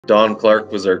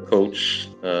Clarke was our coach.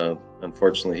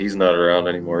 Unfortunately, he's not around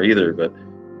anymore either, but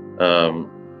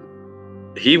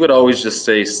he would always just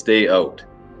say, "Stay out.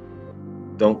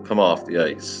 Don't come off the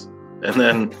ice." And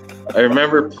then I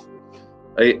remember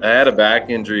I had a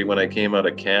back injury when I came out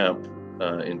of camp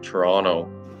in Toronto,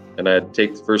 and I had to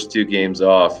take the first 2 games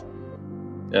off,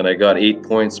 and I got 8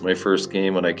 points my first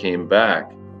game when I came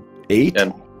back. 8?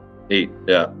 And 8,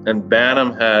 yeah. And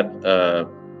Banham had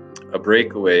a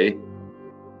breakaway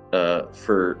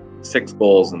for 6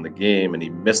 goals in the game, and he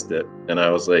missed it. And I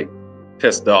was like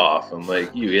pissed off. I'm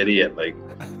like, "You idiot!" Like,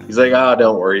 he's like,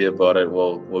 "Don't worry about it.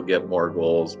 We'll get more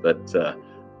goals." But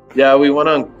yeah, we went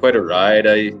on quite a ride.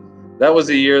 That was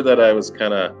a year that I was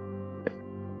kind of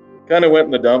went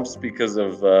in the dumps because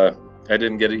of I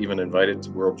didn't get even invited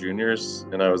to World Juniors,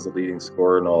 and I was the leading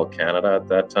scorer in all Canada at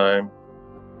that time.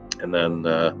 And then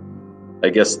I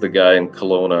guess the guy in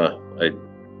Kelowna,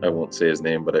 I won't say his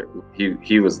name, but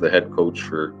he was the head coach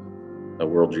for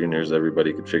World Juniors.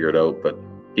 Everybody could figure it out, but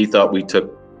he thought we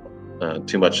took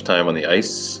too much time on the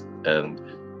ice, and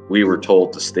we were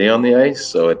told to stay on the ice.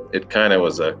 So it kind of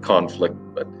was a conflict.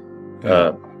 But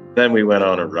then we went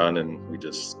on a run, and we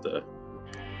just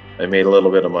I made a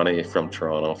little bit of money from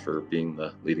Toronto for being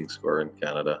the leading scorer in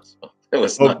Canada. So it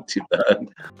was not too bad.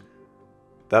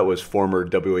 That was former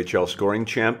WHL scoring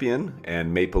champion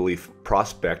and Maple Leaf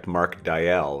prospect Mark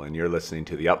Deyell, and you're listening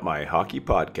to the Up My Hockey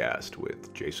podcast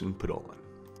with Jason Podolin.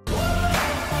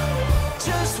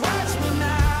 Just watch me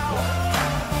now.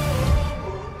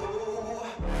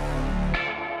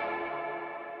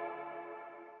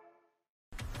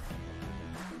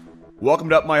 Welcome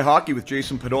to Up My Hockey with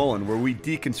Jason Podolin, where we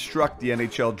deconstruct the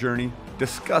NHL journey,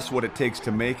 discuss what it takes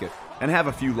to make it, and have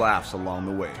a few laughs along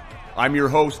the way. I'm your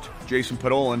host, Jason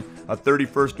Podolin, a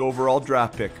 31st overall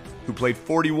draft pick who played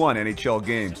 41 NHL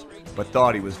games, but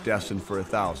thought he was destined for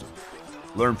 1,000.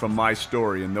 Learn from my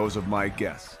story and those of my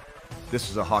guests. This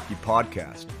is a hockey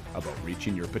podcast about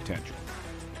reaching your potential.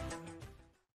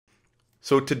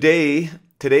 So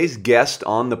today's guest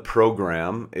on the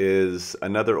program is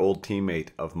another old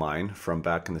teammate of mine from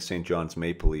back in the St. John's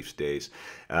Maple Leafs days,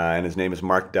 and his name is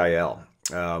Mark Deyell.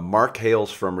 Mark hails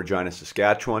from Regina,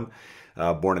 Saskatchewan.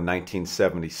 Born in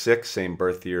 1976, same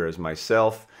birth year as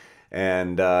myself,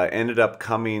 and ended up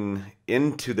coming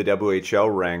into the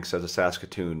WHL ranks as a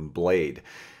Saskatoon Blade.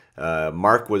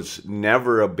 Mark was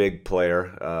never a big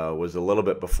player, was a little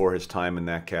bit before his time in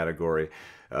that category.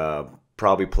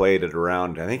 Probably played at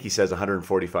around, I think he says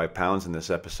 145 pounds in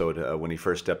this episode when he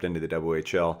first stepped into the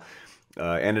WHL.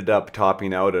 Ended up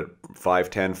topping out at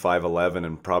 5'10", 5'11",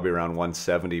 and probably around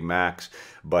 170 max,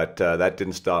 but that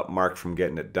didn't stop Mark from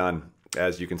getting it done,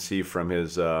 as you can see from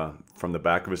his from the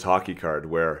back of his hockey card,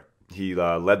 where he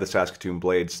led the Saskatoon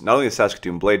Blades, not only the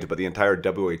Saskatoon Blades, but the entire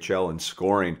WHL in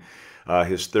scoring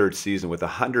his third season with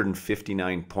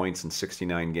 159 points in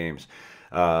 69 games.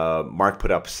 Mark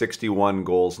put up 61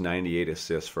 goals, 98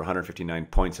 assists for 159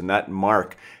 points, and that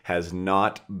mark has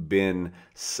not been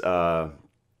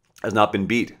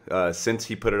beat. Since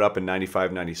he put it up in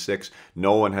 95-96,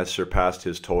 no one has surpassed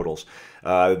his totals.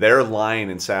 Their line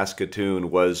in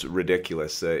Saskatoon was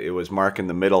ridiculous. It was Mark in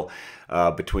the middle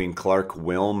between Clarke,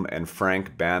 Wilm, and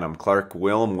Frank Banham. Clarke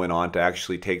Wilm went on to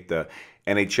actually take the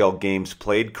NHL games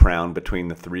played crown between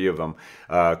the three of them.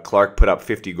 Clarke put up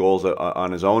 50 goals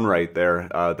on his own right there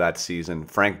that season.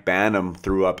 Frank Banham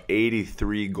threw up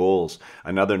 83 goals,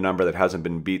 another number that hasn't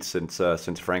been beat since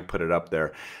Frank put it up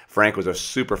there. Frank was a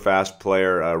super fast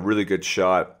player, a really good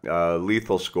shot,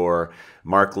 lethal scorer.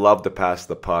 Mark loved to pass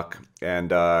the puck, and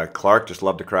Clarke just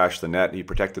loved to crash the net. He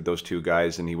protected those two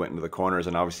guys, and he went into the corners,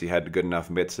 and obviously had good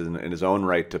enough mitts in his own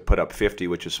right to put up 50,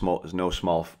 which is no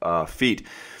small feat.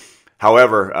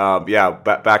 However,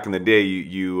 back in the day,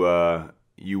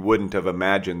 you wouldn't have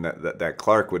imagined that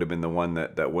Clarke would have been the one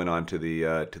that went on to the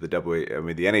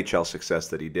NHL success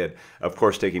that he did. Of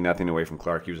course, taking nothing away from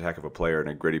Clarke, he was a heck of a player and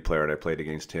a gritty player, and I played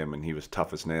against him, and he was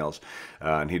tough as nails,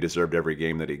 and he deserved every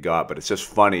game that he got. But it's just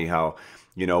funny how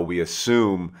we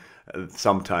assume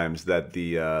sometimes that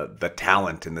the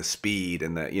talent and the speed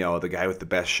and the guy with the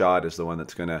best shot is the one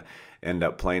that's going to end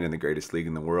up playing in the greatest league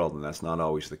in the world, and that's not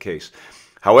always the case.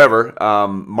 However,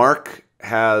 Mark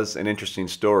has an interesting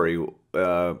story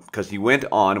because he went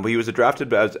on. He was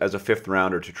drafted as a fifth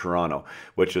rounder to Toronto,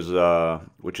 which is a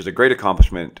great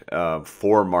accomplishment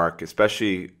for Mark,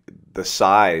 especially the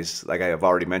size. Like I have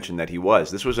already mentioned that he was.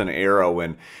 This was an era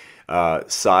when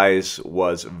size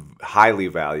was highly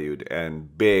valued,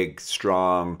 and big,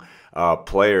 strong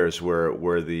players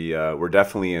were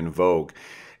definitely in vogue.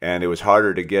 And it was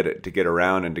harder to get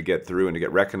around and to get through and to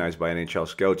get recognized by NHL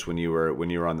scouts when you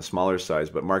were on the smaller size.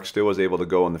 But Mark still was able to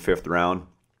go in the fifth round.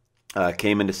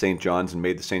 came into St. John's and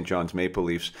made the St. John's Maple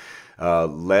Leafs.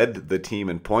 Led the team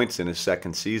in points in his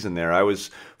second season there. I was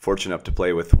fortunate enough to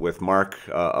play with Mark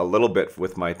a little bit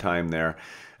with my time there.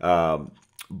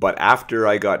 But after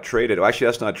I got traded, actually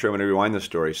that's not true. I'm going to rewind the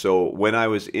story. So when I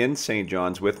was in St.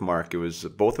 John's with Mark, it was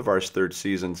both of our third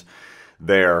seasons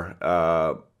there.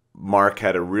 Mark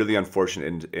had a really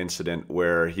unfortunate incident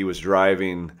where he was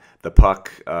driving the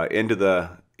puck into the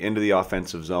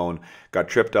offensive zone, got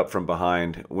tripped up from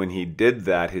behind. When he did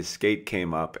that, his skate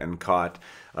came up and caught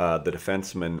the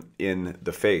defenseman in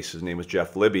the face. His name was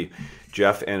Jeff Libby.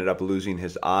 Jeff ended up losing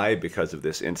his eye because of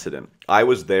this incident. I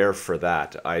was there for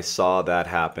that. I saw that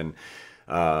happen.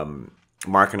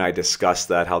 Mark and I discussed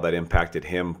that, how that impacted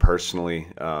him personally.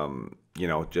 You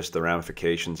know, just the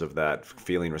ramifications of that,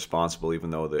 feeling responsible, even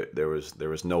though there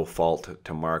was no fault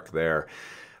to Mark there.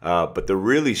 But the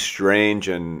really strange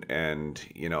and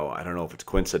you know, I don't know if it's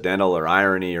coincidental or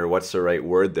irony or what's the right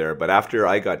word there, but after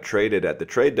I got traded at the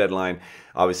trade deadline,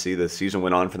 obviously the season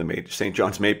went on for the St.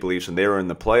 John's Maple Leafs, and they were in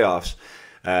the playoffs,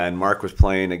 and Mark was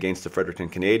playing against the Fredericton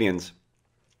Canadians,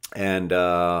 and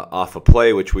off a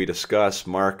play, which we discussed,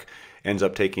 Mark ends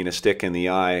up taking a stick in the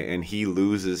eye, and he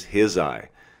loses his eye.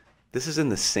 This is in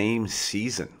the same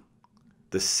season.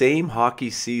 The same hockey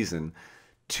season,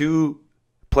 two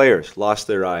players lost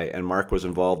their eye, and Mark was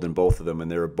involved in both of them,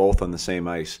 and they were both on the same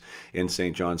ice in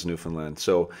St. John's, Newfoundland.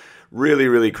 So really,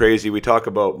 really crazy. We talk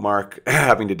about Mark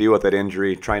having to deal with that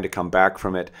injury, trying to come back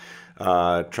from it,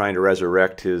 trying to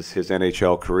resurrect his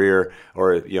NHL career,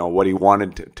 or you know what he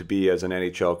wanted to be as an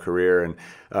NHL career,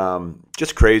 and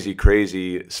just crazy,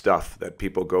 crazy stuff that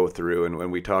people go through. And when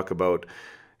we talk about,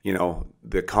 you know,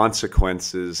 the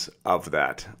consequences of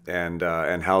that, and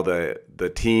how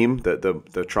the team,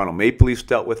 the Toronto Maple Leafs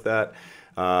dealt with that,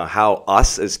 how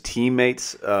us as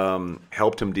teammates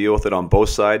helped him deal with it on both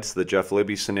sides, the Jeff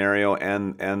Libby scenario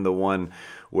and the one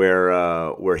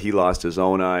where he lost his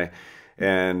own eye.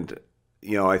 And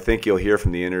you know, I think you'll hear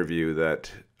from the interview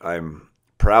that I'm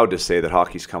proud to say that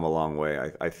hockey's come a long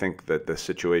way. I think that the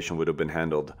situation would have been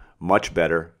handled much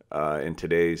better in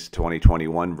today's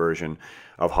 2021 version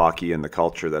of hockey and the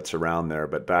culture that's around there.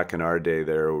 But back in our day,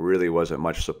 there really wasn't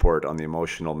much support on the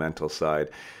emotional, mental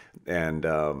side. And,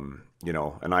 you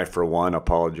know, and I, for one,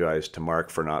 apologize to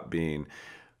Mark for not being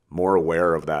more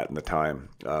aware of that in the time.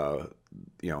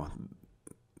 You know,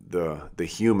 the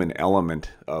human element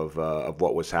of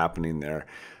what was happening there,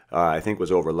 I think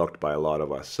was overlooked by a lot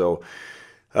of us. So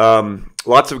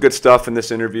lots of good stuff in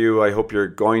this interview. I hope you're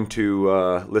going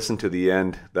to listen to the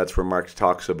end. That's where Mark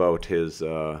talks about his,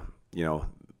 you know,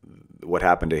 what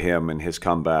happened to him and his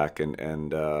comeback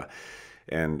and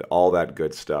all that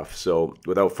good stuff. So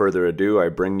without further ado, I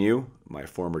bring you my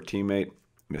former teammate,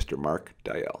 Mr. Mark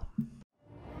Deyell.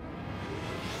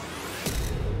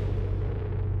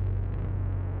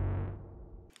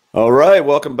 All right,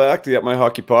 welcome back to the Up My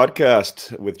Hockey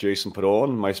podcast with Jason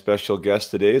Padolin. My special guest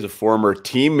today is a former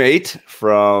teammate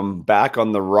from back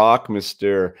on the rock,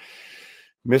 Mr.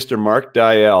 Mark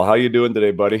Deyell. How you doing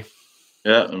today, buddy?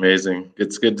 Yeah, amazing.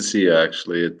 It's good to see you,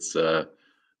 actually. It's a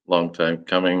long time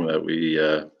coming that we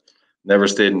never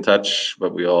stayed in touch,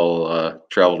 but we all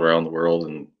traveled around the world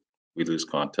and we lose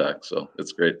contact. So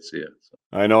it's great to see you. So.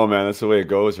 I know, man. That's the way it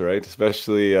goes, right?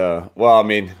 Especially, well, I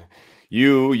mean,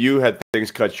 you had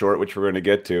things cut short, which we're going to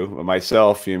get to.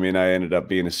 Myself, I mean, I ended up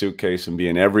being a suitcase and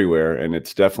being everywhere, and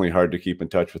it's definitely hard to keep in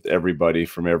touch with everybody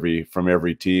from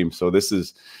every team. So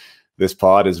this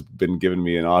pod has been giving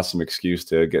me an awesome excuse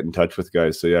to get in touch with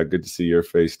guys. So yeah, good to see your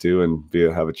face too, and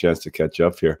have a chance to catch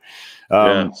up here.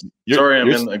 Yeah. Sorry, I'm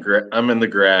in the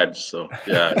garage. So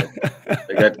yeah,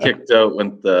 I got kicked out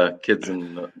when the kids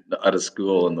out of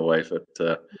school and the wife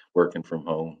at working from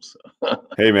home. So.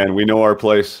 Hey man, we know our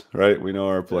place, right? We know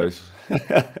our place.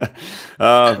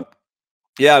 Yeah,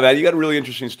 man, you got a really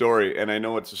interesting story, and I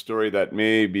know it's a story that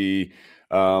maybe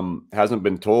hasn't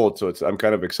been told, so I'm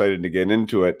kind of excited to get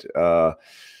into it,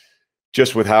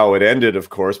 just with how it ended, of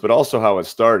course, but also how it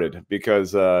started,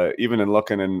 because even in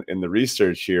looking in the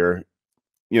research here,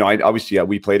 you know, obviously, yeah,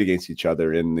 we played against each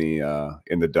other in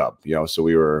the dub, you know, so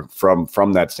we were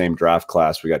from that same draft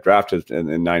class. We got drafted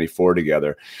in 94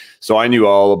 together. So I knew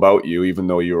all about you, even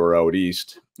though you were out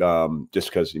east, just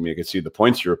because you could see the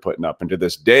points you were putting up. And to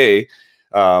this day,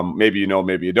 maybe you know,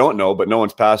 maybe you don't know, but no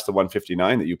one's passed the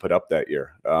 159 that you put up that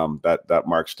year. That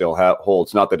mark still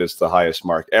holds. Not that it's the highest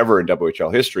mark ever in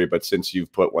WHL history, but since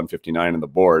you've put 159 on the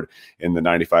board in the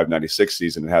 95-96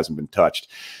 season, it hasn't been touched.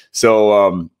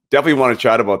 So definitely want to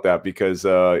chat about that, because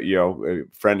you know, a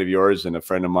friend of yours and a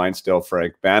friend of mine still,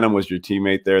 Frank Banham, was your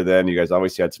teammate there then. You guys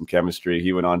obviously had some chemistry.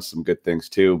 He went on to some good things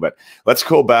too. But let's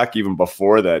go back even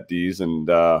before that, Deez, and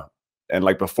And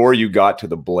like before you got to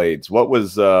the Blades, what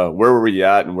was where were you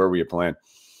at and where were you playing?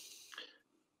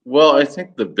 Well, I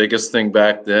think the biggest thing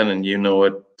back then, and you know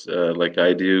it like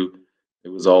I do, it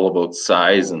was all about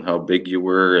size and how big you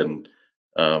were. And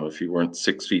if you weren't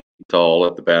 6 feet tall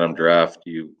at the Banham draft,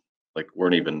 you like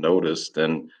weren't even noticed.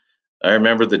 And I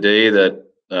remember the day that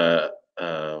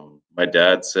my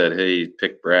dad said, "Hey,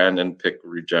 pick Brandon, pick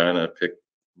Regina, pick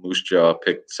Moose Jaw,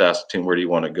 pick Saskatoon. Where do you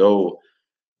want to go?"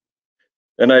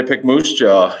 And I picked Moose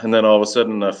Jaw, and then all of a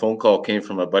sudden a phone call came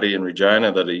from a buddy in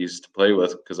Regina that I used to play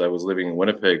with because I was living in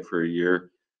Winnipeg for a year.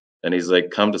 And he's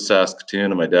like, "Come to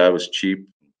Saskatoon." And my dad was cheap.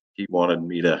 He wanted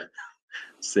me to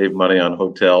save money on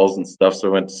hotels and stuff. So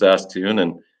I went to Saskatoon,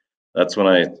 and that's when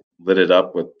I lit it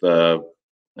up with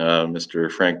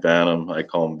Mr. Frank Banham. I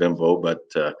call him Bimbo, but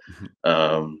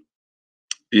um,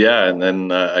 yeah. And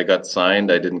then I got signed.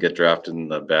 I didn't get drafted in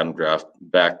the Banham draft.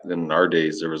 Back in our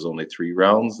days, there was only 3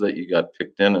 rounds that you got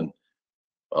picked in, and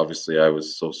obviously I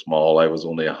was so small. I was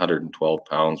only 112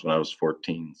 pounds when I was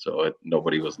 14, so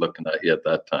nobody was looking at you at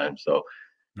that time. So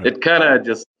it kind of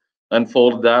just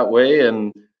unfolded that way.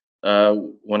 And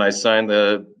when I signed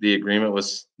the agreement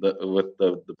with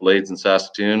the Blades in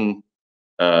Saskatoon,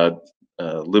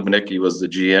 Lubinicki was the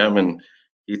GM, and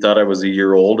he thought I was a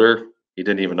year older. He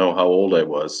didn't even know how old I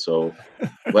was. So,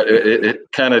 but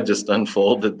it kind of just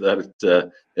unfolded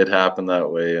that it happened that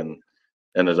way, and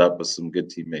ended up with some good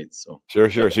teammates. So Sure.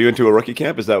 So you went to a rookie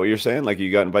camp? Is that what you're saying? Like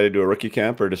you got invited to a rookie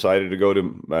camp or decided to go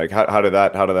to like how did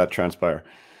that transpire?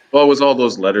 well, it was all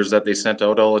those letters that they sent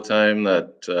out all the time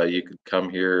that you could come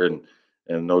here, and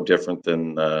no different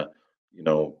than the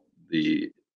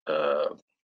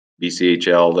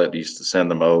BCHL that used to send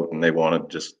them out, and they wanted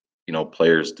just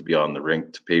players to be on the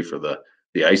rink to pay for the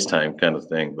ice time kind of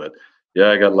thing. But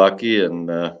yeah, I got lucky, and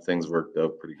things worked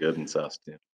out pretty good in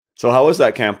Saskatoon. So how was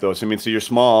that camp though? So I mean, so you're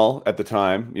small at the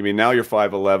time. You mean now you're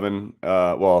 5'11"?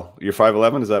 Well, you're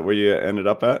 5'11". Is that where you ended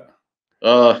up at?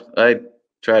 I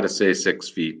try to say 6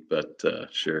 feet, but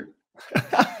sure.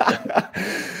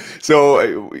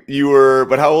 So you were,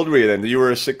 but how old were you then? You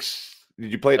were 6.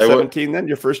 Did you play at 17 then?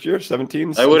 Your first year,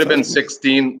 17? I would have been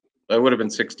 16. I would have been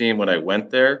 16 when I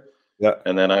went there. Yeah.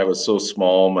 And then I was so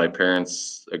small, my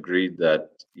parents agreed that,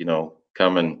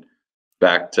 coming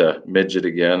back to midget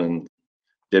again, and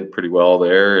did pretty well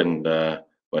there, and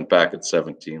went back at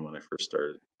 17 when I first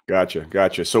started.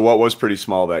 Gotcha. So what was pretty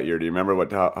small that year? Do you remember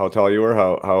how tall you were?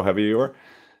 How heavy you were?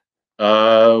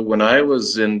 When I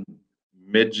was in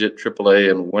midget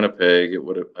AAA in Winnipeg,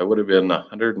 I would have been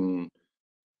 100 and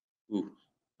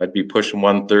I'd be pushing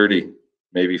 130,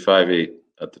 maybe 5'8"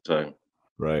 at the time.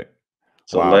 Right.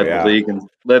 So wow,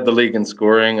 led the league in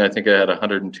scoring. I think I had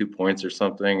 102 points or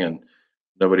something, and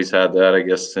nobody's had that, I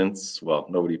guess, since. Well,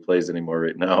 nobody plays anymore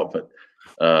right now, but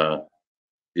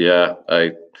yeah,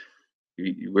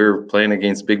 we were playing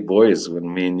against big boys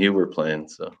when me and you were playing.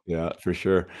 So yeah, for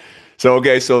sure. So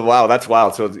okay, so wow, that's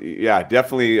wild. So yeah,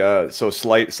 definitely. So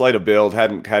slight of build,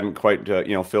 hadn't quite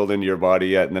filled into your body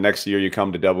yet. And the next year you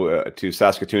come to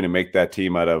Saskatoon and make that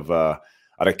team out of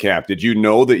camp. Did you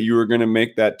know that you were going to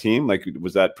make that team? Like,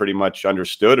 was that pretty much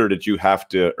understood, or did you have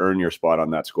to earn your spot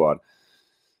on that squad?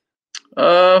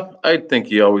 I think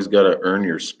you always got to earn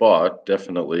your spot,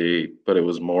 definitely. But it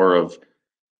was more of,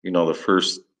 the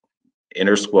first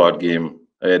inter squad game,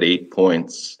 I had 8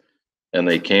 points, and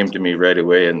they came to me right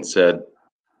away and said,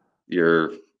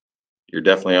 "You're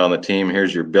definitely on the team.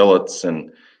 Here's your billets."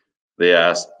 And they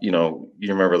asked, you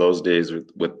remember those days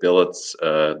with billets,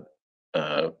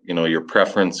 your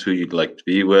preference, who you'd like to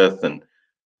be with, and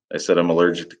I said I'm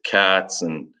allergic to cats.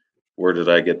 And where did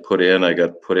I get put in? I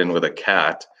got put in with a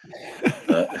cat.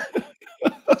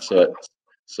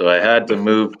 So I had to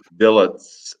move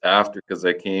billets after, because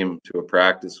I came to a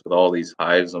practice with all these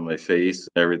hives on my face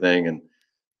and everything. And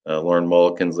Lauren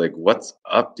Mulligan's like, "What's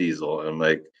up, Diesel?" And I'm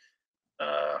like,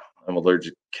 "I'm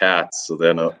allergic to cats." So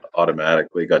then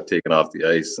automatically got taken off the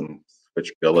ice and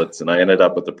switched billets. And I ended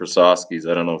up with the Prososkis.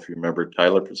 I don't know if you remember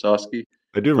Tyler Prososki.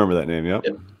 I do remember that name. Yep.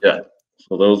 Yeah.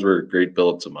 So those were great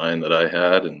billets of mine that I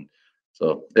had. And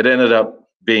so it ended up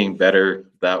being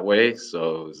better that way.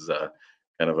 So it was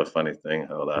kind of a funny thing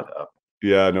how that happened.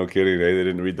 Yeah, no kidding. They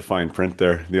didn't read the fine print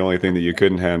there. The only thing that you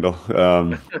couldn't handle.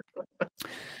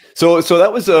 So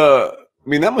that was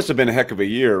that must have been a heck of a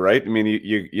year, right? I mean,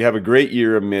 you have a great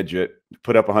year of midget,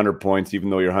 put up 100 points,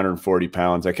 even though you're 140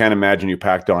 pounds. I can't imagine you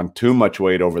packed on too much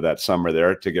weight over that summer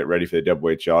there to get ready for the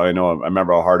WHL. I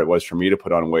remember how hard it was for me to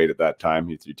put on weight at that time.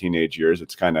 Your teenage years,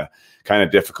 it's kind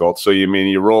of difficult. So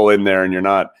you roll in there and you're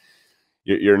not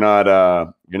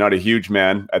a huge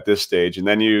man at this stage, and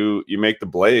then you make the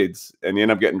Blades and you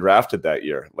end up getting drafted that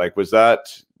year. Like, was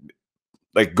that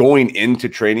like going into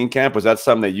training camp, was that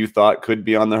something that you thought could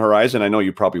be on the horizon? I know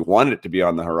you probably wanted it to be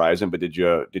on the horizon, but did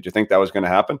you think that was going to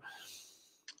happen?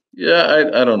 Yeah,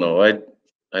 I don't know.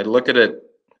 I look at it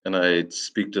and I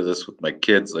speak to this with my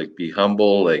kids, like be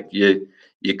humble. Like you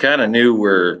kind of knew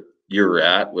where you were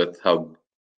at with how,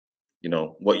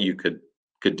 what you could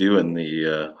do in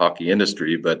the hockey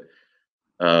industry, but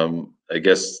I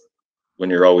guess when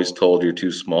you're always told you're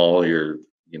too small, you're,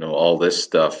 all this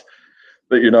stuff,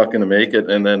 that you're not going to make it.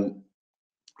 And then,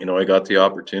 I got the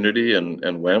opportunity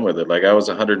and went with it. Like I was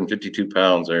 152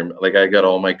 pounds. Like I got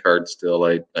all my cards still.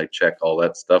 I check all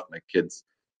that stuff. My kids,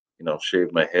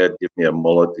 shaved my head, give me a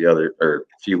mullet a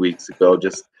few weeks ago.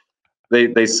 Just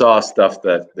they saw stuff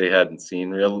that they hadn't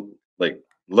seen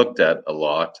looked at a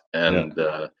lot. And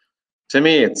to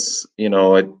me, it's,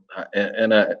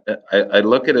 and I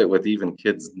look at it with even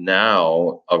kids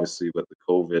now, obviously with the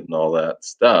COVID and all that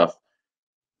stuff.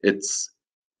 It's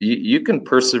you can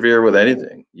persevere with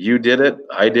anything. You did it,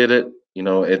 I did it.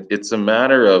 It's a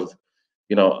matter of,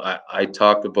 I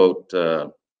talk about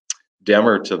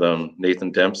Demmer to them,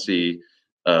 Nathan Dempsey,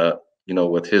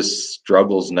 with his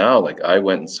struggles now. Like I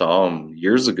went and saw him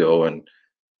years ago, and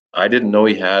I didn't know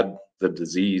he had the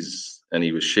disease, and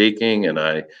he was shaking, and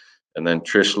then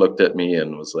Trish looked at me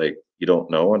and was like, "You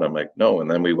don't know?" And I'm like, "No." And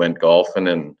then we went golfing,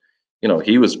 and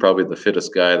he was probably the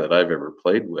fittest guy that I've ever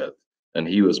played with, and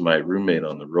he was my roommate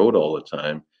on the road all the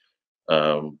time.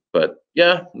 But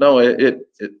yeah, no,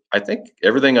 I think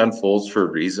everything unfolds for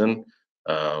a reason.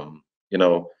 You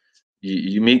know,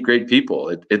 you meet great people.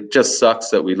 It just sucks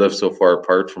that we live so far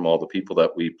apart from all the people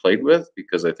that we played with,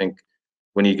 because I think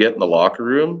when you get in the locker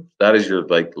room, that is your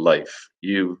like life.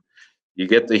 You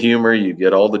get the humor, you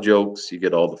get all the jokes, you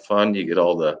get all the fun, you get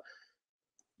all the,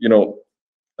 you know,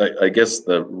 I guess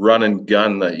the run and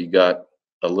gun that you got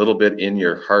a little bit in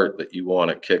your heart that you want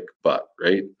to kick butt,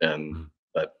 right? And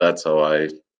that's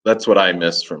what I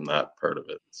miss from that part of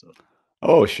it. So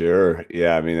Oh, sure.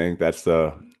 Yeah. I mean, I think that's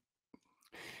the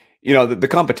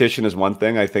competition is one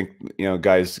thing. I think,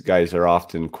 guys are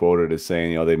often quoted as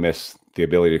saying, they miss the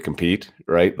ability to compete,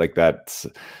 right? Like that's,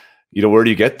 where do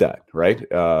you get that, right?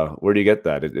 Where do you get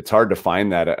that? It's hard to find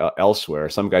that elsewhere.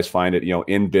 Some guys find it,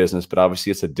 in business, but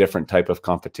obviously it's a different type of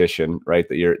competition, right?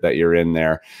 That you're in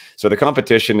there. So the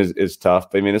competition is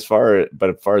tough. I mean, as far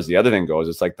as the other thing goes,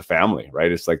 it's like the family,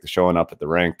 right? It's like the showing up at the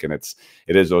rink, and it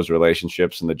is those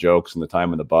relationships and the jokes and the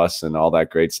time on the bus and all that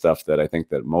great stuff that I think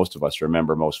that most of us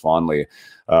remember most fondly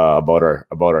about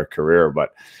our career.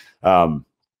 But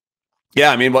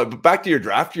yeah, I mean, but back to your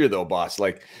draft year though, boss,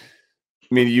 like,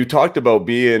 I mean, you talked about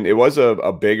it was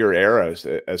a bigger era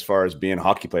as far as being a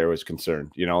hockey player was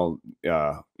concerned.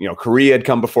 Korea had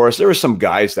come before us. There were some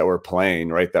guys that were playing,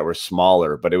 right, that were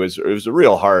smaller, but it was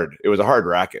a hard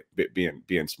racket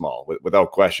being small,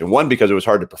 without question. One, because it was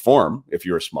hard to perform if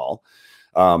you were small,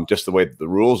 just the way that the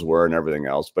rules were and everything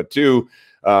else. But two,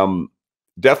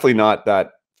 definitely not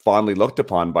that fondly looked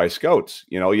upon by scouts.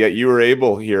 Yet you were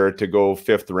able here to go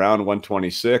 5th round,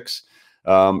 126.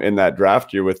 In that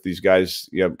draft year with these guys,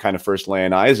 kind of first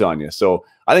laying eyes on you. So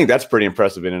I think that's pretty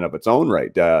impressive in and of its own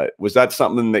right. Was that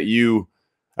something that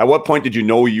at what point did you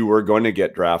know you were going to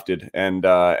get drafted, and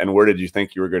where did you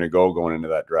think you were going to go going into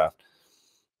that draft?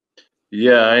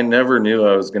 yeah, I never knew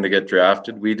I was going to get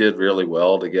drafted. We did really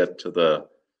well to get to the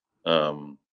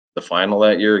final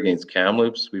that year against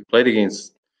Kamloops. We played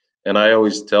against, and I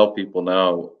always tell people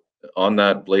now, on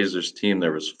that Blazers team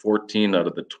there was 14 out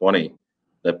of the 20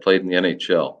 that played in the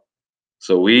NHL.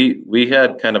 So we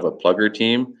had kind of a plugger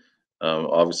team.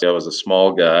 Obviously, I was a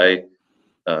small guy.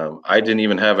 I didn't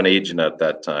even have an agent at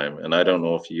that time, and I don't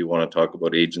know if you want to talk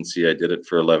about agency. I did it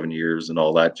for 11 years and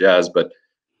all that jazz, but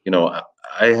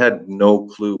I had no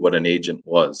clue what an agent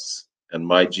was, and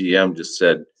my GM just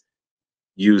said,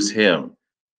 "Use him,"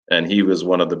 and he was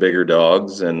one of the bigger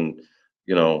dogs. And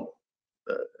you know,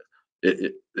 uh,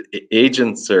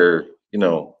 agents are,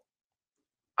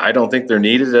 I don't think they're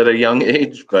needed at a young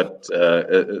age, but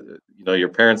your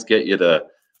parents get you to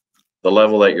the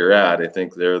level that you're at. I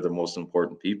think they're the most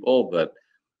important people, but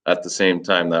at the same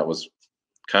time, that was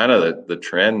kind of the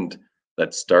trend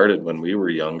that started when we were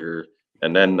younger.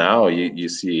 And then now you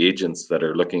see agents that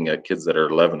are looking at kids that are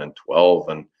 11 and 12.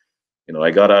 And,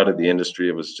 I got out of the industry.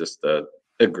 It was just a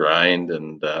grind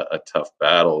and a tough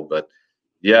battle. But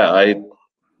yeah,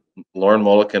 Lauren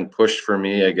Mulliken pushed for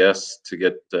me, I guess, to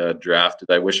get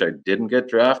drafted. I wish I didn't get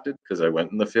drafted because I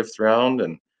went in the 5th round,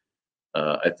 and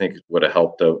I think it would have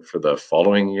helped out for the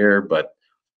following year. But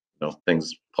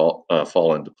things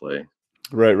fall into play.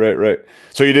 Right, right, right.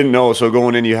 So you didn't know. So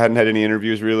going in, you hadn't had any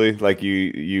interviews really. Like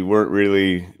you weren't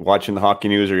really watching the hockey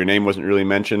news, or your name wasn't really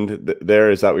mentioned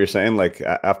there. Is that what you're saying? Like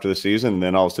after the season, and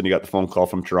then all of a sudden you got the phone call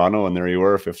from Toronto, and there you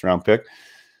were, fifth round pick.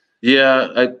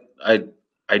 Yeah, I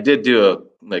I did do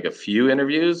a few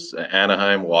interviews,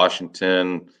 Anaheim,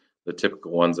 Washington, the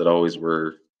typical ones that always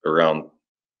were around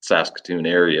Saskatoon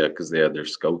area because they had their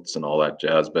scouts and all that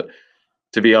jazz. But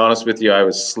to be honest with you, I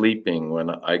was sleeping when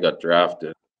I got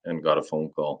drafted and got a phone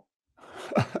call.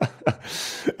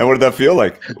 And what did that feel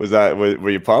like? Were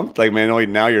you pumped? Like, man, only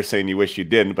now you're saying you wish you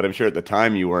didn't, but I'm sure at the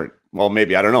time you weren't. Well,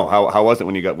 maybe I don't know. How was it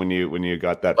when you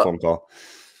got that phone call?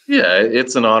 Yeah,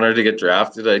 it's an honor to get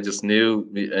drafted. I just knew,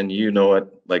 and you know it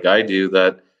like I do,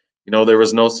 that there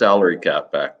was no salary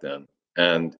cap back then,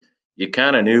 and you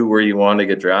kind of knew where you wanted to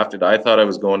get drafted. I thought I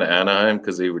was going to Anaheim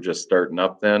because they were just starting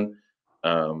up then.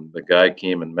 The guy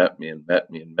came and met me and met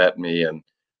me and met me, and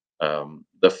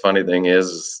the funny thing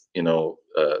is,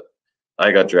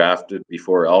 I got drafted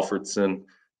before Alfredson,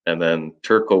 and then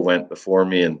Turco went before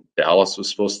me, and Dallas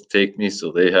was supposed to take me,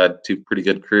 so they had two pretty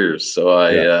good careers. So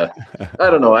Yeah.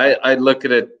 I don't know. I look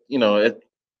at it,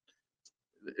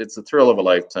 it's a thrill of a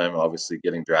lifetime. Obviously,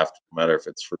 getting drafted, no matter if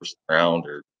it's first round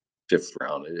or fifth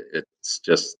round, it's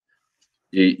just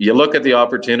you look at the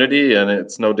opportunity, and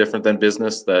it's no different than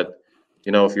business. That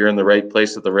if you're in the right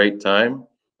place at the right time,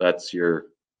 that's your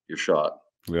shot.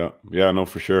 Yeah, yeah, no,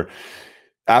 for sure.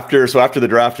 After the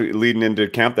draft, leading into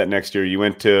camp that next year, you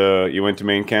went to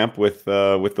main camp with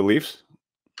the Leafs.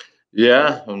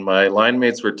 Yeah, and my line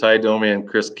mates were Ty Domi and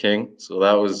Chris King, so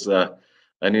that was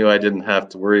I knew I didn't have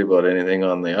to worry about anything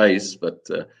on the ice, but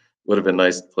would have been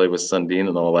nice to play with Sundin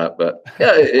and all that. But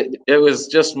yeah, it was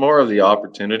just more of the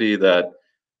opportunity that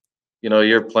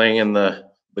you're playing in the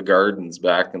gardens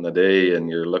back in the day, and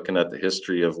you're looking at the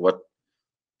history of what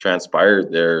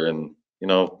transpired there, and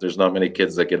there's not many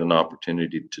kids that get an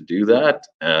opportunity to do that,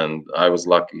 and I was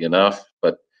lucky enough.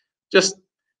 But just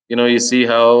you see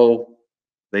how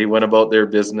they went about their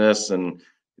business, and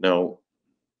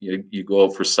you go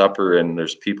out for supper and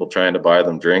there's people trying to buy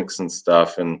them drinks and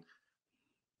stuff, and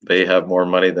they have more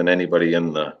money than anybody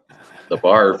in the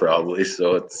bar probably.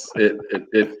 So it's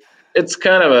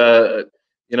kind of a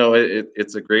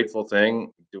it's a grateful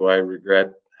thing. Do I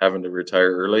regret having to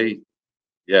retire early?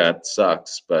 Yeah, it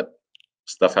sucks, but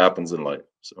stuff happens in life.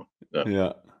 So yeah.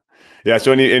 Yeah, yeah.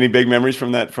 So any big memories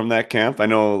from that camp? I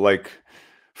know, like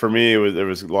for me, there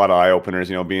was a lot of eye openers.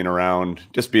 Being around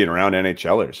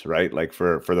NHLers, right? Like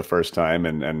for the first time,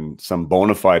 and some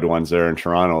bona fide ones there in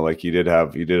Toronto. Like you did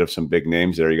have some big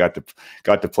names there. You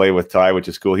got to play with Ty, which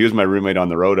is cool. He was my roommate on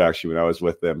the road actually when I was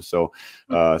with them. So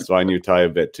so I knew Ty a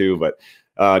bit too. But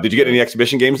did you get any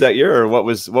exhibition games that year,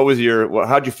 or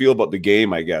how'd you feel about the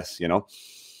game? I guess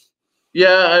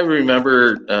Yeah, I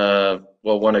remember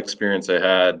one experience I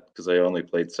had, because I only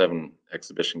played 7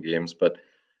 exhibition games, but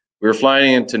we were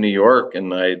flying into New York,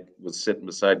 and I was sitting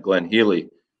beside Glenn Healy,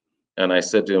 and I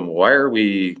said to him, "Why are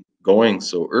we going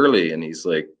so early?" And he's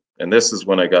like, and this is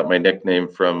when I got my nickname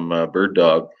from Bird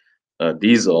Dog,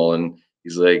 Diesel, and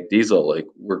he's like, "Diesel, like,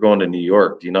 we're going to New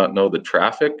York. Do you not know the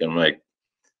traffic?" I'm like,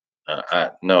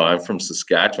 "No, I'm from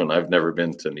Saskatchewan. I've never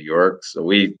been to New York." So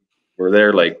we were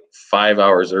there like 5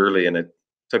 hours early, and it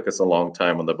took us a long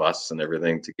time on the bus and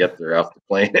everything to get there off the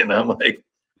plane. And I'm like,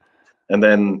 and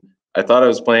then I thought I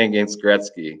was playing against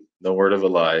Gretzky, no word of a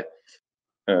lie,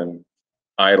 and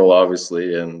Idol,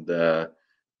 obviously. And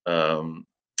um,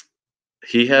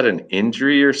 he had an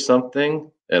injury or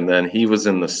something, and then he was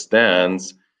in the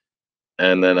stands.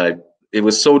 And then it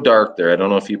was so dark there. I don't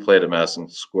know if you played at Madison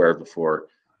Square before,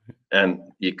 and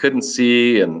you couldn't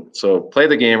see. And so play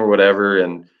the game or whatever,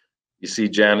 and you see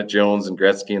Janet Jones and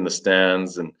Gretzky in the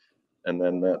stands, and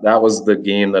then that was the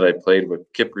game that I played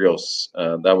with Kyprios.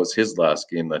 That was his last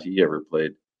game that he ever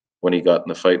played, when he got in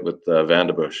the fight with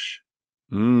Vanderbush.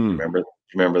 mm, Do you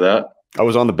remember that? I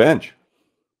was on the bench,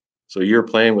 So you're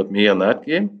playing with me on that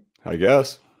game? I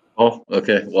guess. Oh,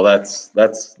 okay. Well, that's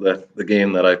the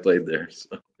game that I played there.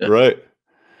 So yeah, Right.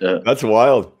 yeah, That's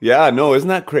wild. Yeah, no, isn't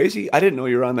that crazy? I didn't know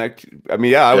you were on that. I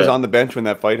mean, yeah, I was yeah. on the bench when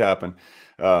that fight happened.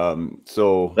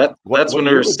 So That's what when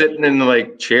we year were was that? sitting in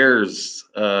like chairs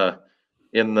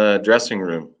in the dressing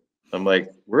room. I'm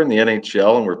like, we're in the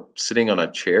NHL and we're sitting on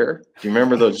a chair. Do you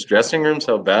remember those dressing rooms?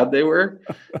 How bad they were?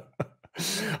 I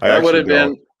That would actually have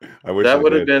don't. been. I wish That I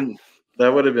would have did. been.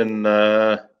 That would have been.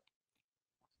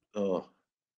 Oh,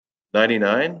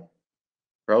 99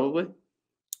 probably.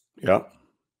 Yeah.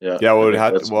 Yeah, Yeah, I well,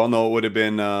 think that's well, no, it would have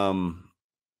been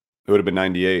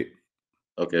 98.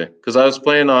 okay. Because I was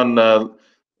playing on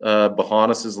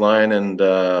Bahamas's line, and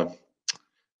oh,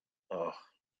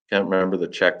 can't remember the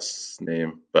Czech's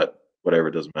name, but whatever,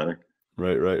 doesn't matter.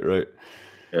 Right.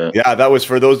 Yeah. Yeah, that was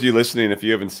for those of you listening. If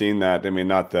you haven't seen that, I mean,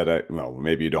 not that well,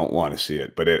 maybe you don't want to see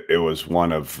it, but it was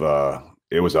one of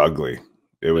it was ugly.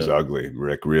 It was ugly,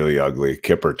 Rick, really ugly.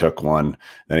 Kipper took one,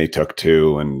 then he took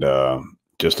two, and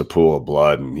just a pool of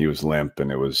blood, and he was limp,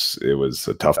 and it was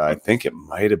a tough. I think it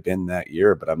might have been that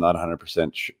year, but I'm not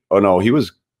 100% sure. Oh no, he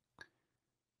was.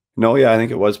 No, yeah, I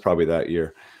think it was probably that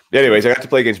year. Anyways, I got to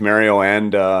play against Mario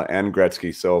and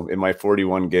Gretzky. So in my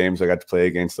 41 games, I got to play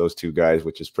against those two guys,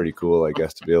 which is pretty cool, I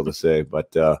guess, to be able to say.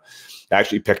 But I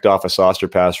actually picked off a saucer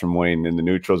pass from Wayne in the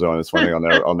neutral zone. It's one thing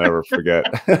I'll never forget.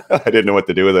 I didn't know what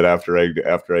to do with it after I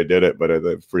did it, but it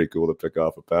was pretty cool to pick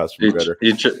off a pass from Ritter.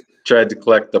 You tried to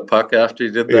collect the puck after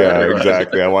you did that? Yeah,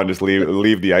 exactly. I wanted to just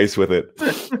leave the ice with it.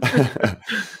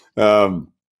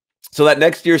 So that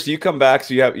next year, so you come back,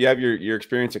 so you have your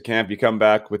experience at camp, you come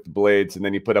back with the Blades, and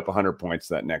then you put up 100 points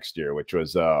that next year, which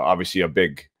was obviously a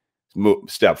big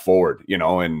step forward, you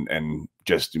know, and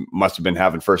just must have been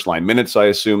having first line minutes, I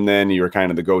assume. Then you were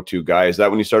kind of the go-to guy. Is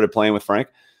that when you started playing with Frank?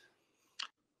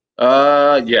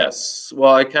 Yes.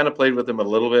 Well, I kind of played with him a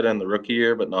little bit in the rookie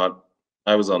year, but not.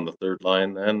 I was on the third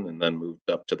line then, and then moved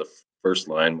up to the first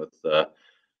line with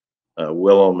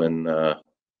Wilm and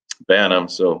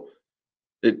Banham. So.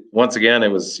 Once again, it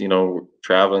was, you know,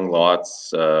 traveling lots.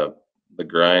 The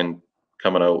grind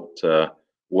coming out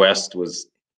west was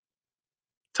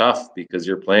tough because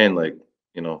you're playing like,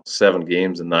 you know, 7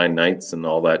 games and 9 nights and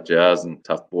all that jazz, and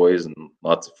tough boys and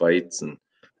lots of fights, and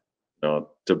you know,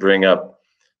 to bring up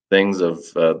things of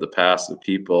the past of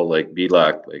people like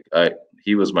Belak. Like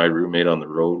he was my roommate on the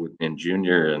road in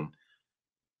junior, and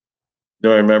you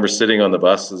know, I remember sitting on the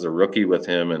bus as a rookie with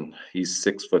him, and he's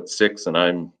 6'6" and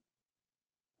I'm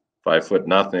 5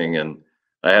 nothing, and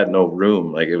I had no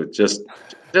room. Like it was just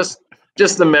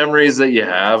the memories that you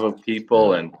have of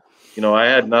people, and you know, I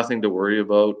had nothing to worry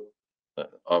about.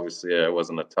 Obviously, I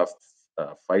wasn't a tough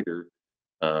fighter,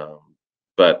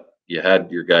 but you had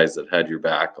your guys that had your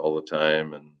back all the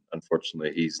time. And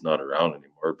unfortunately, he's not around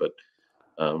anymore. But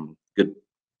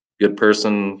good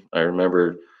person. I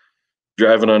remember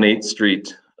driving on 8th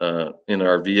Street in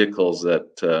our vehicles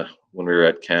that when we were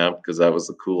at camp, because that was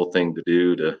the cool thing to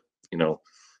do, to, you know,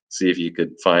 see if you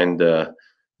could find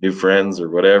new friends or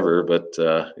whatever. But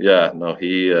yeah, no,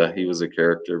 he was a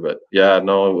character. But yeah,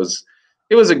 no, it was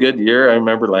a good year. I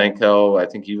remember Lankow. I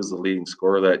think he was the leading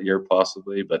scorer that year,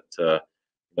 possibly. But you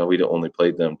know, we only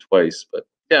played them twice. But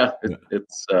yeah,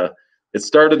 it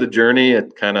started the journey.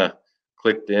 It kind of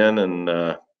clicked in,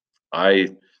 and I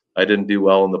didn't do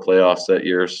well in the playoffs that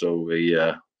year, so we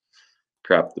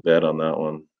crapped the bed on that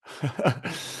one.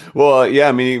 Well, yeah,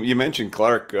 I mean, you mentioned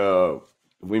Clarke. I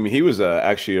mean, he was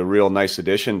actually a real nice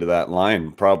addition to that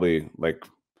line. Probably like,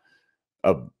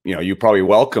 you know, you probably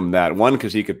welcomed that one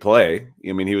because he could play.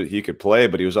 I mean, he could play,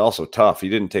 but he was also tough. He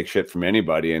didn't take shit from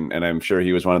anybody, and I'm sure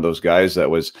he was one of those guys that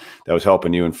was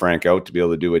helping you and Frank out to be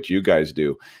able to do what you guys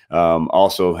do.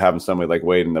 Also having somebody like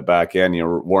Wade in the back end, you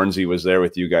know, Warnsey was there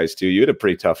with you guys too. You had a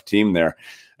pretty tough team there,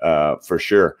 for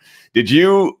sure.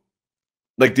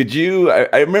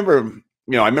 I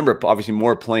remember obviously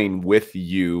more playing with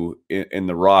you in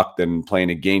the Rock than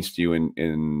playing against you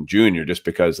in junior, just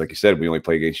because, like you said, we only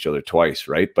played against each other twice,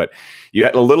 right? But you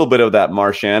had a little bit of that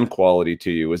Marchand quality to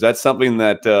you. Was that something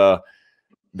that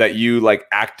you like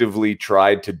actively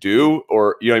tried to do,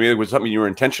 or, you know what I mean, was it something you were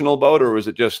intentional about, or was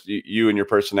it just you and your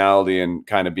personality and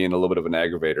kind of being a little bit of an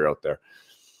aggravator out there?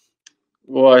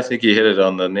 Well, I think you hit it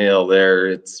on the nail there.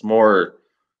 It's more,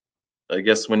 I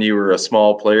guess, when you were a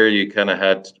small player, you kind of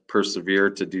had to persevere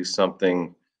to do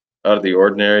something out of the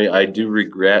ordinary. I do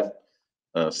regret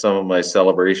some of my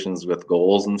celebrations with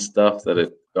goals and stuff, that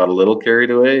it got a little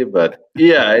carried away. But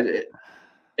yeah,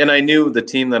 and I knew the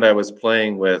team that I was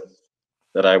playing with,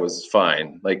 that I was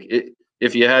fine. Like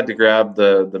if you had to grab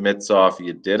the mitts off,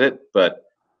 you did it. But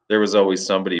there was always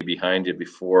somebody behind you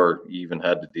before you even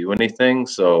had to do anything.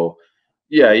 So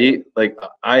yeah, we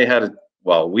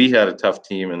had a tough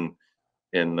team, and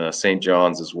in St.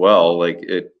 John's as well. Like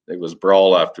it was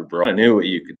brawl after brawl. I knew what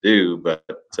you could do, but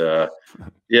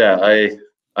yeah,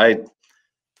 I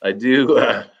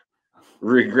do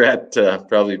regret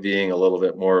probably being a little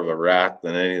bit more of a rat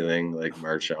than anything like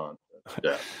Marchand.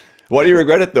 Yeah. Why do you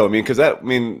regret it though? I mean, because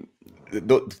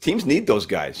the teams need those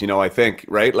guys, you know, I think,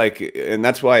 right? Like, and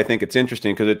that's why I think it's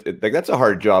interesting, because like, that's a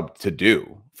hard job to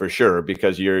do for sure,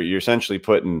 because you're essentially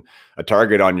putting a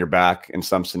target on your back in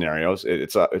some scenarios.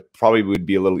 It probably would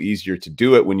be a little easier to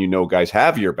do it when you know guys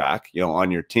have your back, you know,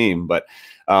 on your team. But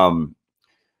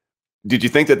Did you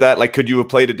think that like, could you have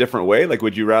played a different way? Like,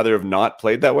 would you rather have not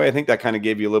played that way? I think that kind of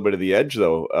gave you a little bit of the edge,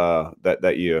 though,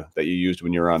 that you used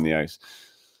when you were on the ice.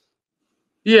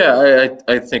 Yeah,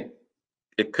 I think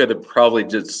it could have probably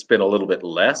just been a little bit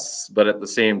less, but at the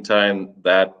same time,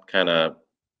 that kind of,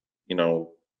 you know,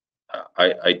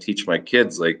 I teach my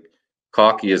kids like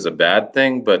cocky is a bad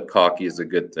thing, but cocky is a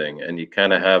good thing, and you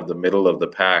kind of have the middle of the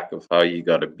pack of how you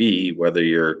got to be, whether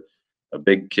you're a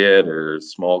big kid or a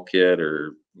small kid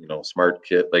or smart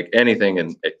kid, like anything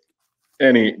in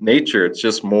any nature. It's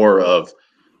just more of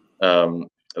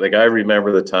like I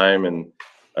remember the time, and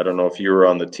I don't know if you were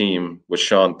on the team with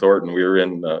Sean Thornton. We were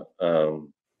in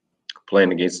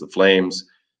playing against the Flames,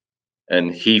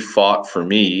 and he fought for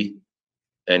me,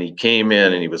 and he came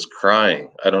in and he was crying.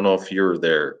 I don't know if you were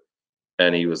there,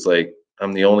 and he was like,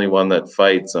 "I'm the only one that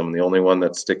fights. I'm the only one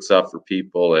that sticks up for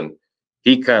people." And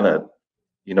he kind of,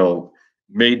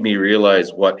 made me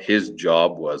realize what his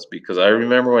job was, because I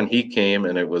remember when he came,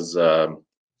 and it was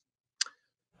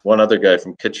one other guy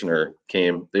from Kitchener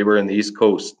came. They were in the East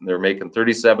Coast, and they were making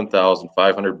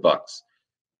 $37,500,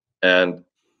 and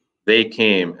they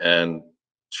came, and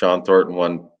Sean Thornton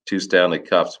won 2 Stanley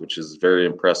Cups, which is very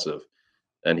impressive.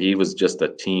 And he was just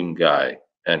a team guy,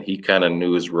 and he kind of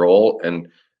knew his role. And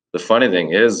the funny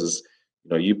thing is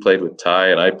you played with Ty,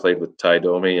 and I played with Ty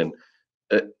Domi, and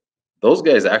those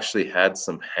guys actually had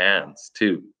some hands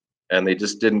too, and they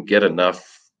just didn't get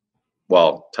enough.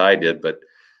 Well, Ty did, but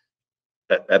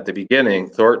at the beginning,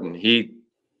 Thornton, he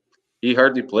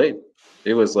hardly played.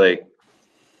 It was like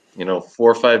 4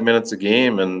 or 5 minutes a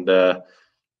game, and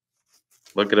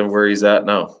look at him where he's at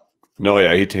now. No,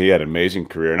 yeah, he had an amazing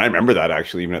career, and I remember that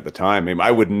actually even at the time. I mean, I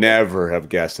would never have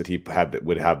guessed that he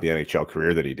would have the NHL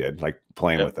career that he did, like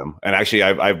playing with him. And actually,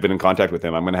 I've been in contact with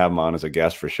him. I'm going to have him on as a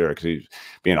guest for sure, because he's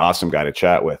be an awesome guy to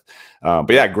chat with. But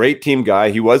yeah, great team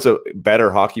guy. He was a better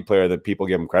hockey player than people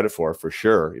give him credit for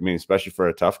sure. I mean, especially for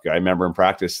a tough guy. I remember in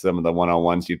practice some of the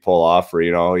one-on-ones he'd pull off, or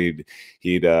he'd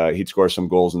score some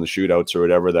goals in the shootouts or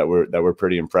whatever that were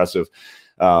pretty impressive.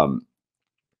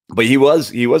 But he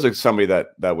was somebody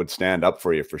that would stand up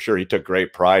for you for sure. He took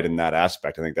great pride in that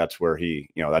aspect. I think that's where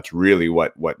that's really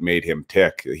what made him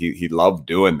tick. He loved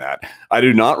doing that. I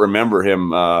do not remember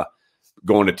him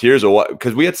going to tears or what,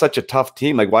 because we had such a tough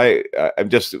team. Like, why?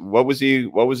 What was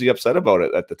he upset about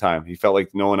it at the time? He felt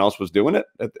like no one else was doing it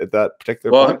at that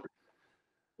particular point.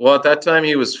 Well, at that time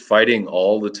he was fighting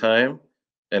all the time,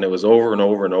 and it was over and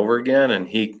over and over again. And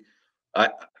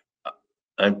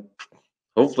I'm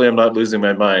hopefully I'm not losing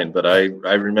my mind, but I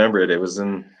remember it. It was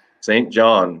in St.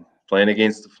 John playing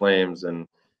against the Flames, and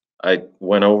I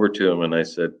went over to him and I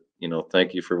said,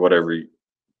 thank you for what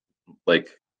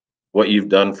you've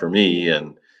done for me.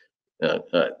 And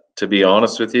to be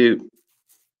honest with you,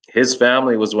 his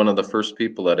family was one of the first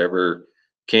people that ever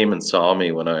came and saw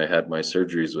me when I had my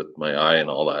surgeries with my eye and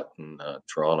all that in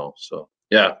Toronto. So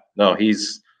yeah, no,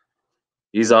 he's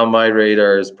on my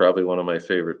radar as probably one of my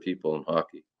favorite people in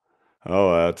hockey.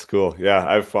 Oh, that's cool. Yeah,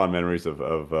 I have fond memories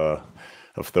of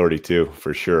 32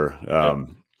 for sure.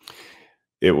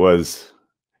 He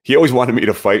always wanted me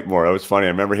to fight more. It was funny. I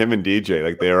remember him and DJ,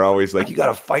 like they were always like, "You got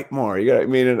to fight more."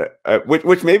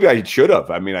 Which maybe I should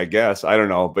have. I mean, I guess I don't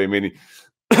know, but I mean,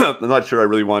 I'm not sure I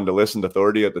really wanted to listen to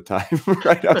Thordy at the time.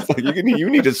 Right? I was like,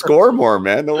 you need to score more,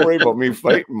 man. Don't worry about me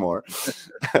fighting more.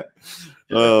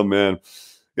 Oh man.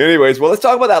 Anyways, well, let's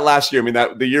talk about that last year. I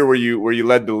mean, the year where you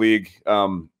led the league.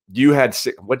 You had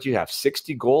what do you have?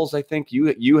 60 goals, I think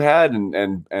you had,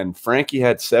 and Frankie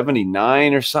had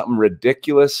 79 or something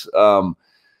ridiculous. Yeah,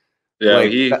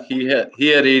 like he had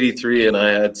 83 and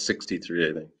I had 63,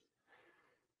 I think.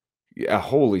 Yeah,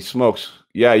 holy smokes.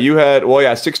 Yeah, you had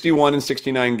 61 and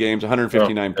 69 games,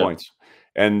 159 points.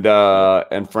 And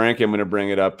Frank, I'm going to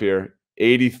bring it up here.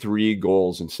 83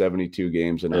 goals in 72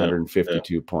 games and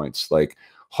 152 points. Like,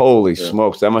 holy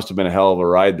smokes, that must have been a hell of a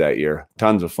ride that year.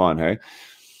 Tons of fun, hey?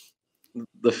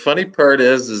 The funny part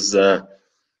is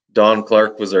Don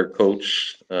Clarke was our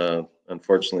coach.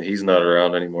 Unfortunately, he's not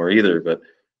around anymore either, but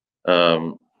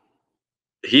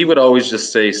he would always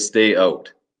just say, "Stay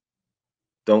out.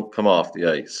 Don't come off the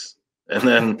ice." And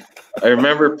then I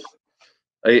remember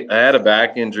I had a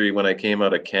back injury when I came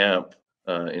out of camp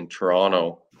in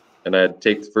Toronto, and I had to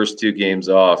take the first 2 games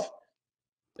off,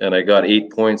 and I got 8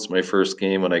 points my first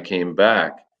game when I came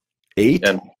back. 8?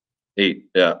 And 8,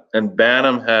 yeah. And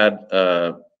Banham had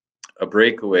a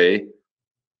breakaway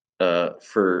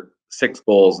for 6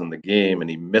 goals in the game, and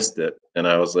he missed it. And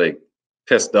I was like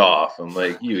pissed off. I'm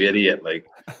like, "You idiot!" Like,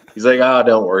 he's like,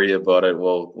 don't worry about it.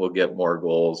 We'll get more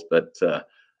goals. But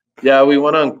yeah, we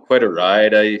went on quite a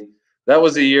ride. That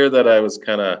was a year that I was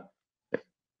kind of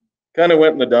kind of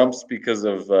went in the dumps because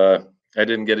of I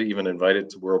didn't get even invited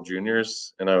to World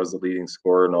Juniors, and I was the leading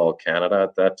scorer in all of Canada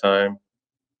at that time.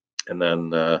 And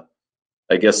then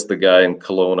I guess the guy in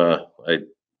Kelowna,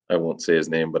 I won't say his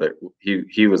name, but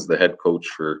he was the head coach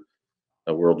for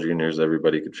World Juniors.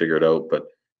 Everybody could figure it out, but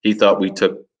he thought we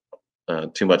took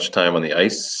too much time on the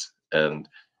ice, and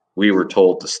we were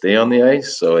told to stay on the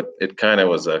ice. So it kind of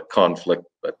was a conflict.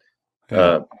 But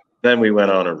then we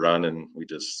went on a run, and we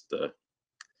just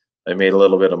I made a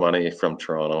little bit of money from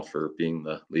Toronto for being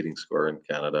the leading scorer in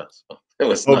Canada, so it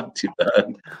was not too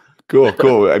bad.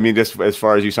 Cool. I mean, just as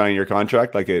far as you signing your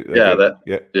contract, that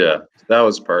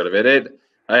was part of it.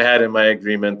 I had in my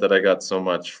agreement that I got so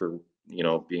much for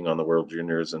being on the World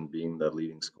Juniors and being the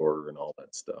leading scorer and all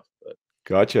that stuff. But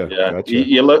gotcha.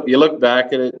 You look back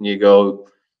at it and you go,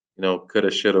 coulda,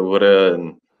 shoulda, woulda,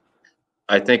 and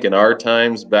I think in our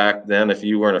times back then, if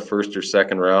you weren't a first or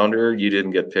second rounder, you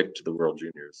didn't get picked to the World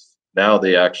Juniors. Now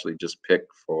they actually just pick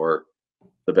for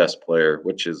the best player,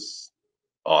 which is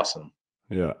awesome.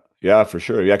 Yeah, for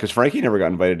sure. Yeah, because Frankie never got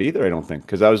invited either, I don't think.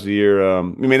 Because that was the year. I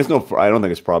mean, I don't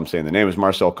think it's a problem saying the name. It was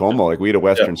Marcel Como. Like, we had a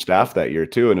Western staff that year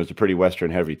too, and it was a pretty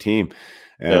Western heavy team.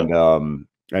 And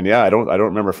I don't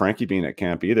remember Frankie being at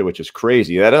camp either, which is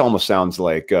crazy. That almost sounds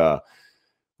like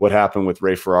what happened with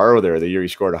Ray Ferraro there the year he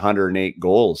scored 108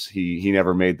 goals. He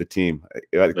never made the team.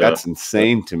 That's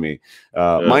insane to me.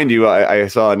 Mind you, I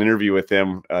saw an interview with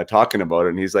him talking about it,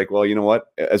 and he's like, well, you know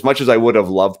what? As much as I would have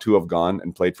loved to have gone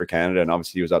and played for Canada, and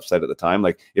obviously he was upset at the time,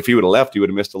 like if he would have left, he would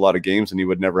have missed a lot of games and he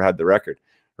would never had the record,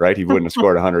 right? He wouldn't have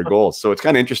scored 100 goals. So it's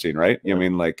kind of interesting, right? I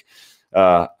mean, like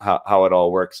how it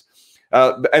all works.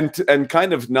 And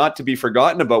kind of not to be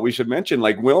forgotten about, we should mention,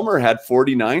 like Wilmer had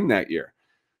 49 that year.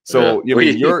 So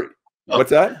what's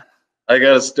that? I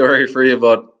got a story for you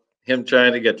about him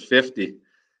trying to get 50.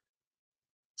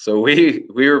 So we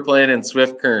were playing in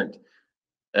Swift Current,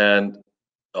 and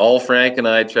all Frank and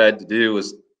I tried to do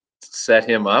was set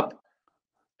him up,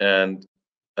 and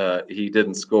he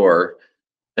didn't score.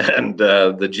 And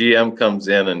the GM comes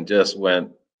in and just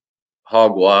went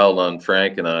hog wild on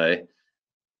Frank and I.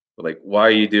 Like, why are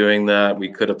you doing that?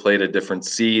 We could have played a different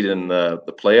seed in the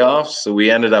playoffs. So we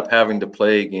ended up having to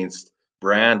play against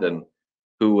Brandon,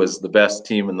 who was the best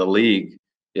team in the league.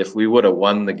 If we would have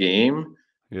won the game,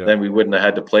 then we wouldn't have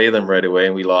had to play them right away,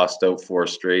 and we lost out 4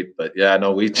 straight. But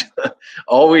all we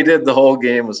did the whole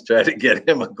game was try to get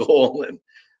him a goal, and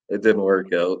it didn't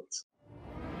work out.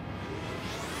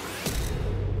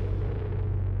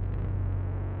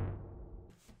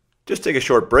 Just take a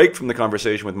short break from the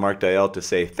conversation with Mark Deyell to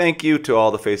say thank you to all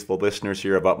the faithful listeners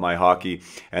here about My Hockey,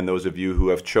 and those of you who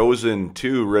have chosen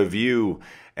to review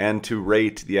and to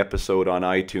rate the episode on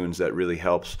iTunes. That really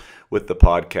helps with the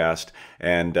podcast.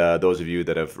 And those of you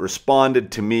that have responded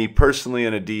to me personally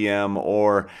in a DM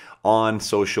or on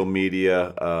social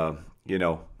media,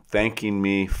 thanking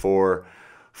me for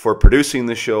producing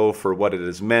the show, for what it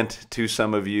has meant to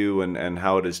some of you, and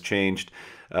how it has changed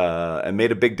and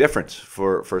made a big difference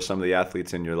for some of the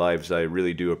athletes in your lives. I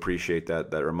really do appreciate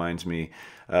that. That reminds me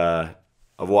of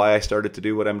why I started to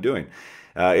do what I'm doing.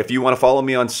 If you want to follow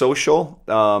me on social,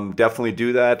 definitely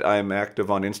do that. I'm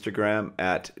active on Instagram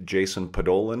at Jason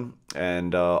Podolin,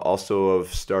 and also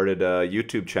have started a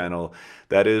YouTube channel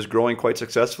that is growing quite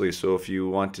successfully. So if you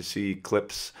want to see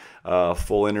clips,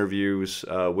 full interviews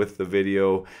with the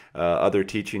video, other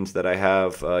teachings that I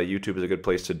have, YouTube is a good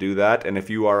place to do that. And if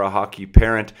you are a hockey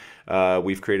parent,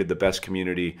 we've created the best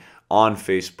community on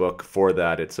Facebook for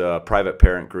that. It's a private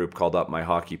parent group called Up My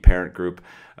Hockey Parent Group.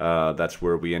 That's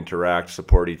where we interact,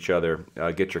 support each other,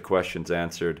 get your questions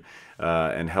answered,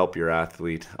 and help your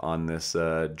athlete on this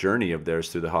journey of theirs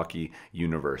through the hockey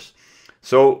universe.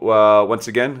 So once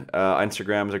again,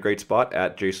 Instagram is a great spot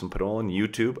at Jason Podolin,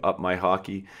 YouTube, Up My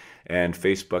Hockey, and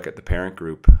Facebook at the parent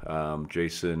group,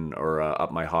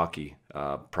 Up My Hockey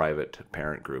private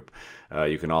parent group.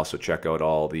 You can also check out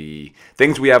all the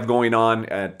things we have going on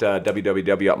at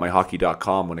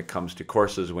www.myhockey.com when it comes to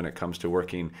courses, when it comes to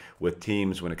working with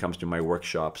teams, when it comes to my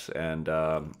workshops and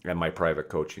my private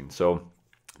coaching. So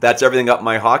that's everything Up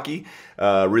My Hockey.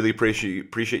 Really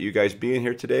appreciate you guys being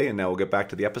here today, and now we'll get back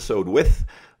to the episode with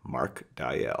Mark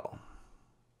Deyell.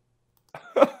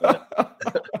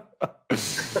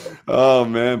 Oh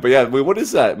man, but yeah, what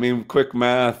is that? I mean, quick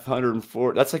math,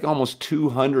 104. That's like almost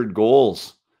 200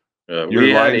 goals.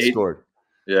 We had scored.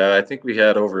 Yeah, I think we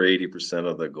had over 80%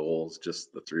 of the goals,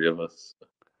 just the three of us.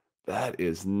 That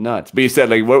is nuts. But you said,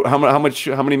 like, how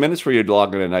many minutes were you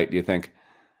logging a night, do you think?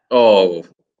 Oh,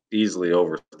 easily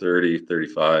over 30,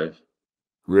 35.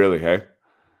 Really, hey?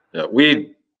 Yeah,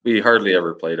 we hardly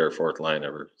ever played our fourth line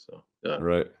ever. So yeah.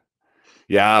 Right.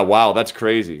 Yeah, wow, that's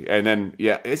crazy. And then,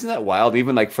 yeah, isn't that wild?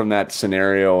 Even like from that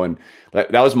scenario, and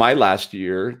that was my last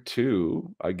year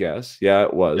too, I guess. Yeah, it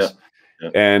Yeah. was. Yeah.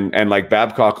 And like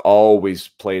Babcock always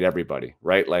played everybody,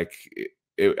 right? Like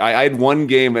I had one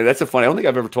game, and that's a funny. I don't think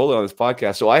I've ever told it on this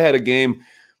podcast. So I had a game,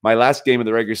 my last game of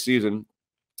the regular season.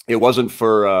 It wasn't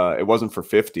for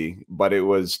 50, but it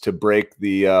was to break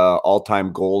the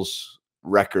all-time goals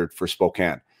record for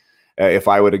Spokane. If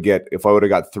I would have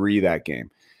got 3 that game.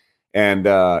 And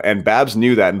Babs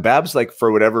knew that. And Babs, like,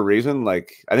 for whatever reason,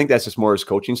 like, I think that's just more his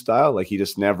coaching style. Like, he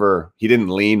didn't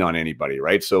lean on anybody,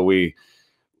 right? So we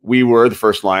were the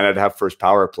first line. I'd have first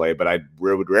power play, but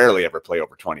would rarely ever play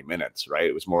over 20 minutes, right?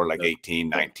 It was more like 18,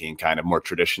 19, kind of more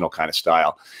traditional kind of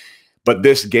style. But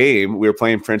this game, we were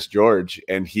playing Prince George,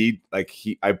 and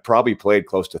I probably played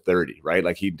close to 30, right?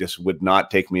 Like, he just would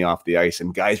not take me off the ice,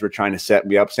 and guys were trying to set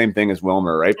me up. Same thing as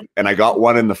Wilmer, right? And I got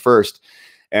one in the first,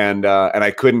 and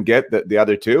I couldn't get the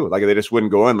other 2. Like, they just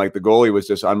wouldn't go in. Like, the goalie was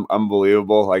just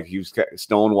unbelievable. Like, he was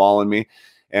stonewalling me.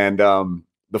 And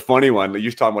the funny one, you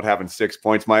were talking about having 6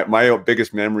 points. My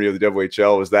biggest memory of the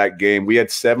WHL was that game. We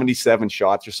had 77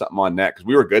 shots or something on net, because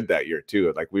we were good that year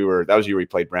too. Like, that was the year we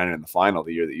played Brandon in the final,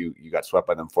 the year that you got swept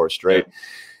by them 4 straight.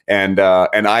 Yeah.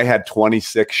 And I had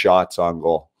 26 shots on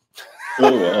goal.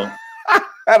 Oh, wow.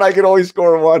 And I could only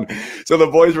score 1. So the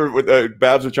boys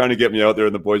Babs were trying to get me out there,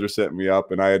 and the boys were setting me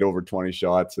up, and I had over 20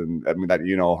 shots. And I mean, that,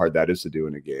 you know how hard that is to do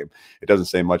in a game. It doesn't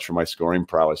say much for my scoring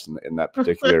prowess in that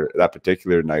particular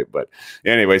night. But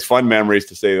anyways, fun memories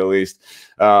to say the least.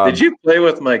 Did you play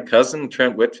with my cousin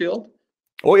Trent Whitfield?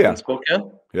 Oh yeah, in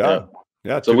Spokane. Yeah.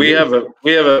 So we have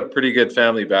a pretty good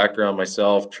family background.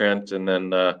 Myself, Trent, and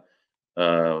then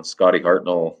Scotty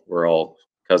Hartnell. We're all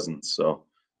cousins. So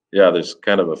yeah, there's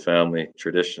kind of a family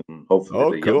tradition.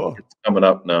 Hopefully, the young kids coming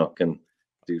up now can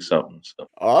do something. So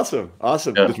awesome.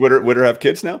 Yeah. Does Witter have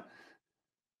kids now?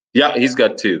 Yeah, he's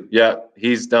got 2. Yeah,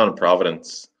 he's down in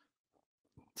Providence.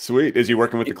 Sweet. Is he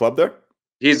working with the club there?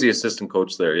 He's the assistant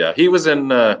coach there. Yeah, he was in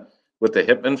with the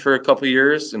Hitmen for a couple of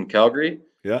years in Calgary.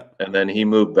 Yeah, and then he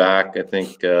moved back. I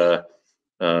think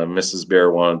Mrs.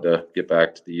 Bear wanted to get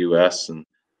back to the U.S. and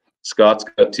Scott's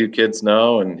got 2 kids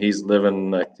now, and he's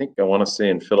living, I want to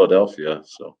say, in Philadelphia.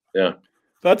 So yeah,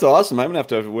 that's awesome. I'm gonna have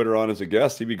to have Witter on as a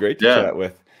guest. He'd be great to chat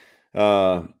with.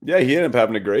 Yeah, he ended up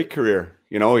having a great career.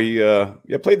 You know, he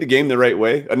played the game the right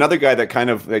way. Another guy that kind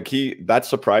of that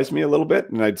surprised me a little bit,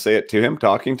 and I'd say it to him,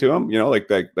 talking to him. You know, like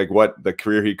what the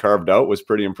career he carved out was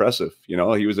pretty impressive. You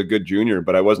know, he was a good junior,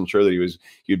 but I wasn't sure that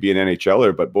he'd be an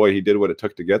NHLer. But boy, he did what it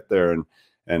took to get there, and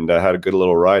had a good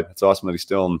little ride. It's awesome that he's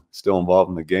still involved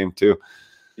in the game too.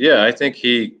 Yeah, I think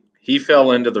he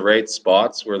fell into the right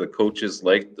spots where the coaches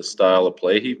liked the style of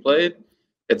play he played.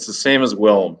 It's the same as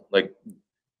Wilm. Like,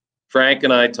 Frank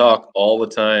and I talk all the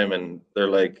time, and we're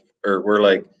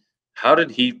like, how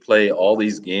did he play all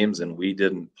these games and we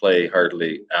didn't play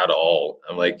hardly at all?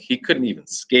 I'm like, he couldn't even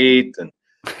skate,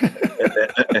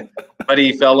 but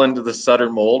he fell into the Sutter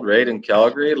mold, right, in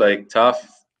Calgary, like tough,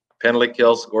 penalty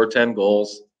kill, score 10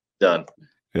 goals, done.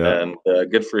 Yeah. And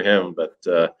good for him. But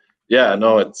yeah,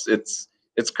 no, it's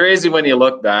crazy when you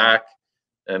look back,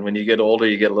 and when you get older,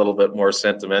 you get a little bit more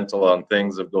sentimental on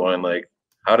things of going like,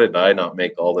 how did I not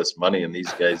make all this money and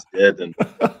these guys did? And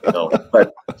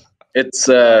but it's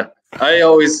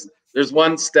there's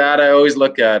one stat I always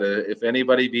look at. If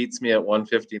anybody beats me at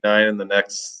 159 in the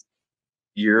next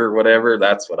year or whatever,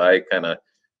 that's what I kind of,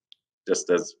 just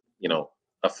as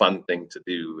a fun thing to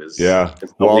do is. Yeah.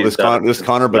 Well, this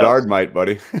Connor Bedard might,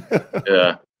 buddy.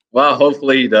 Yeah. Well,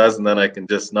 hopefully he does, and then I can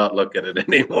just not look at it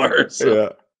anymore. So. Yeah.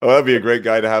 Well, that'd be a great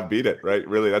guy to have beat it, right?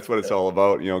 Really, that's what it's all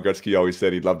about. You know, Gretzky always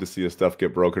said he'd love to see his stuff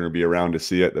get broken or be around to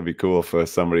see it. That'd be cool if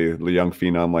somebody, a young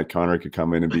phenom like Connor, could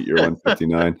come in and beat your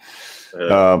 159.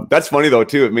 That's funny though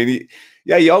too. I mean,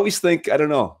 you always think, I don't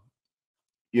know,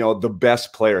 the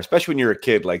best player, especially when you're a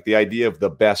kid, like the idea of the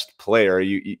best player.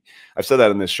 I've said that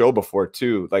on this show before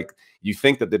too. Like, you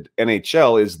think that the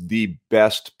NHL is the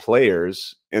best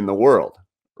players in the world,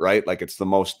 right? Like, it's the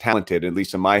most talented. At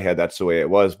least in my head, that's the way it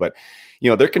was. But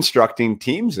they're constructing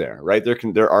teams there, right? They're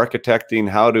architecting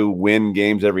how to win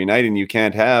games every night, and you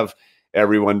can't have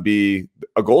everyone be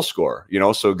a goal scorer,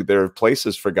 So there are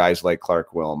places for guys like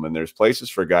Clarke, Wilm, and there's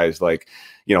places for guys like,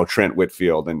 Trent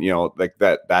Whitfield, and like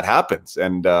that happens.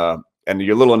 And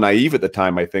you're a little naive at the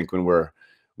time, I think, when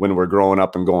we're growing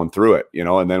up and going through it,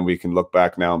 and then we can look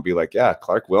back now and be like, yeah,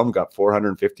 Clarke Wilm got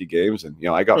 450 games, and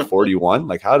I got 41.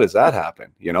 Like, how does that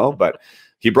happen? But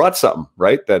he brought something,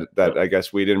 right? That I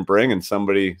guess we didn't bring, and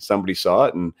somebody saw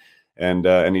it,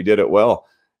 and he did it well.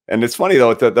 And it's funny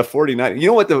though, the 49, you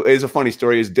know what is a funny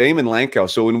story is Damon Lankow.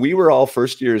 So when we were all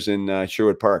first years in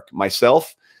Sherwood Park,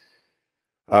 myself,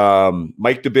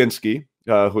 Mike Dubinsky,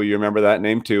 who you remember that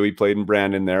name too. He played in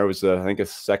Brandon there. It was, I think, a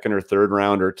second or third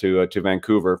rounder to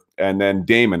Vancouver. And then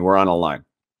Damon, we're on a line.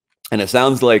 And it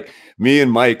sounds like me and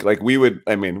Mike, like we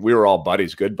were all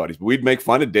buddies, good buddies, but we'd make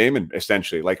fun of Damon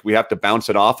essentially. Like we have to bounce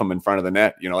it off him in front of the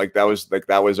net. You know, like that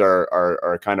was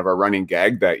our kind of our running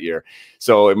gag that year.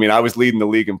 So, I mean, I was leading the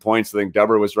league in points. I think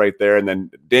Dubber was right there. And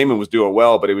then Damon was doing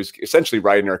well, but it was essentially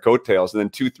riding our coattails. And then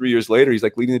 2-3 years later, he's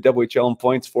like leading the WHL in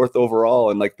points, 4th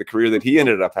overall, and like the career that he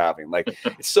ended up having. Like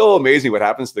it's so amazing what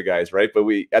happens to the guys, right? But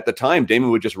at the time,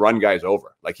 Damon would just run guys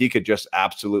over. Like he could just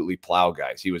absolutely plow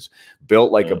guys. He was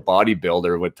built like a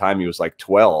bodybuilder. What time he was like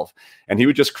 12, and he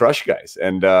would just crush guys.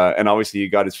 And obviously he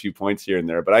got his few points here and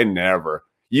there, but I never,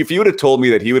 if you would have told me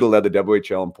that he would have led the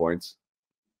WHL in points,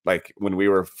 like when we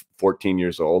were 14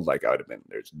 years old, like I would have been,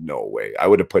 there's no way. I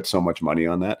would have put so much money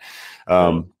on that.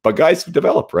 But guys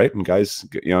develop, right? And guys,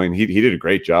 you know, and he did a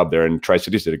great job there, and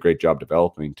Tri-Cities did a great job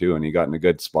developing too. And he got in a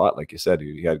good spot. Like you said,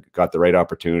 he got the right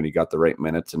opportunity, got the right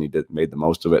minutes, and he made the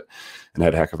most of it and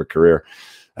had a heck of a career.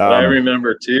 I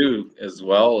remember too, as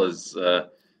well as,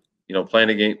 you know, playing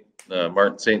against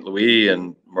Martin St. Louis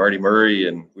and Marty Murray,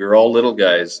 and we were all little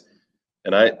guys.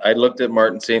 And I looked at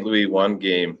Martin St. Louis one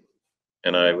game,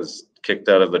 and I was kicked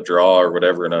out of the draw or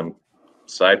whatever, and I'm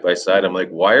side by side. I'm like,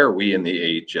 why are we in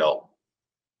the AHL?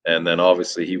 And then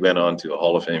obviously he went on to a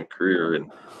Hall of Fame career,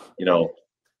 and you know,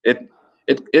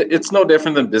 it's no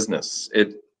different than business.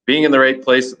 Being in the right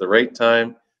place at the right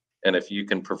time, and if you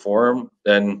can perform,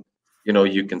 then you know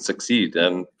you can succeed.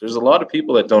 And there's a lot of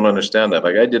people that don't understand that.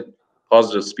 Like I did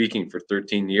positive speaking for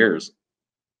 13 years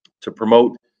to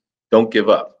promote don't give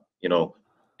up. You know,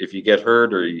 if you get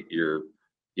hurt or you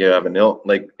have an ill,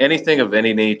 like anything of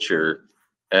any nature,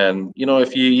 and you know,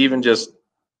 if you even just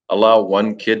allow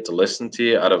one kid to listen to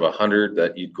you out of 100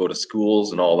 that you'd go to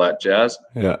schools and all that jazz,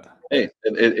 hey,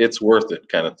 it's worth it,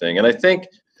 kind of thing. And I think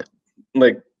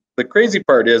like the crazy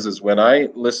part is when I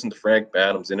listened to Frank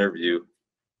Banham's interview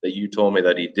that you told me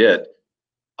that he did,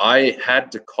 I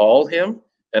had to call him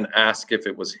and ask if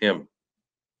it was him,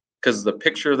 because the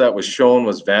picture that was shown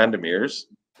was Vandermeer's.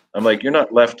 I'm like, you're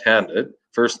not left-handed,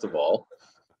 first of all.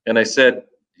 And I said,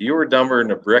 you were dumber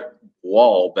than a brick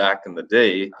wall back in the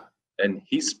day. And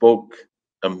he spoke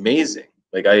amazing.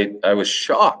 Like I was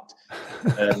shocked.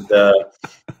 And,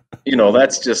 you know,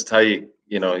 that's just how you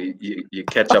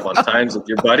catch up on times with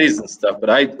your buddies and stuff.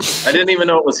 But I didn't even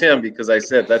know it was him, because I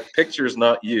said, that picture's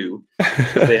not you,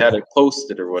 because they had it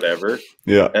posted or whatever.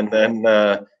 Yeah. And then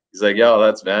he's like, yeah,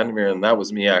 that's Vandermeer. And that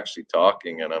was me actually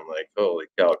talking. And I'm like, holy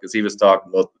cow, because he was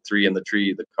talking about the 3 in the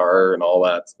tree, the car and all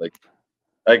that. It's like,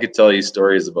 I could tell you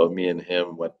stories about me and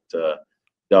him, what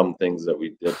dumb things that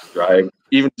we did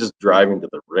even just driving to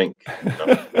the rink. You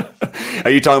know?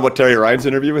 Are you talking about Terry Ryan's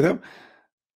interview with him?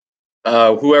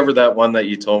 Whoever that one that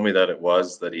you told me that it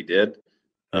was that he did.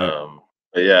 But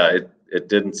yeah, it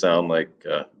didn't sound like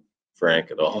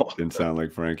Frank at all. Didn't sound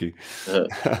like Frankie. Do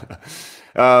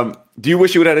you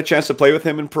wish you would have had a chance to play with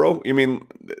him in pro? I mean,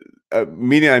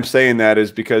 meaning I'm saying that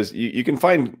is because you can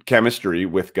find chemistry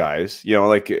with guys. You know,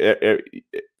 like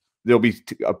there'll be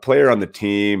a player on the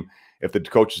team, if the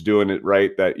coach is doing it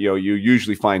right, that, you know, you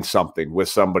usually find something with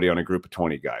somebody on a group of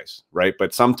 20 guys, right?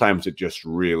 But sometimes it just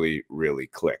really, really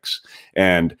clicks.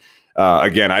 And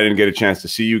again, I didn't get a chance to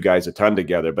see you guys a ton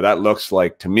together, but that looks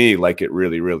like, to me, like it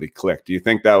really, really clicked. Do you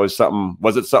think that was something?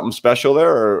 Was it something special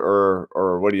there,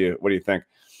 or what do you think?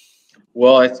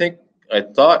 Well, I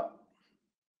thought,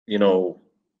 you know,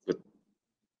 with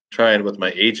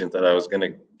my agent, that I was going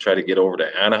to try to get over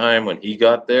to Anaheim when he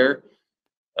got there.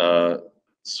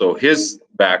 So his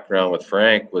background with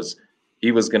Frank was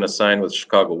he was going to sign with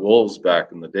Chicago Wolves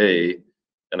back in the day.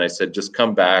 And I said, just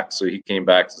come back. So he came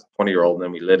back as a 20-year-old, and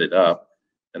then we lit it up.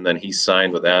 And then he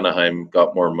signed with Anaheim,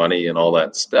 got more money and all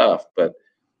that stuff. But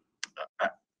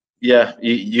yeah,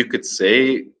 you could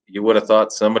say you would have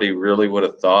thought somebody really would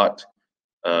have thought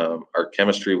our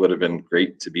chemistry would have been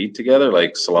great to be together,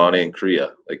 like Solani and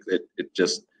Korea. Like it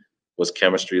just was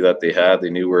chemistry that they had. They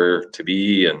knew where to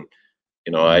be. And,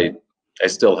 you know, I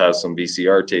still have some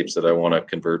VCR tapes that I want to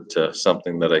convert to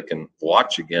something that I can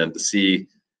watch again to see.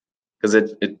 Because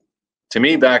it to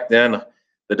me back then,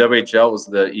 the WHL was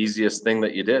the easiest thing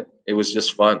that you did. It was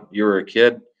just fun. You were a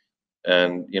kid,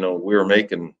 and you know, we were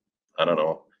making, I don't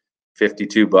know,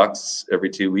 $52 every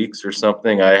 2 weeks or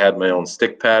something. I had my own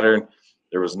stick pattern.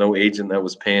 There was no agent that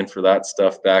was paying for that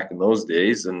stuff back in those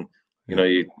days. And you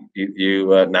know,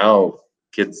 you now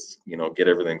kids, you know, get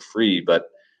everything free. But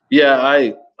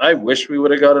yeah, I wish we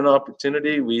would have got an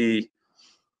opportunity.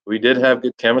 we did have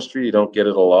good chemistry. You don't get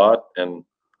it a lot, and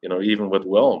you know, even with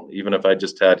Wilm, even if I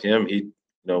just had him, he'd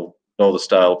know the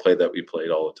style of play that we played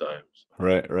all the time. So,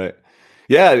 Right, right.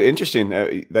 Yeah, interesting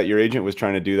that your agent was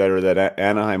trying to do that, or that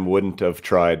Anaheim wouldn't have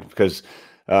tried, because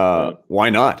yeah, why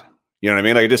not? You know what I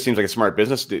mean? Like, it just seems like a smart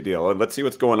business deal. Let's see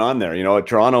what's going on there. You know, at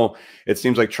Toronto, it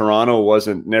seems like Toronto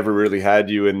never really had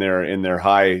you in their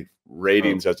high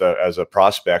ratings as a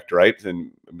prospect, right?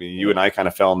 And I mean, you and I kind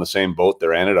of fell in the same boat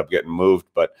there. I ended up getting moved,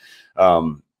 but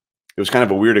it was kind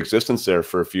of a weird existence there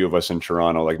for a few of us in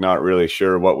Toronto, like not really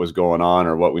sure what was going on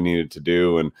or what we needed to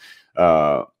do. And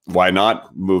why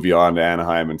not move you on to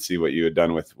Anaheim and see what you had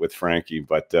done with Frankie?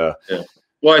 But yeah.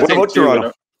 Well, I think too,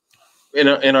 Toronto?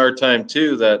 In our time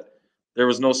too, that there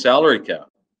was no salary cap,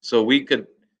 so we could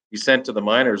be sent to the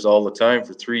minors all the time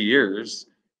for 3 years,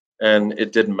 and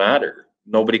it didn't matter.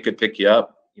 Nobody could pick you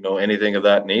up, anything of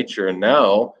that nature. And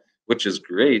now, which is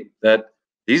great, that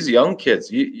these young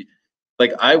kids,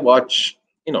 like I watch,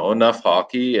 enough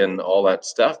hockey and all that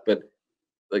stuff, but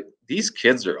like these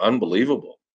kids are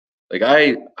unbelievable. Like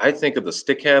I think of the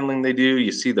stick handling they do.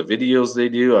 You see the videos they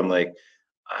do. I'm like,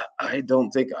 I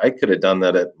don't think I could have done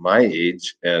that at my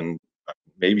age, and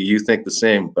maybe you think the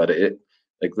same. But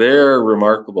they're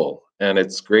remarkable, and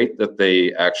it's great that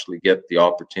they actually get the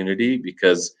opportunity,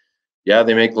 because, yeah,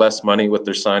 they make less money with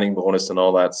their signing bonus and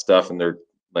all that stuff, and they're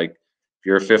like, if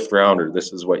you're a fifth rounder,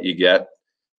 this is what you get.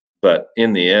 But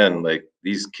in the end, like,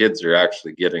 these kids are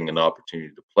actually getting an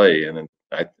opportunity to play, and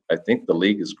I think the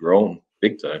league has grown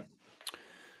big time.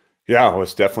 Yeah, well,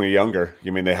 it's definitely younger.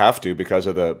 I mean, they have to because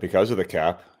of the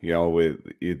cap.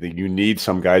 You need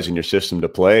some guys in your system to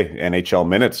play NHL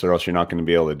minutes, or else you're not going to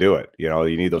be able to do it.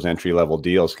 You need those entry level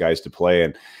deals, guys to play,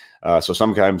 and so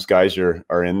sometimes guys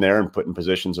are in there and put in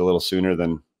positions a little sooner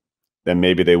than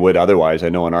maybe they would otherwise. I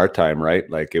know in our time, right?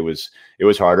 Like it was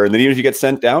harder. And then even if you get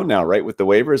sent down now, right, with the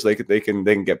waivers, they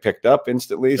can get picked up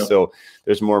instantly. Yep. So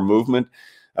there's more movement.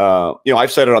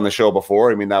 I've said it on the show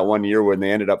before. I mean, that one year when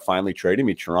they ended up finally trading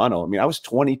me, Toronto, I mean, I was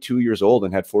 22 years old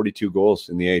and had 42 goals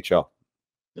in the AHL.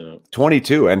 Yeah.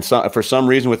 22. And for some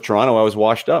reason with Toronto, I was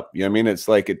washed up. You know what I mean? It's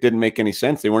like, it didn't make any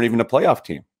sense. They weren't even a playoff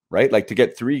team, right? Like, to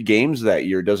get 3 games that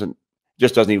year doesn't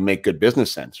even make good business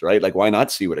sense, right? Like, why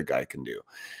not see what a guy can do?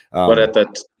 But at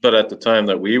the time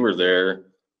that we were there,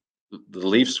 the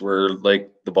Leafs were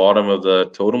like the bottom of the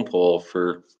totem pole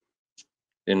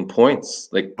in points.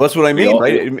 Like, that's what I mean,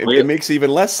 right? It makes even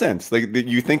less sense. Like,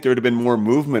 you think there would have been more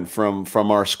movement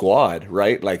from our squad,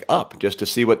 right? Like, up, just to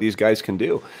see what these guys can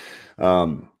do.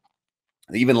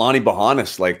 Even Lonnie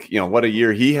Bohannes, like, what a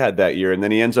year he had that year, and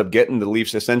then he ends up getting the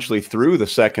Leafs essentially through the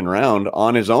second round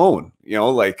on his own.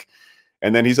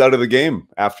 And then he's out of the game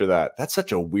after that. That's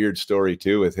such a weird story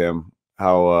too with him.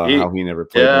 How he never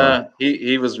played. Yeah,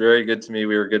 he was very good to me.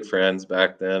 We were good friends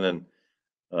back then, and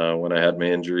when I had my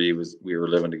injury, we were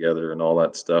living together and all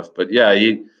that stuff. But yeah,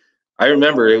 I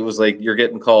remember it was like you're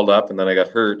getting called up, and then I got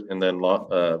hurt, and then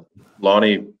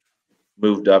Lonnie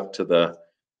moved up to the.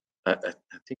 I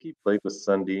think he played with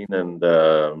Sundin and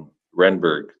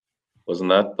Renberg. Wasn't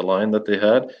that the line that they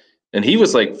had? And he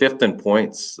was like 5th in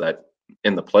points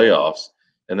in the playoffs,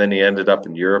 and then he ended up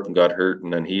in Europe and got hurt,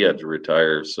 and then he had to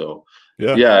retire. So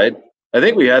yeah, I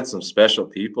think we had some special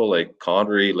people, like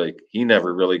Connery. Like, he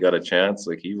never really got a chance.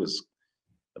 Like, he was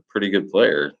a pretty good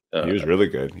player. He was really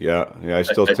good. Yeah. I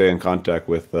still stay in contact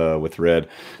with Red,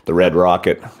 the Red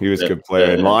Rocket. He was a good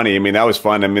player. And Lonnie, I mean, that was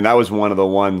fun. I mean, that was one of the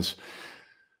ones.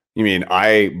 I mean,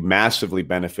 I massively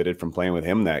benefited from playing with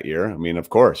him that year. I mean, of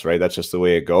course, right? That's just the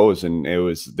way it goes. And there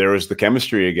was the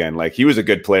chemistry again. Like, he was a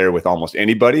good player with almost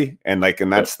anybody. And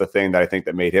that's the thing that I think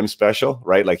that made him special,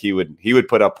 right? Like, he would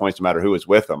put up points no matter who was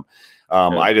with him.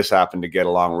 I just happened to get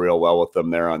along real well with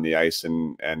them there on the ice.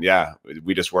 And yeah,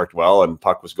 we just worked well, and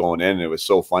puck was going in. And it was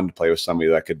so fun to play with somebody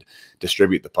that could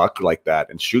distribute the puck like that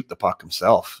and shoot the puck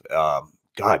himself.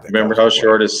 God, remember how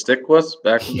short his stick was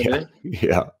back in the day?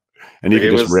 Yeah. And you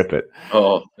could just rip it.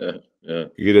 Oh, yeah.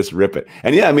 You could just rip it.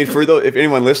 And yeah, I mean, if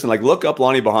anyone listening, like, look up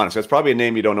Lonnie Bohannes. That's probably a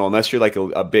name you don't know unless you're like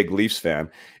a big Leafs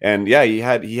fan. And yeah, he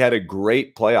had a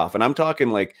great playoff. And I'm talking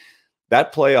like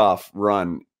that playoff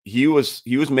run. He was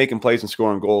making plays and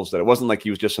scoring goals that it wasn't like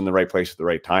he was just in the right place at the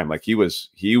right time. Like, he was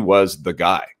the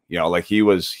guy. Like, he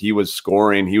was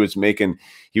scoring. He was making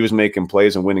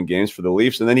plays and winning games for the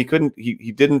Leafs. And then he couldn't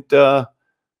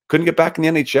get back in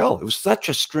the NHL. It was such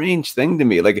a strange thing to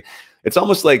me. Like, it's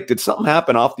almost like, did something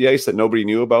happen off the ice that nobody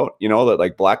knew about, that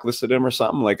like blacklisted him or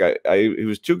something? Like, he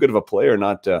was too good of a player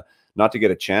not to get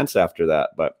a chance after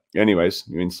that. But anyways,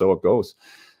 I mean, so it goes.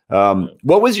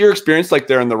 What was your experience like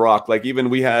there in the Rock? Like, even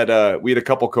we had a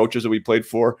couple coaches that we played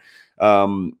for.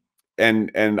 And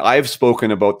and I've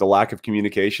spoken about the lack of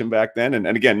communication back then. And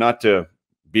again, not to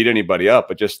beat anybody up,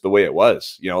 but just the way it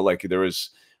was, you know, like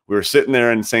we were sitting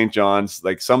there in St. John's,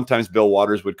 like sometimes Bill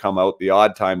Waters would come out the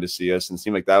odd time to see us and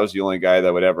seemed like that was the only guy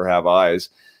that would ever have eyes.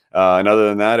 And other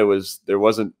than that, there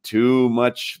wasn't too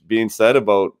much being said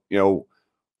about, you know,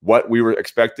 what we were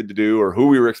expected to do or who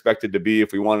we were expected to be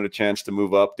if we wanted a chance to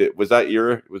move up. Was that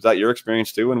your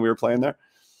experience too when we were playing there?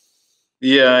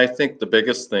 Yeah, I think the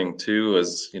biggest thing too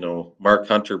is, you know, Mark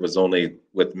Hunter was only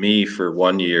with me for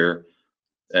 1 year,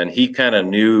 and he kind of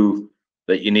knew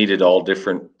that you needed all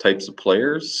different types of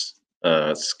players,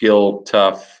 skilled,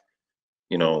 tough,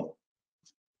 you know,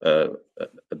 a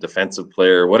defensive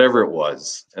player, whatever it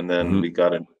was. And then we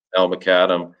got an Al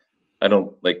McAdam. I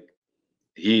don't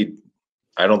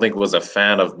think was a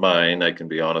fan of mine. I can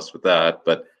be honest with that,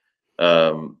 but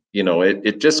you know,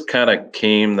 it just kind of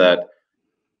came that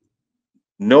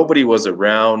nobody was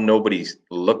around, nobody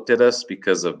looked at us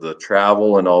because of the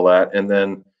travel and all that, and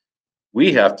then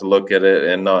we have to look at it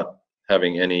and not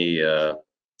having any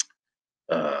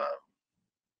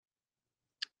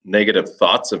negative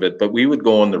thoughts of it, but we would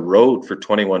go on the road for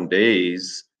 21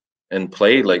 days and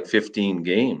play like 15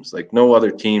 games. Like no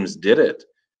other teams did it.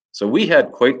 So we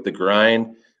had quite the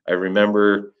grind. I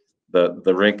remember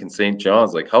the rink in St.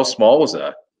 John's, like how small was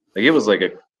that? Like it was like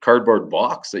a cardboard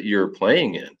box that you were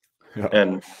playing in. Yeah.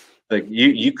 And like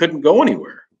you couldn't go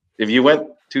anywhere. If you went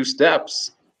 2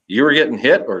 steps, you were getting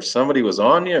hit or somebody was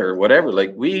on you or whatever.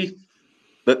 Like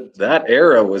that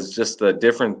era was just a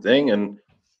different thing. And,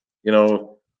 you know,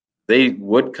 they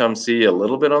would come see a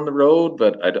little bit on the road,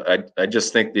 but I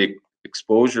just think the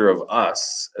exposure of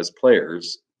us as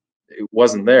players, it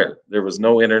wasn't there. There was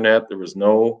no internet. There was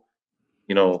no,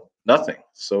 you know, nothing.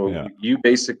 So you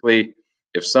basically,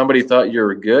 if somebody thought you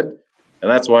were good, and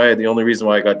that's why the only reason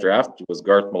why I got drafted was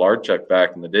Garth Malarchuk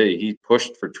back in the day. He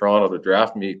pushed for Toronto to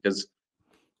draft me because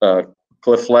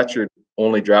Cliff Fletcher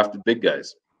only drafted big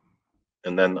guys.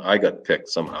 And then I got picked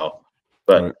somehow.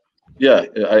 But yeah,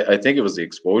 I think it was the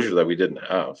exposure that we didn't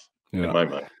have in my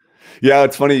mind. Yeah,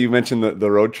 it's funny you mentioned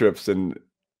the road trips, and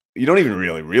you don't even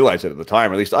really realize it at the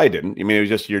time, or at least I didn't. I mean, it was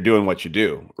just you're doing what you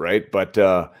do, right? But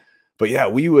yeah,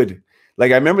 we would,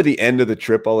 like, I remember the end of the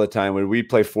trip all the time when we'd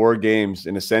play 4 games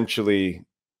in essentially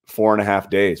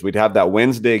 4.5 days. We'd have that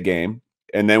Wednesday game,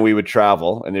 and then we would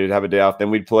travel, and they'd have a day off.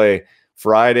 Then we'd play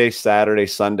Friday, Saturday,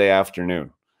 Sunday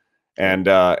afternoon. And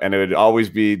it would always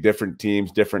be different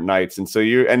teams, different nights. And so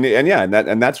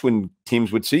and that's when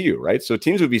teams would see you, right? So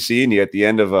teams would be seeing you at the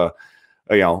end of a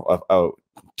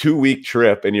 2-week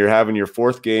trip, and you're having your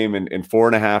 4th game in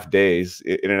 4.5 days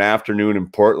in an afternoon in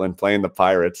Portland playing the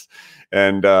Pirates.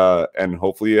 And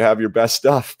hopefully you have your best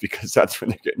stuff, because that's when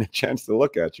they're getting a chance to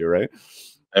look at you, right?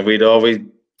 And we'd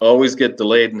always get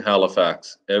delayed in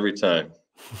Halifax every time.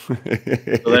 So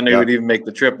then they would even make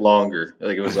the trip longer.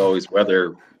 Like it was always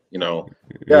weather. You know,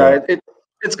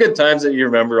 it's good times that you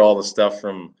remember all the stuff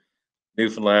from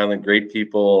Newfoundland and great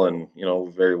people and, you know,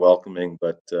 very welcoming.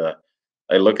 But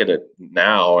I look at it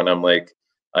now and I'm like,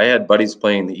 I had buddies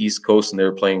playing the East Coast and they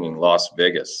were playing in Las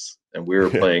Vegas and we were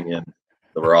playing in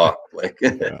the Rock. Like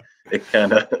it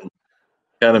kind of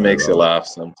makes you laugh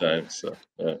sometimes. So,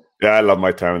 yeah, I love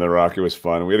my time in the Rock. It was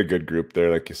fun. We had a good group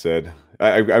there, like you said.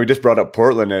 I just brought up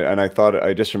Portland, and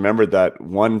I just remembered that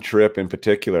one trip in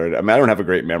particular. I mean, I don't have a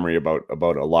great memory about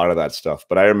a lot of that stuff,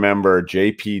 but I remember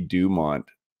JP Dumont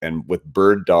and with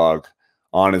Bird Dog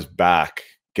on his back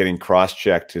getting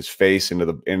cross-checked, his face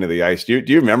into the ice. Do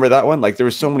you remember that one? Like there were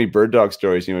so many Bird Dog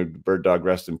stories. You know, Bird Dog,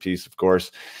 rest in peace, of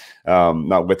course.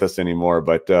 Not with us anymore,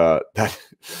 but that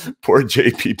poor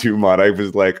JP Dumont, I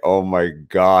was like, oh my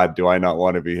God, do I not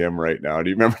want to be him right now?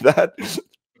 Do you remember that?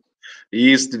 He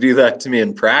used to do that to me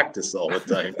in practice all the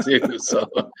time too. So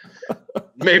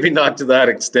maybe not to that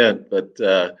extent, but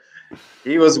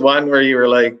he was one where you were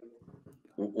like,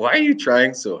 why are you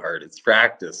trying so hard? It's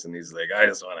practice. And he's like, I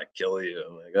just want to kill you.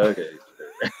 I'm like, okay.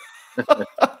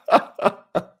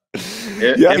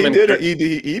 Yeah,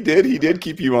 he did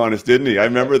keep you honest, didn't he? I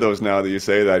remember those now that you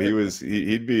say that.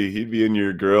 He'd be in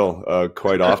your grill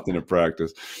quite often at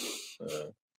practice.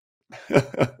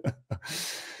 The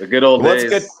good old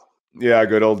days. Yeah,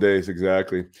 good old days,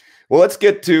 exactly. Well, let's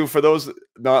get to, for those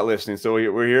not listening, so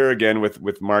we're here again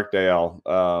with Mark Deyell.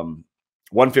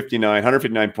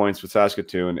 159 points with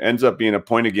Saskatoon, ends up being a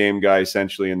point-a-game guy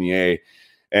essentially in the A.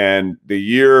 And the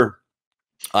year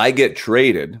I get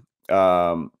traded,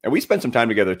 and we spent some time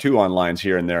together too on lines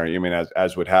here and there, I mean,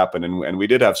 as would happen, and we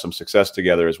did have some success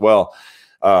together as well.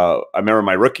 I remember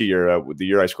my rookie year, the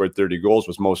year I scored 30 goals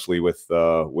was mostly with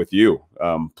you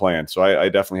playing. So I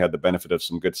definitely had the benefit of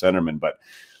some good centermen. But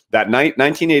that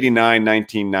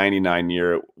 1989-1999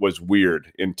 year was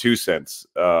weird in two senses.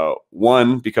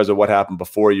 One, because of what happened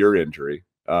before your injury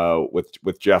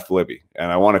with Jeff Libby.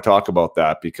 And I want to talk about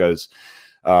that because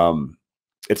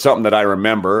it's something that I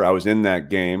remember. I was in that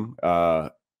game.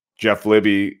 Jeff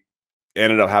Libby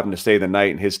ended up having to stay the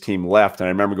night and his team left. And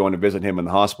I remember going to visit him in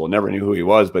the hospital. Never knew who he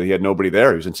was, but he had nobody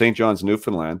there. He was in St. John's,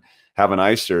 Newfoundland, having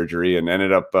eye surgery, and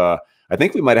ended up, I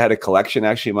think we might have had a collection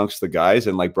actually amongst the guys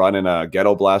and like brought in a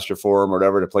ghetto blaster for him or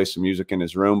whatever to play some music in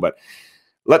his room. But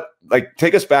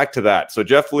take us back to that. So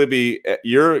Jeff Libby,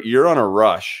 you're on a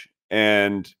rush,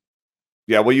 and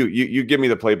yeah, well, you give me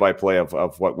the play-by-play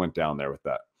of what went down there with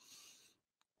that.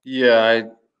 Yeah,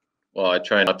 I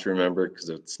try not to remember because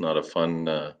it's not a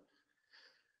fun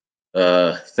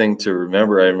thing to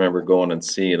remember. I remember going and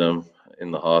seeing him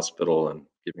in the hospital and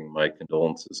giving my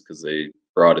condolences because they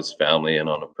brought his family in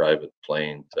on a private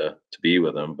plane to be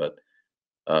with him. But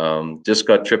just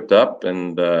got tripped up,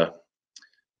 and the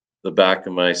back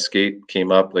of my skate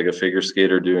came up like a figure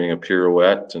skater doing a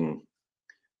pirouette. And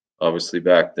obviously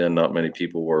back then, not many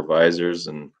people wore visors,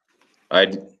 and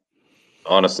I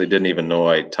honestly didn't even know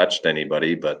I touched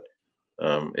anybody, but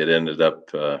it ended up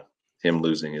him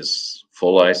losing his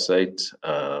full eyesight.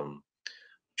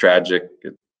 Tragic.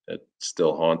 It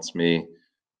still haunts me.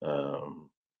 I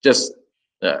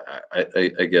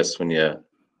guess when you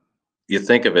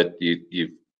think of it,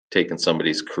 you've taken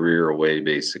somebody's career away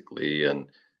basically, and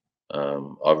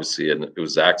obviously, and it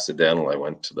was accidental. I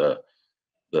went to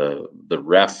the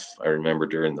ref. I remember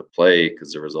during the play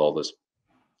because there was all this,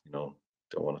 don't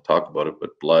want to talk about it,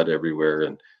 but blood everywhere,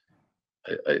 and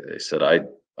I said I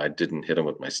didn't hit him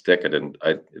with my stick.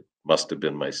 It must have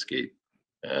been my skate.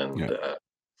 And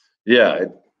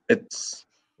it's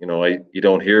you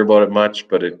don't hear about it much,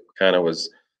 but it kind of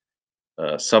was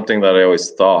something that I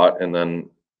always thought. And then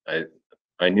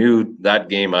I knew that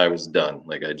game I was done.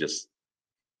 Like I just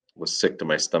was sick to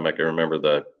my stomach. I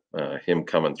remember him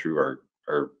coming through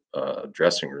our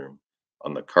dressing room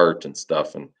on the cart and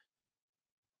stuff. And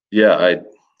yeah,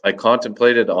 I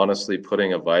contemplated honestly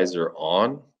putting a visor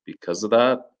on because of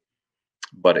that.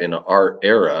 But in our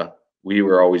era, we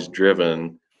were always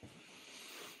driven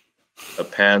a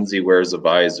pansy wears a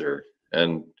visor.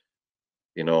 And,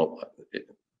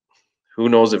 who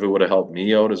knows if it would have helped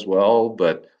me out as well.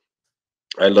 But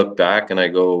I look back and I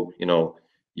go,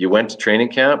 you went to training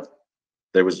camp,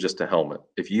 there was just a helmet.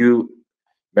 If you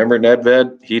remember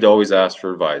Nedved, he'd always ask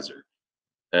for a visor.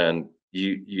 And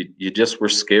you just were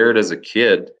scared as a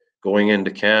kid going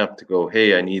into camp to go,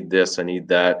 hey, I need this, I need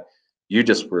that. You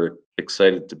just were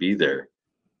excited to be there.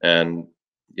 And,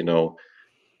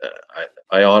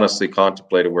 I honestly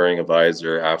contemplated wearing a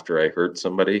visor after I hurt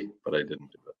somebody, but I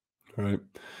didn't do it. Right.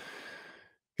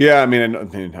 Yeah, I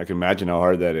mean, I can imagine how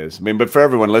hard that is. I mean, but for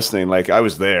everyone listening, like I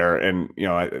was there, and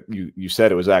you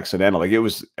said it was accidental. Like it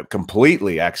was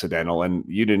completely accidental, and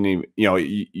you didn't even,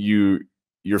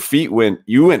 your feet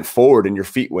you went forward and your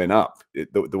feet went up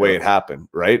the way it happened,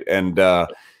 right? And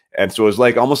so it was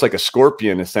like almost like a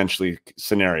scorpion essentially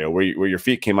scenario where your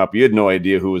feet came up. You had no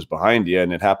idea who was behind you,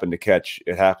 and it happened to catch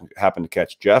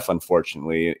Jeff,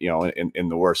 unfortunately, in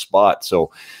the worst spot.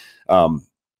 So,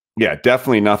 yeah,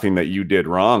 definitely nothing that you did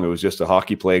wrong. It was just a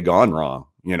hockey play gone wrong.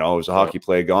 It was a hockey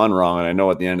play gone wrong. And I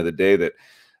know at the end of the day that,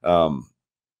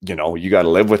 you got to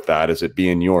live with that as it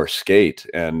being your skate.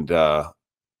 And, and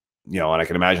I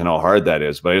can imagine how hard that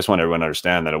is, but I just want everyone to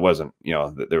understand that it wasn't,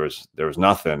 that there was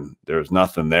nothing there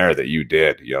that you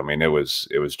did. I mean, it was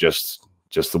just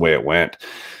the way it went.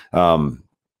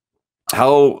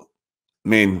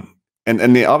 And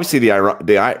obviously the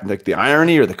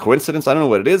irony or the coincidence, I don't know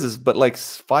what it is but like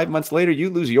 5 months later, you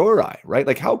lose your eye, right?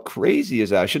 Like how crazy is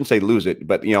that? I shouldn't say lose it,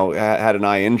 but had an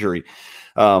eye injury.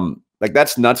 Like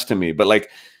that's nuts to me. But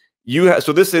like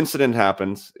so this incident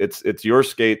happens. It's your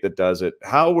skate that does it.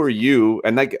 How were you?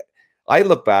 And like I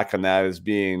look back on that as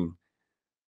being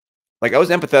like I was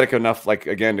empathetic enough, like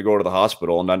again, to go to the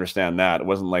hospital and understand that it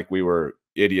wasn't like we were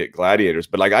idiot gladiators,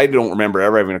 but like I don't remember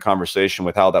ever having a conversation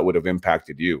with how that would have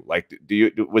impacted you. Like,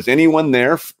 was anyone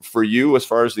there for you as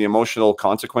far as the emotional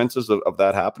consequences of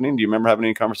that happening? Do you remember having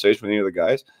any conversation with any of the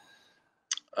guys?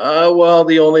 Well,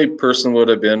 the only person would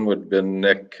have been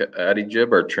Nick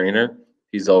Adijib, our trainer.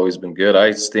 He's always been good.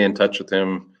 I stay in touch with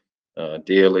him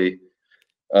daily.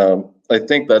 I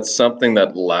think that's something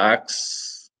that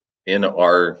lacks in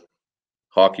our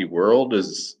hockey world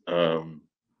is,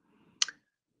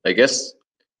 I guess,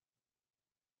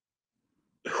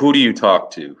 who do you talk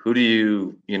to? Who do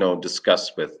you,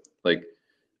 discuss with? Like,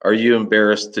 are you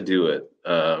embarrassed to do it?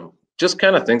 Just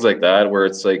kind of things like that, where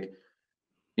it's like,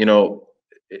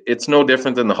 it's no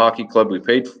different than the hockey club we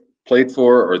played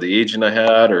for or the agent I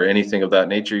had or anything of that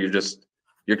nature.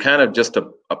 You're kind of just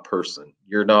a person.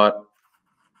 You're not,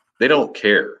 they don't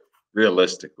care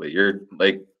realistically. You're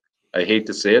like, I hate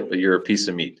to say it, but you're a piece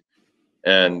of meat.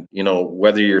 And,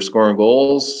 whether you're scoring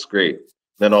goals, great.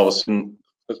 Then all of a sudden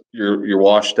you're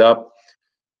washed up,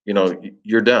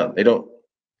 you're done. They don't,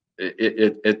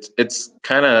 it's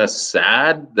kind of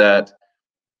sad that,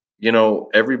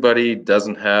 everybody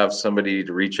doesn't have somebody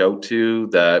to reach out to,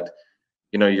 that,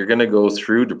 you're going to go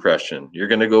through depression. You're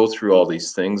going to go through all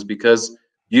these things because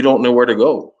you don't know where to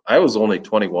go. I was only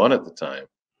 21 at the time.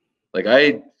 Like,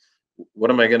 what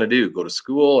am I going to do? Go to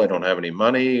school? I don't have any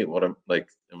money. Am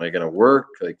I going to work?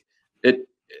 Like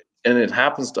and it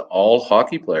happens to all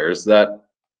hockey players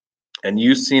and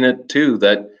you've seen it too,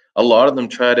 that a lot of them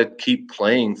try to keep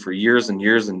playing for years and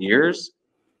years and years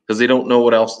because they don't know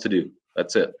what else to do.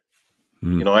 That's it.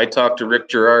 I talked to Rick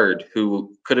Gerard,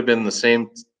 who could have been the same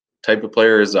type of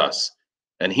player as us,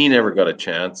 and he never got a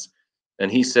chance.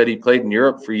 And he said he played in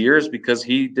Europe for years because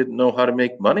he didn't know how to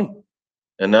make money.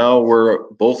 And now we're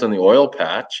both in the oil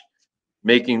patch,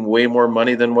 making way more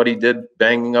money than what he did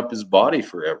banging up his body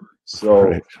forever.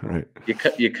 So right.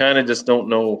 You kind of just don't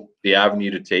know the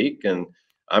avenue to take. And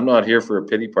I'm not here for a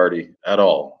pity party at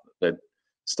all. That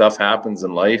stuff happens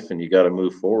in life and you got to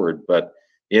move forward. But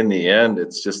in the end,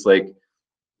 it's just like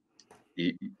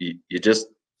you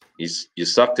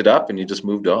sucked it up and you just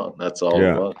moved on. That's all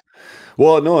it was.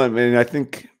 Well, no, I mean, I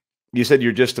think you said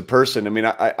you're just a person. I mean,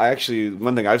 I actually,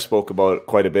 one thing I've spoke about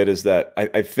quite a bit is that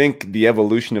I think the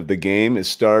evolution of the game is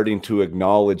starting to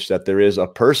acknowledge that there is a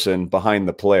person behind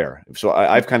the player. So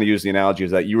I've kind of used the analogy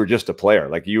is that you were just a player.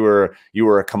 Like you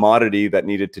were a commodity that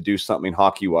needed to do something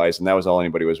hockey-wise, and that was all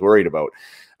anybody was worried about.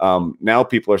 Now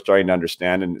people are starting to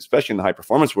understand, and especially in the high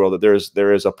performance world, that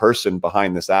there is a person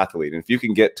behind this athlete. And if you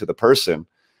can get to the person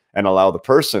and allow the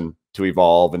person to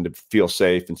evolve and to feel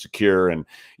safe and secure and,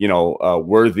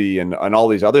 worthy and all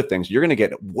these other things, you're going to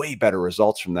get way better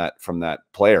results from that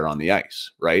player on the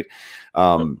ice. Right.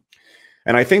 And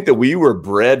I think that we were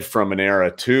bred from an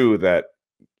era too, that,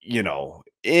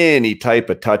 any type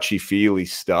of touchy feely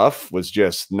stuff was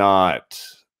just not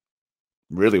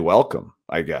really welcome,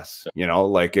 I guess.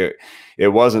 Like it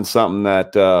wasn't something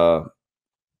that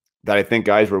I think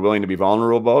guys were willing to be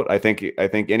vulnerable about. I think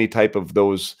any type of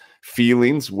those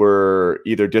feelings were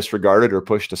either disregarded or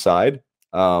pushed aside.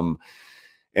 And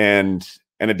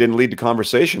it didn't lead to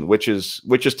conversation, which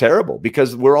is terrible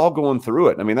because we're all going through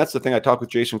it. I mean, that's the thing. I talked with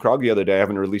Jason Krog the other day. I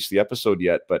haven't released the episode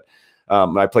yet, but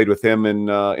I played with him in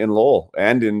Lowell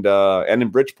and in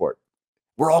Bridgeport.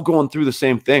 We're all going through the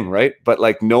same thing, right? But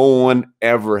like no one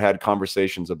ever had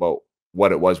conversations about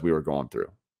what it was we were going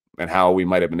through and how we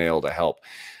might have been able to help.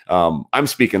 I'm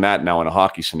speaking that now in a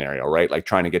hockey scenario, right? Like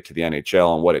trying to get to the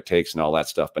NHL and what it takes and all that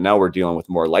stuff. But now we're dealing with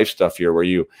more life stuff here where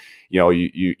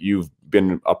you've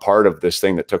been a part of this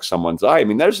thing that took someone's eye. I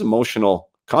mean, there's emotional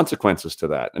consequences to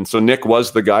that. And so Nick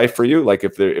was the guy for you. Like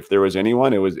if there was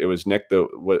anyone, it was Nick,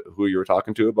 who you were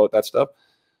talking to about that stuff.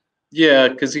 Yeah.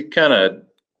 Cause he kind of,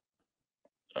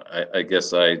 I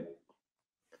guess I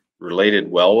related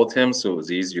well with him. So it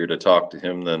was easier to talk to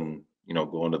him than,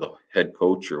 going to the head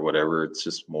coach or whatever. It's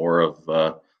just more of,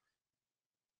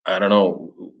 I don't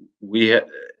know. We had,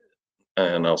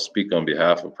 and I'll speak on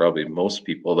behalf of probably most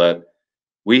people, that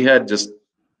we had just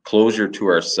closure to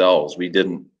ourselves. We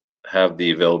didn't have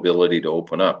the availability to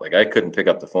open up. Like I couldn't pick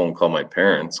up the phone and call my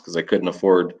parents because I couldn't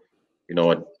afford,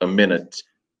 a minute,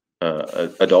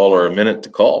 $1 a minute to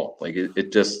call. Like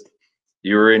it just,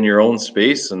 you were in your own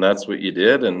space and that's what you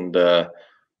did. And,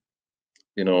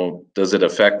 does it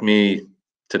affect me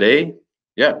today?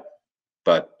 Yeah.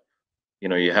 But,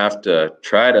 you have to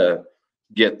try to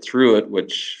get through it,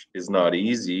 which is not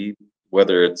easy,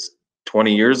 whether it's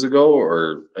 20 years ago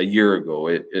or a year ago.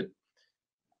 It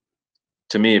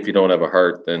to me, if you don't have a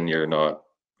heart, then you're not,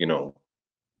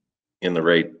 in the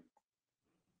right,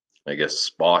 I guess,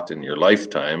 spot in your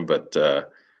lifetime. But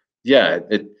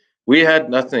we had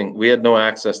nothing, we had no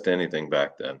access to anything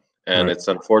back then. And It's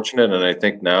unfortunate. And I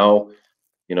think now,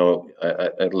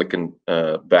 I looking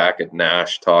back at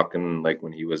Nash talking like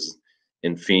when he was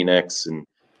in Phoenix and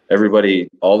everybody,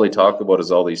 all they talk about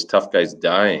is all these tough guys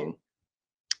dying.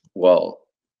 Well,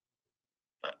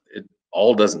 it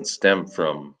all doesn't stem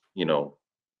from,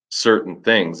 certain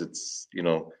things. It's,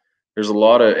 there's a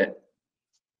lot of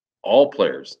all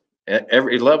players at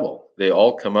every level. They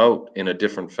all come out in a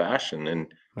different fashion. And,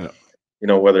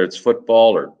 whether it's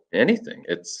football or anything,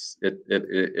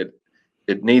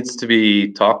 it needs to be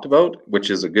talked about, which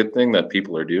is a good thing that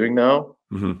people are doing now.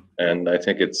 Mm-hmm. And I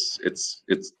think it's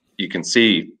you can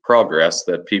see progress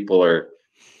that people are,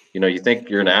 you think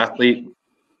you're an athlete,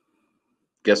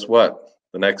 guess what?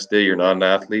 The next day you're not an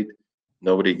athlete.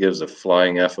 Nobody gives a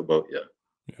flying F about you.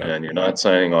 Yeah. And you're not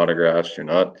signing autographs. You're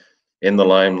not in the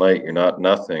limelight. You're not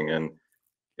nothing. And,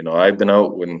 you know, I've been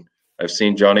out when I've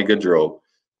seen Johnny Gaudreau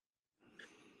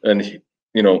and,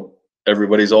 you know,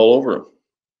 everybody's all over him.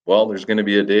 Well, there's going to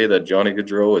be a day that Johnny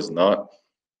Gaudreau is not,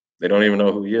 they don't even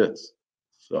know who he is.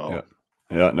 So, yeah.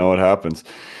 Yeah, no, it happens.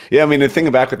 Yeah, I mean, the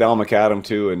thing back with Al McAdam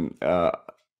too, and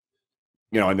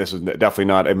you know, and this is definitely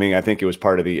not. I mean, I think it was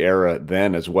part of the era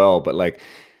then as well. But like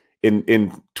in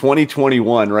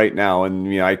 2021, right now,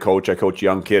 and you know, I coach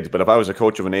young kids. But if I was a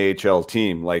coach of an AHL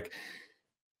team, like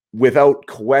without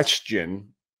question,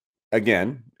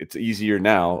 again, it's easier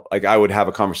now. Like I would have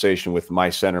a conversation with my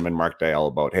centerman, Mark Deyell,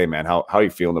 about, hey man, how are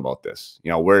you feeling about this? You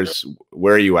know, where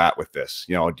are you at with this?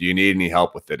 You know, do you need any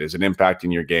help with it? Is it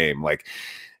impacting your game? Like,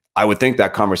 I would think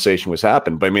that conversation was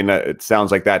happened, but I mean, it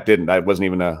sounds like that didn't. That wasn't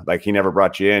even like he never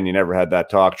brought you in. You never had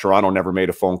that talk. Toronto never made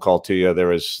a phone call to you. There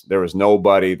was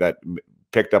nobody that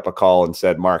picked up a call and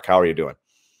said, Mark, how are you doing?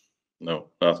 No,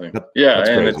 nothing. Yeah, that's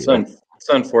and crazy, right? it's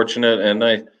unfortunate.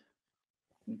 And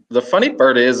the funny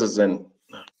part is, and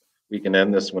we can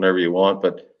end this whenever you want,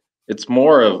 but it's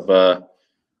more of,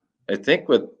 I think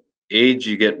with age,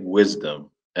 you get wisdom.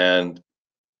 And,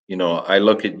 you know, I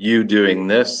look at you doing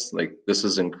this, like, this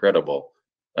is incredible.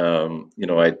 You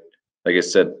know, like I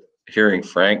said, hearing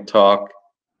Frank talk,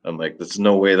 I'm like, there's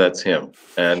no way that's him.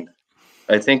 And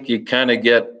I think you kind of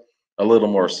get a little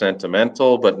more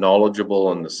sentimental, but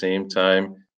knowledgeable in the same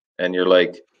time. And you're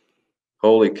like,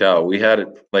 holy cow, we had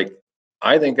it. Like,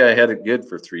 I think I had it good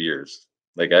for 3 years.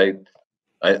 Like I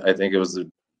think it was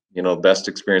the, you know, best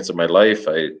experience of my life.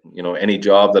 You know, any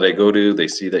job that I go to, they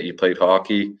see that you played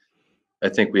hockey. I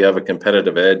think we have a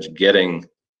competitive edge getting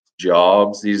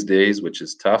jobs these days, which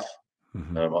is tough.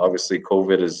 Obviously,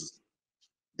 COVID is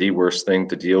the worst thing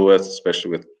to deal with,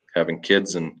 especially with having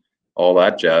kids and all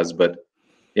that jazz. But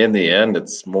in the end,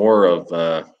 it's more of,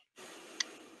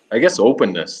 I guess,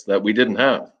 openness that we didn't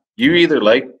have. You either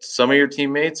liked some of your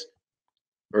teammates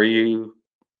or you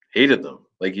hated them.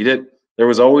 Like you did. There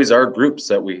was always our groups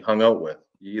that we hung out with.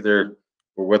 You either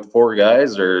were with four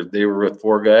guys or they were with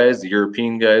four guys. The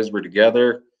European guys were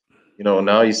together. You know,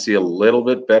 now you see a little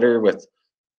bit better with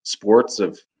sports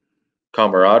of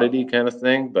camaraderie kind of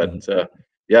thing. But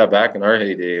yeah, back in our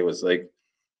heyday, it was like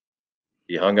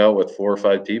you hung out with 4 or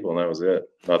 5 people and that was it.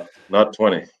 Not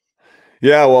 20.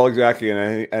 Yeah, well, exactly,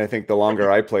 and I think the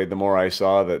longer I played, the more I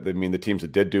saw that. I mean, the teams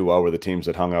that did do well were the teams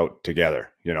that hung out together.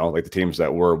 You know, like the teams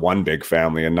that were one big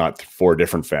family and not 4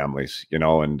 different families. You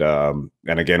know, and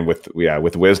again with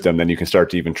wisdom, then you can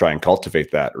start to even try and cultivate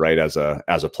that, right, as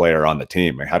a player on the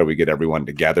team. Like, how do we get everyone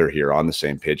together here on the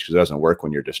same page? Because it doesn't work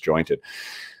when you're disjointed.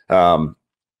 Well,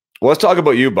 let's talk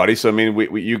about you, buddy. So I mean,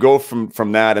 you go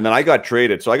from that, and then I got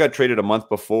traded. So I got traded a month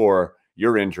before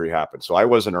your injury happened. So I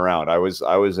wasn't around. I was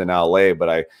in LA, but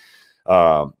I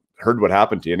heard what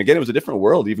happened to you. And again, it was a different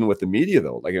world, even with the media,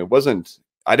 though. Like, it wasn't.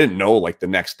 I didn't know like the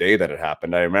next day that it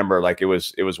happened. I remember like it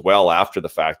was well after the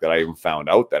fact that I even found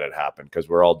out that it happened, because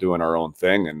we're all doing our own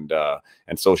thing,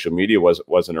 and social media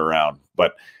wasn't around.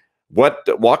 But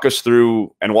walk us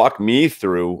through and walk me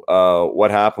through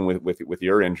what happened with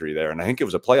your injury there. And I think it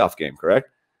was a playoff game, correct?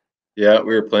 Yeah,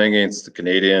 we were playing against the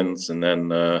Canadians, and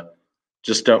then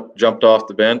just jumped off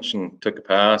the bench and took a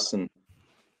pass, and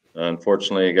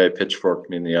unfortunately a guy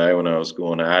pitchforked me in the eye when I was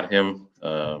going at him.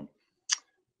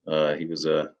 He was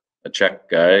a Czech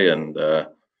guy, and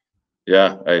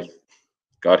yeah, I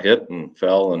got hit and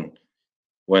fell and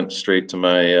went straight to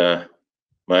my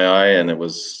eye, and it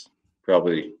was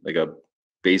probably like a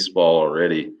baseball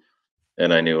already,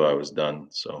 and I knew I was done.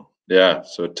 So yeah,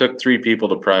 so it took 3 people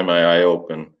to pry my eye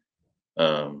open,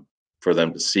 for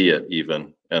them to see it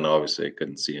even, and obviously I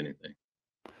couldn't see anything.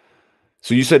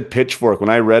 So you said pitchfork. When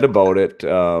I read about it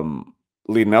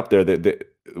leading up there, the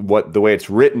way it's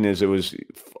written is it was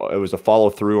a follow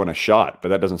through on a shot, but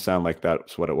that doesn't sound like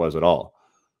that's what it was at all.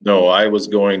 No, I was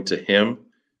going to him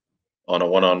on a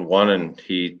one-on-one, and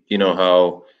he, you know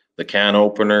how the can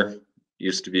opener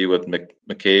used to be with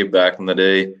McCabe back in the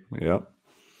day. Yeah.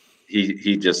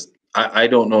 He just, I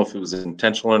don't know if it was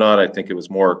intentional or not. I think it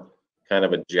was more kind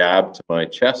of a jab to my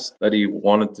chest that he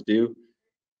wanted to do,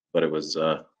 but it was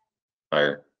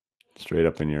higher. Straight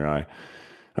up in your eye.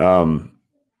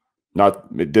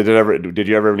 Did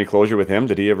you ever have any closure with him?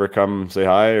 Did he ever come say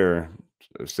hi or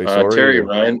say sorry? Terry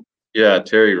Ryan. Yeah,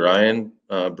 Terry Ryan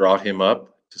brought him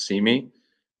up to see me.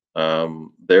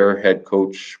 Their head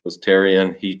coach was Terry,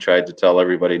 and he tried to tell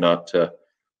everybody not to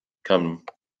come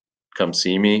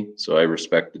see me. So I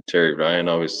respected Terry Ryan.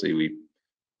 Obviously, we,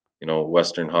 you know,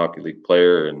 Western Hockey League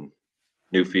player and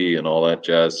Newfie and all that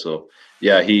jazz. So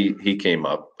yeah, he came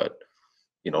up, but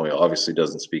he obviously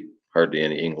doesn't speak hardly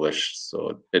any English,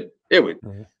 so it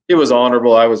was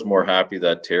honorable. I was more happy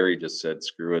that Terry just said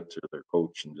screw it to their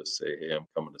coach and just say, hey, I'm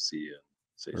coming to see you.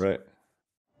 Say right. something.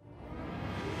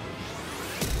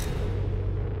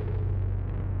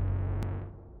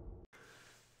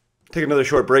 Take another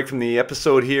short break from the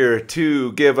episode here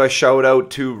to give a shout out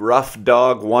to Rough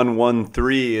Dog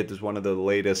 113. It is one of the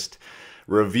latest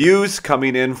reviews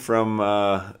coming in from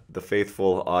the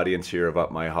faithful audience here of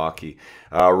Up My Hockey.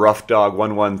 Rough Dog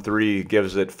 113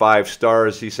 gives it 5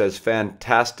 stars. He says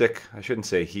fantastic. I shouldn't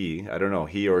say he. I don't know.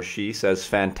 He or she says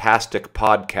fantastic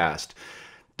podcast.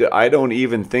 I don't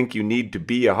even think you need to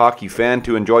be a hockey fan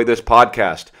to enjoy this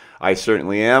podcast. I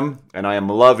certainly am, and I am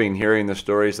loving hearing the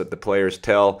stories that the players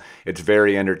tell. It's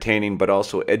very entertaining, but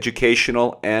also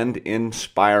educational and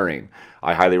inspiring.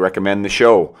 I highly recommend the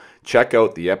show. Check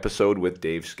out the episode with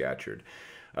Dave Scatcherd.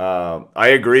 I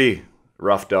agree,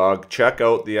 Rough Dog. Check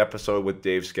out the episode with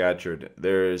Dave Scatcherd.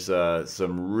 There's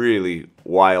some really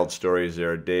wild stories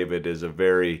there. David is a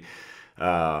very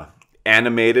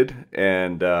animated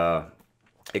and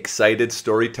excited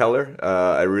storyteller.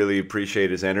 I really appreciate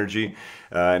his energy,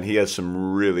 and he has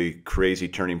some really crazy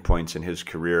turning points in his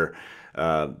career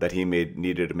that he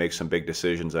needed to make some big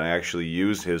decisions. And I actually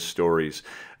used his stories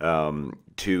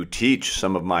to teach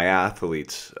some of my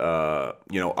athletes,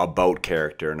 about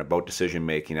character and about decision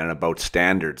making and about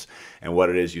standards and what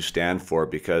it is you stand for,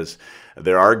 because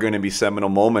there are going to be seminal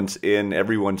moments in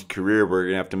everyone's career where you're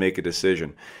going to have to make a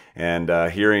decision. And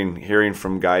hearing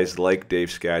from guys like Dave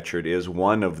Scatcherd is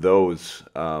one of those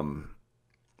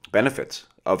benefits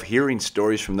of hearing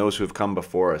stories from those who have come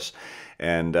before us,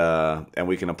 and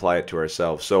we can apply it to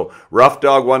ourselves. So Rough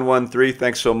Dog 113,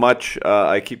 thanks so much.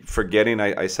 I keep forgetting.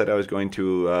 I said I was going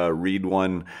to read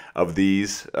one of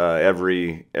these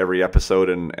every episode,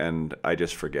 and I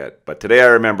just forget. But today I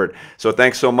remembered. So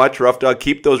thanks so much, Rough Dog.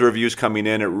 Keep those reviews coming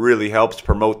in. It really helps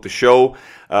promote the show.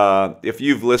 If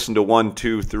you've listened to 1,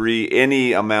 2, 3,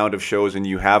 any amount of shows, and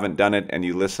you haven't done it, and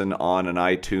you listen on an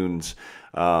iTunes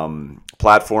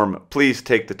platform, please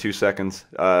take the 2 seconds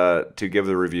to give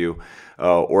the review,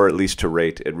 or at least to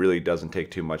rate. It really doesn't take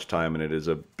too much time, and it is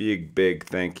a big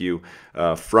thank you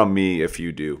from me if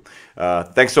you do.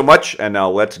 Thanks so much, and now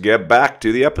let's get back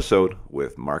to the episode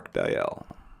with Mark Deyell.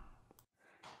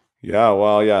 Yeah,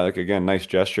 well, yeah, like again, nice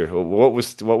gesture. What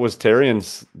was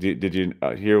Terrian's? Did you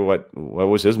hear what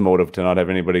was his motive to not have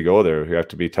anybody go there? You have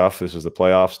to be tough. This is the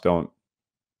playoffs.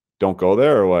 Don't go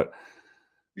there, or what?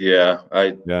 Yeah,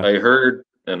 I heard,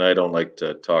 and I don't like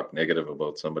to talk negative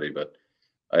about somebody, but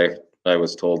I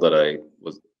was told that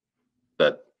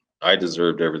I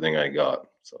deserved everything I got.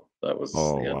 So that was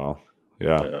wow.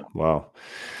 Yeah. Wow.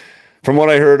 From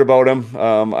what I heard about him,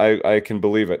 I can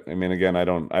believe it. I mean, again, I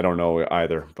don't know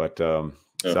either, but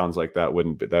sounds like that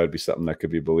would be something that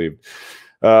could be believed.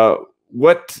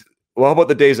 Well, how about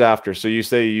the days after? So you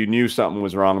say you knew something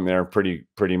was wrong there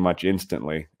pretty much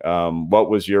instantly. What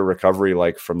was your recovery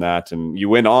like from that? And you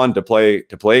went on to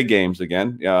play games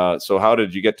again. So how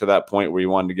did you get to that point where you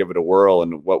wanted to give it a whirl,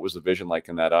 and what was the vision like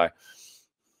in that eye?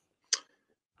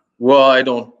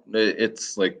 Well,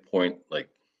 it's like 0.05.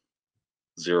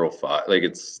 Like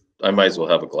I might as well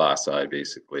have a glass eye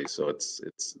basically. So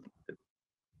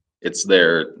it's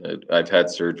there. I've had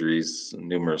surgeries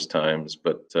numerous times,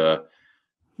 but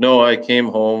no, I came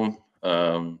home.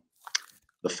 The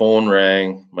phone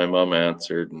rang. My mom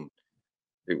answered, and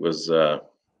it was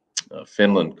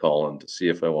Finland calling to see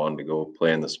if I wanted to go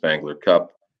play in the Spangler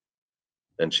Cup.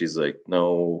 And she's like,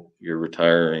 "No, you're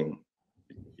retiring.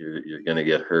 You're going to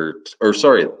get hurt." Or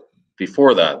sorry,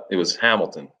 before that, it was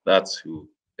Hamilton. That's who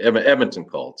Edmonton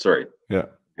called. Sorry, yeah,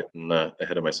 getting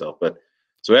ahead of myself. But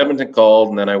so Edmonton called,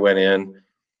 and then I went in.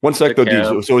 1 sec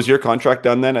though, so was your contract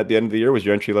done then at the end of the year? Was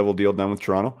your entry level deal done with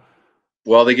Toronto?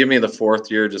 Well, they gave me the 4th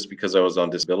year just because I was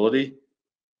on disability.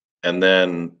 And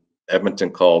then Edmonton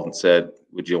called and said,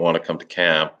 "Would you want to come to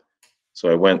camp?"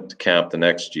 So I went to camp the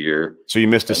next year. So you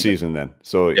missed a season then.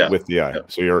 So yeah, with the eye. Yeah.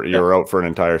 So you're out for an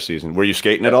entire season. Were you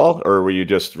skating at all, or were you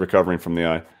just recovering from the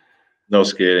eye? No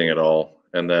skating at all.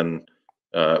 And then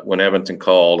when Edmonton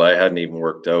called, I hadn't even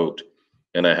worked out,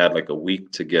 and I had like a week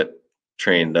to get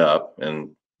trained up,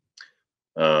 and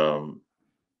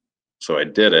so I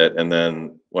did it. And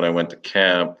then when I went to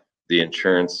camp, the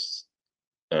insurance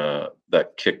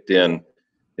that kicked in,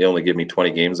 they only gave me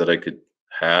 20 games that I could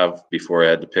have before I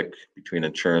had to pick between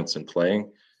insurance and playing.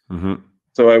 Mm-hmm.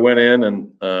 So I went in,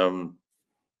 and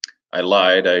I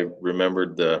lied. I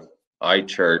remembered the eye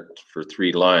chart for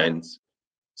 3 lines.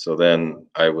 So then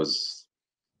I was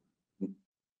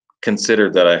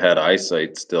considered that I had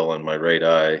eyesight still in my right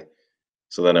eye.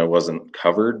 So then I wasn't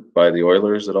covered by the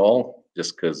Oilers at all,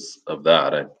 just because of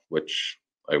that, which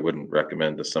I wouldn't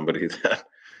recommend to somebody that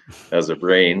has a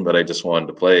brain, but I just wanted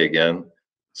to play again.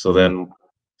 So then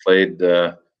played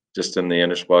just in the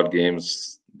inter-squad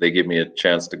games. They gave me a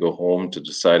chance to go home to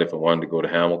decide if I wanted to go to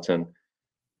Hamilton.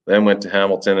 Then went to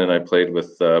Hamilton and I played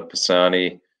with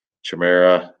Pisani,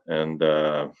 Chimera, and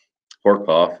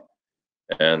Horkoff.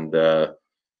 And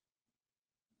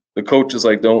the coach is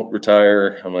like, "Don't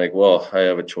retire." I'm like, "Well, I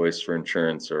have a choice for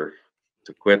insurance or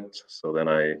to quit." So then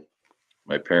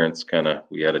my parents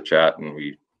we had a chat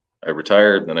and I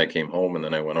retired. Then I came home and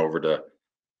then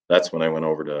that's when I went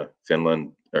over to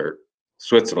Finland or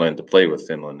Switzerland to play with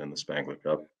Finland in the Spangler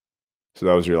Cup. So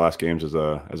that was your last games as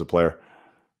a player.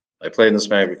 I played in the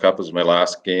Spangler Cup as my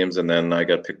last games, and then I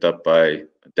got picked up by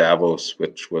Davos,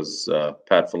 which was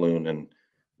Pat Falloon and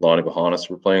Lonnie Bahanis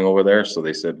were playing over there. So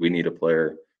they said, "We need a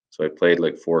player." So I played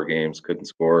like 4 games, couldn't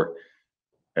score.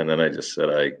 And then I just said,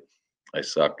 I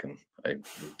suck, and I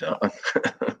moved on.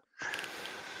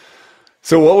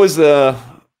 So what was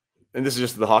and this is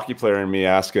just the hockey player in me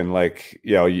asking, like,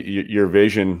 your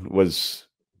vision was,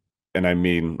 and I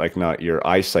mean, like, not your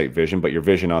eyesight vision, but your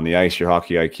vision on the ice, your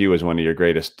hockey IQ is one of your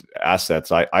greatest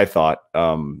assets. I thought,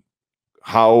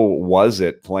 how was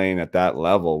it playing at that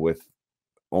level with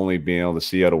only being able to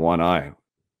see out of one eye?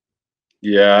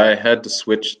 Yeah, I had to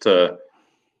switch to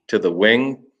the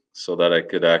wing so that I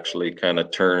could actually kind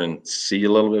of turn and see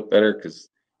a little bit better, because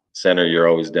center, you're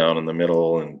always down in the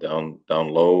middle and down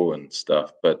low and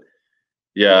stuff. But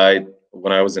yeah,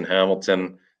 when I was in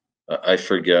Hamilton, I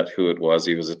forget who it was.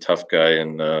 He was a tough guy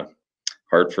in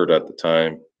Hartford at the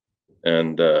time,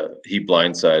 and he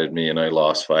blindsided me, and I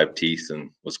lost 5 teeth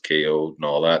and was KO'd and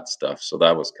all that stuff. So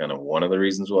that was kind of one of the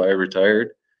reasons why I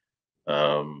retired,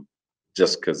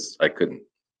 just because I couldn't.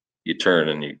 You turn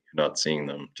and you're not seeing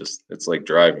them. Just, it's like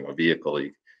driving a vehicle.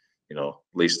 At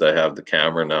least I have the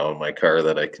camera now in my car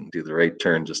that I can do the right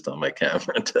turn just on my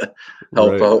camera to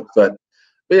help out. But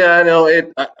yeah, I know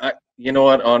it. You know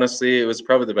what? Honestly, it was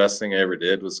probably the best thing I ever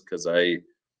did, was because I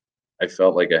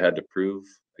felt like I had to prove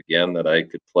again that I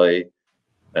could play,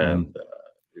 and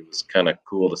it was kind of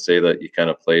cool to say that you kind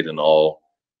of played in all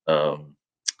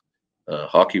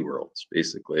hockey worlds,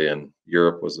 basically. And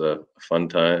Europe was a fun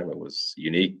time. It was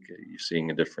unique. You're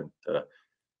seeing a different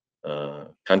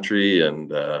country,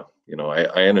 and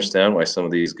I understand why some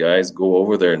of these guys go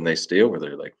over there and they stay over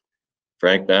there. Like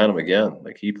Frank Banham again,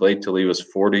 like he played till he was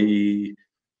 40.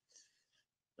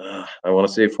 I want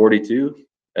to say 42,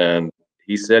 and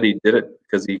he said he did it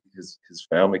because his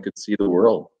family could see the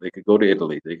world. They could go to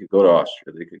Italy, they could go to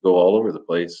Austria, they could go all over the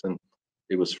place, and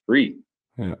it was free.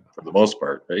 Yeah. For the most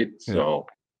part, right? Yeah. So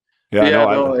yeah,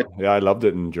 I loved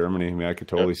it in Germany. I mean, I could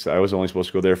totally say I was only supposed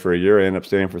to go there for a year. I ended up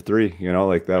staying for 3.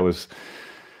 Like that was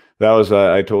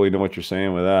I totally know what you're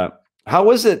saying with that. How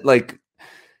was it like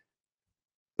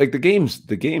the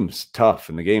game's tough,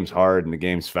 and the game's hard, and the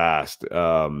game's fast.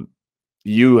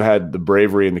 You had the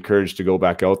bravery and the courage to go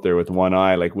back out there with one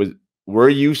eye. Like, were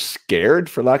you scared,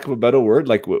 for lack of a better word?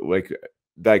 Like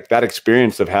that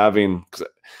experience of having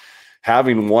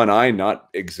one eye not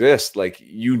exist, like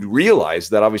you realize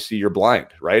that obviously you're blind,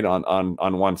 right,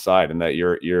 on one side, and that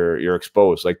you're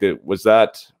exposed. Like, was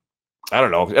that, I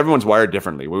don't know, everyone's wired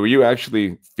differently. Were you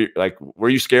actually were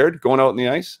you scared going out on the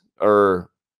ice, or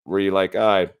were you like,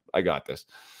 I got this?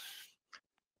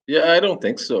 Yeah, I don't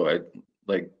think so.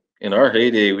 In our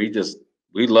heyday,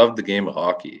 we loved the game of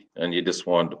hockey, and you just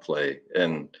wanted to play.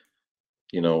 And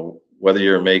whether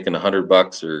you're making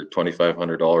 $100 or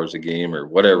 $2,500 a game or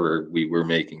whatever we were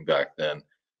making back then,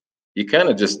 you kind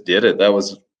of just did it. That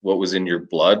was what was in your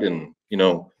blood. And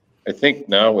I think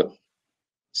now, with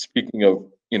speaking of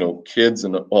kids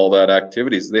and all that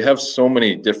activities, they have so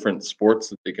many different sports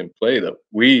that they can play that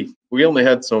we only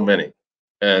had so many.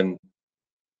 And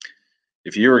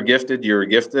if you were gifted, you were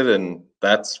gifted, and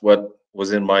that's what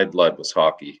was in my blood, was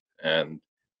hockey. And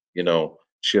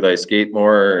should I skate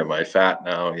more? Am I fat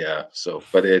now? Yeah. So,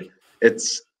 but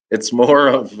it's more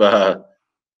of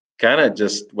kind of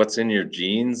just what's in your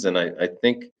genes. And I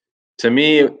think, to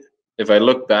me, if I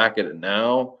look back at it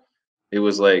now, it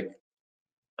was like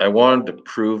I wanted to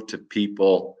prove to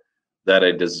people that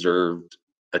I deserved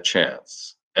a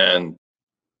chance. And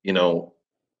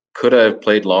could I have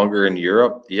played longer in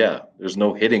Europe? Yeah. There's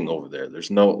no hitting over there.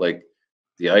 There's no, like,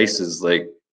 the ice is like,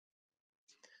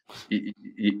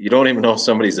 you don't even know if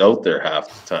somebody's out there half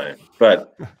the time.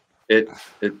 But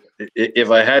if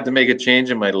I had to make a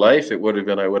change in my life, it would have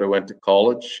been, I would have went to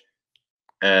college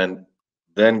and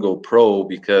then go pro,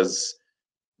 because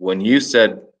when you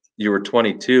said you were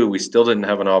 22, we still didn't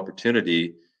have an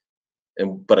opportunity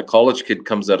but a college kid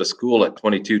comes out of school at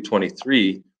 22,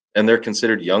 23, and they're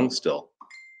considered young still.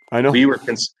 I know.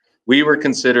 We were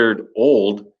considered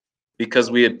old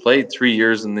because we had played 3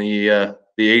 years in the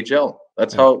HL.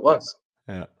 That's how it was.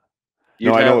 Yeah.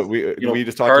 You'd I know. have, We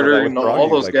just talked Carter, about that with all Froggy,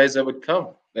 those like, guys that would come,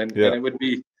 and it would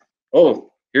be,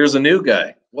 oh, here's a new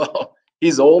guy. Well,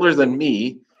 he's older than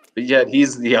me, but yet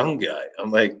he's the young guy. I'm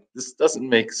like, this doesn't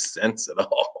make sense at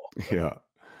all. Yeah.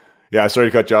 Yeah, sorry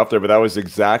to cut you off there, but that was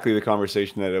exactly the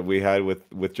conversation that we had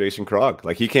with Jason Krog.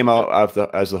 Like, he came out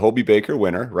as the Hobie Baker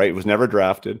winner, right? Was never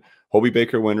drafted. Hobie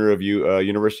Baker winner of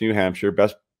University of New Hampshire,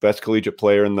 best collegiate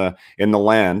player in the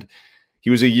land. He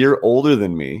was a year older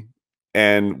than me,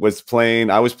 and was playing.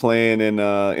 I was playing in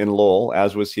Lowell,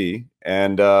 as was he,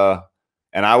 and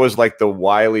I was like the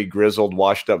wily, grizzled,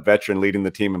 washed-up veteran leading the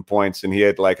team in points, and he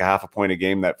had like a half a point a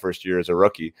game that first year as a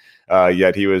rookie.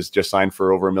 Yet he was just signed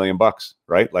for over $1 million,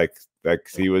 right? Like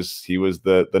he was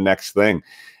the next thing,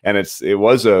 and it's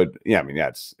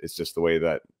just the way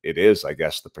that it is. I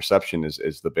guess the perception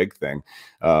is the big thing.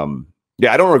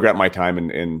 Yeah, I don't regret my time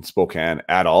in Spokane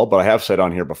at all, but I have said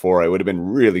on here before, it would have been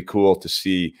really cool to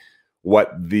see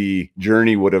what the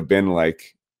journey would have been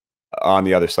like on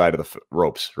the other side of the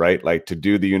ropes, right? Like, to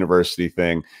do the university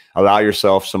thing, allow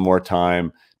yourself some more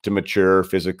time to mature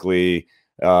physically,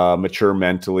 mature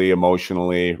mentally,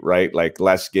 emotionally, right? Like,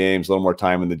 less games, a little more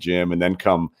time in the gym, and then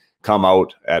come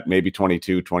out at maybe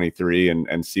 22, 23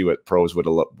 and see what pros would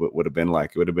have been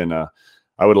like. It would have been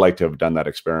I would like to have done that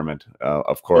experiment,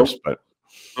 of course, but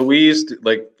we used to,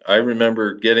 like, I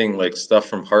remember getting like stuff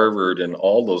from Harvard and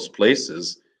all those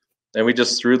places, and we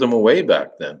just threw them away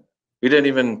back then. We didn't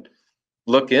even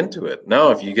look into it.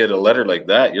 Now, if you get a letter like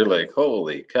that, you're like,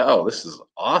 holy cow, this is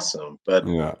awesome. But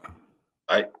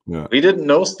we didn't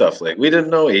know stuff, like, we didn't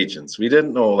know agents. We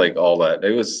didn't know like all that.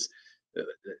 It was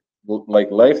like,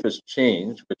 life has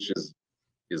changed, which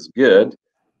is good.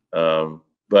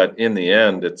 But in the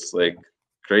end, it's like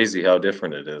crazy how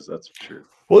different it is. That's for sure.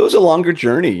 Well, it was a longer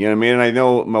journey, you know what I mean? And I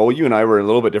know, Mo, you and I were in a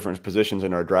little bit different positions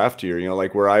in our draft year,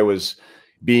 like where I was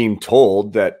being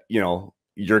told that,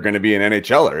 you're going to be an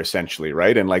NHLer essentially,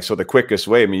 right? And like, so the quickest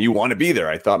way, I mean, you want to be there.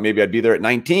 I thought maybe I'd be there at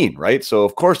 19, right? So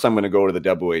of course I'm going to go to the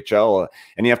WHL,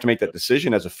 and you have to make that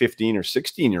decision as a 15 or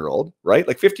 16-year-old, right?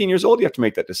 Like 15 years old, you have to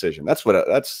make that decision. That's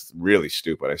really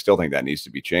stupid. I still think that needs to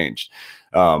be changed.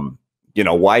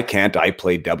 Why can't I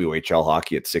play WHL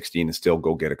hockey at 16 and still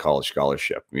go get a college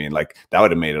scholarship? I mean, like, that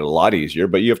would have made it a lot easier,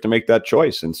 but you have to make that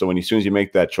choice. And so as soon as you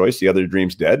make that choice, the other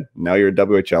dream's dead. Now you're a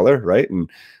WHLer, right? And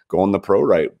go on the pro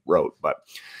route. But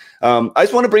I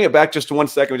just want to bring it back just to 1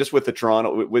 second, just with the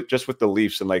Toronto, with the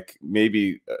Leafs, and like,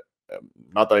 maybe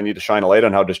not that I need to shine a light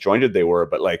on how disjointed they were,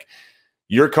 but like,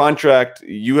 your contract,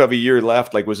 you have a year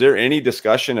left. Like, was there any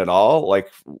discussion at all, like,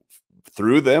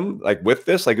 through them, like, with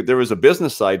this? Like, there was a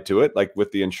business side to it, like with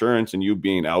the insurance and you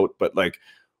being out, but like,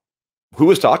 who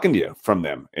was talking to you from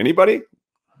them? Anybody?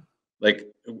 Like,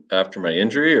 after my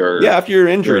injury, or after your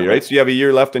injury, right? So you have a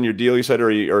year left on your deal, you said,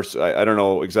 or I don't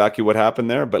know exactly what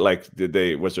happened there, but like,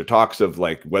 was there talks of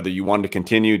like whether you wanted to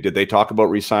continue? Did they talk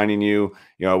about re-signing you?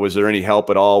 Was there any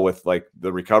help at all with like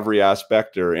the recovery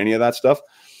aspect or any of that stuff?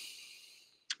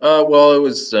 Well, it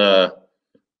was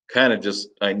kind of just,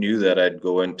 I knew that I'd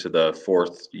go into the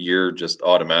fourth year just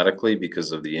automatically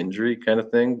because of the injury kind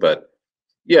of thing. But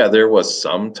yeah, there was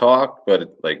some talk,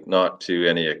 but like, not to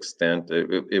any extent.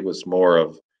 It was more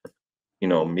of,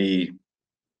 me,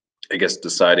 I guess,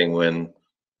 deciding when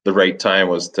the right time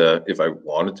was if I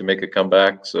wanted to make a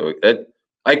comeback. So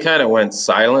I kind of went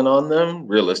silent on them,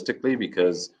 realistically,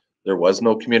 because there was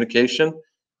no communication.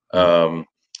 But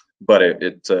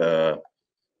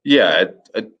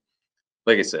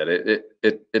like I said,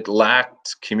 it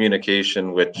lacked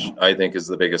communication, which I think is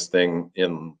the biggest thing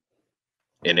in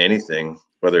anything,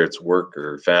 whether it's work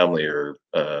or family or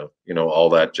all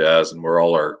that jazz. And we're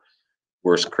all our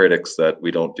worst critics that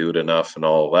we don't do it enough and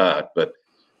all that. But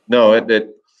no,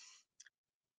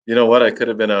 you know what? I could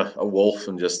have been a wolf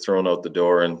and just thrown out the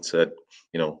door and said,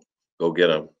 go get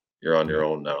him. You're on your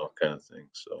own now, kind of thing.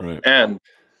 So, right. And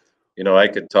I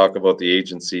could talk about the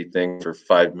agency thing for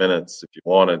 5 minutes if you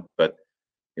wanted, but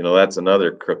that's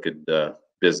another crooked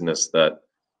business that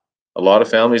a lot of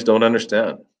families don't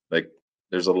understand. Like,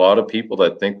 there's a lot of people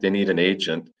that think they need an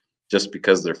agent just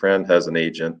because their friend has an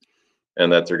agent, and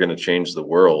that they're going to change the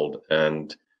world.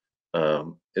 And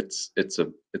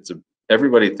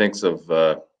everybody thinks of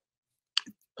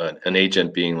an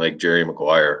agent being like Jerry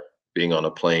Maguire, being on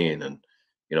a plane and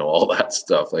all that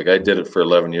stuff. Like, I did it for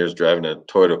 11 years, driving a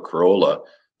Toyota Corolla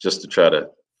just to try to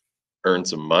earn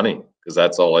some money, because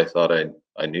that's all I thought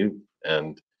I knew.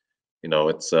 And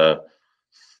it's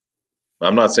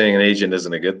I'm not saying an agent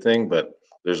isn't a good thing, but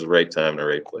there's a right time and a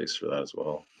right place for that as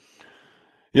well.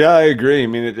 Yeah, I agree. I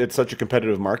mean, it's such a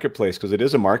competitive marketplace because it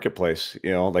is a marketplace.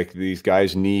 You know, like these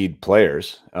guys need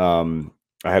players.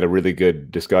 I had a really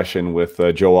good discussion with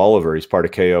Joe Oliver. He's part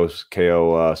of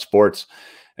KO Sports,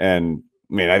 and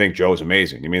I mean, I think Joe's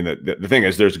amazing. I mean, the thing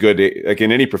is, there's good, like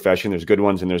in any profession, there's good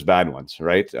ones and there's bad ones,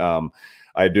 right?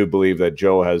 I do believe that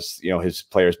Joe has, you know, his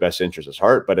players' best interest at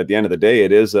heart, but at the end of the day,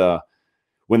 it is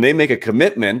when they make a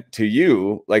commitment to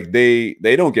you, like they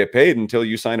don't get paid until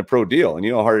you sign a pro deal. And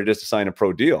you know how hard it is to sign a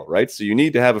pro deal, right? So you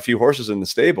need to have a few horses in the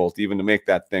stable to even to make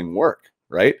that thing work,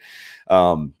 right?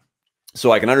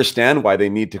 So I can understand why they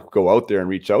need to go out there and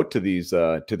reach out to these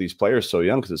players so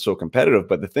young because it's so competitive.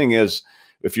 But the thing is,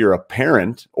 if you're a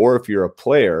parent or if you're a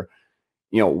player,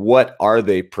 you know, what are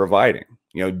they providing?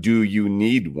 You know, do you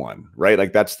need one, right?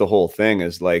 Like that's the whole thing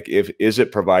is like, is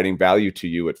it providing value to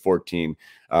you at 14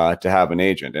 to have an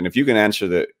agent? And if you can answer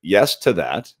the yes to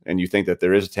that, and you think that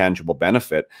there is a tangible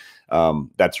benefit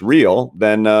that's real,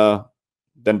 then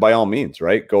by all means,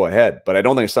 right? Go ahead. But I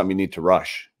don't think it's something you need to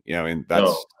rush, you know, and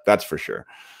that's for sure.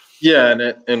 Yeah.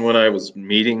 And when I was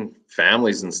meeting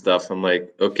families and stuff, I'm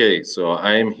like, okay, so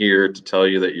I am here to tell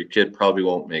you that your kid probably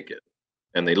won't make it.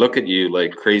 And they look at you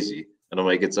like crazy. And I'm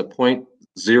like, it's a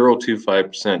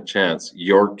 0.025% chance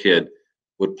your kid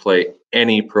would play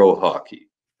any pro hockey.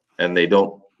 And they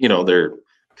don't, you know, they're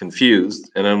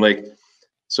confused. And I'm like,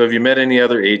 so have you met any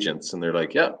other agents? And they're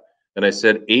like, yeah. And I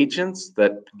said, agents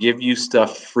that give you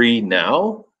stuff free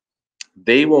now,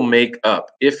 they will make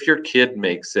up if your kid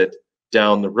makes it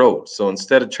down the road. So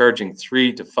instead of charging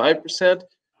 3 to 5%,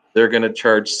 they're going to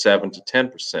charge 7 to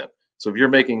 10%. So if you're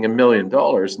making $1 million,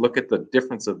 look at the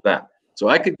difference of that. So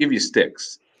I could give you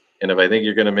sticks, and if I think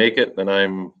you're going to make it, then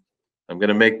I'm going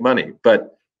to make money.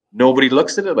 But nobody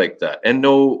looks at it like that, and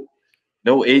no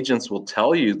agents will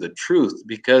tell you the truth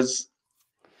because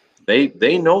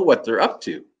they know what they're up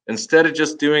to. Instead of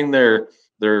just doing their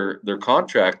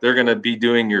contract, they're going to be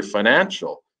doing your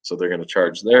financial, so they're going to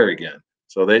charge there again.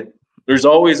 So there's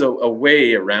always a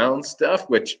way around stuff.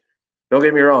 Which, don't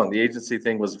get me wrong, the agency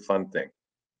thing was a fun thing.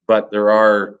 But there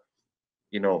are,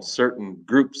 you know, certain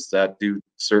groups that do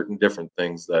certain different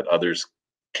things that others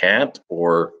can't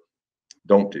or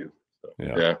don't do. So,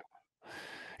 yeah.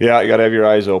 You got to have your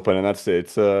eyes open, and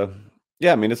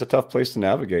yeah, I mean, it's a tough place to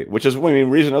navigate, which is, I mean,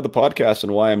 reason of the podcast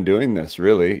and why I'm doing this,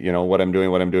 really, you know, what I'm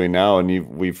doing now. And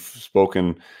we've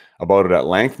spoken about it at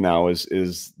length now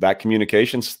is that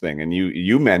communications thing. And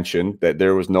you mentioned that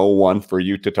there was no one for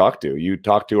you to talk to. You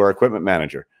talked to our equipment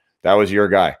manager. That was your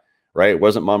guy. Right? It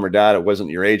wasn't mom or dad. It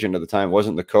wasn't your agent at the time. It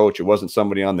wasn't the coach. It wasn't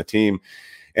somebody on the team.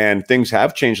 And things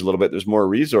have changed a little bit. There's more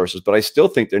resources, but I still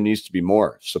think there needs to be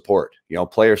more support, you know,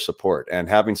 player support, and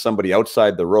having somebody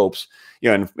outside the ropes, you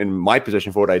know, in my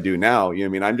position for what I do now, you know, I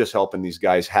mean, I'm just helping these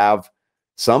guys have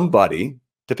somebody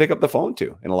to pick up the phone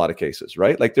to in a lot of cases,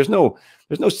 right? Like there's no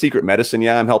secret medicine.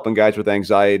 Yeah, I'm helping guys with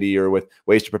anxiety or with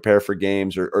ways to prepare for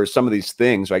games or some of these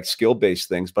things, like skill-based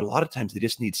things, but a lot of times they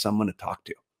just need someone to talk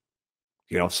to.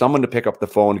 You know, someone to pick up the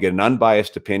phone, get an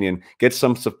unbiased opinion, get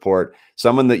some support,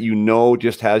 someone that you know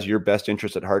just has your best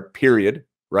interest at heart, period,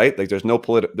 right? Like there's no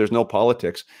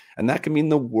politics. And that can mean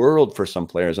the world for some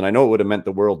players. And I know it would have meant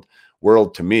the world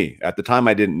to me. At the time,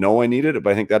 I didn't know I needed it,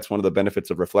 but I think that's one of the benefits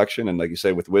of reflection. And like you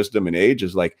say, with wisdom and age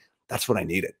is like, that's what I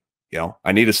needed. You know,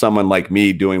 I needed someone like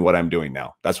me doing what I'm doing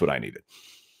now. That's what I needed.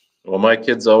 Well, my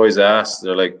kids always ask,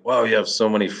 they're like, wow, you have so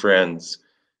many friends.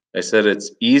 I said,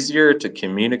 it's easier to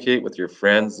communicate with your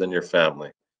friends than your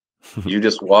family. You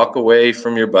just walk away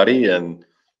from your buddy and,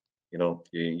 you know,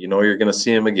 you know you're going to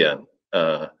see him again.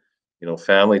 You know,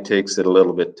 family takes it a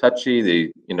little bit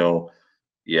touchy. You know,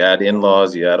 you add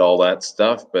in-laws, you add all that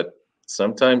stuff. But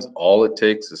sometimes all it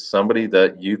takes is somebody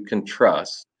that you can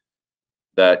trust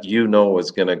that you know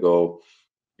is going to go,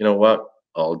 you know what,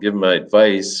 I'll give him my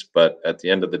advice, but at the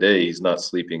end of the day, he's not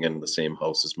sleeping in the same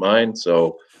house as mine.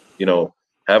 So, you know,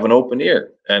 have an open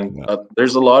ear. And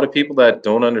there's a lot of people that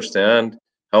don't understand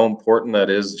how important that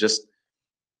is. Just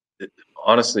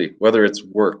honestly, whether it's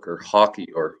work or hockey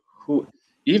or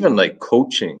even like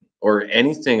coaching or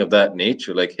anything of that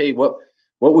nature, like, hey, what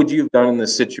would you have done in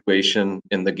this situation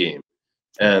in the game?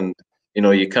 And, you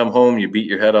know, you come home, you beat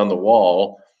your head on the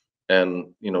wall,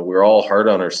 and, you know, we're all hard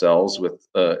on ourselves with,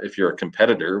 if you're a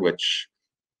competitor, which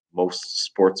most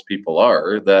sports people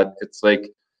are, that it's like,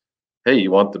 hey,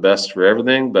 you want the best for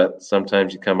everything, but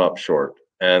sometimes you come up short.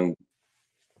 And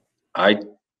I'm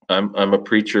a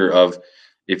preacher of,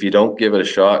 if you don't give it a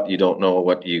shot, you don't know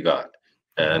what you got.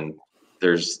 And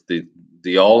there's the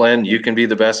all in. You can be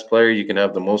the best player, you can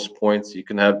have the most points, you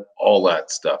can have all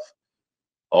that stuff.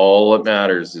 all that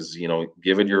matters is,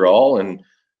 give it your all. And,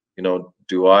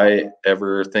 do I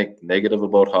ever think negative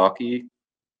about hockey?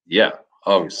 Yeah,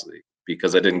 obviously,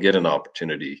 because I didn't get an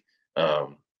opportunity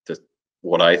to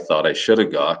what I thought I should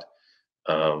have got.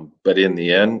 But in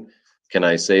the end, can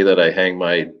I say that I hang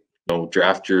my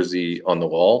draft jersey on the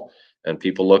wall and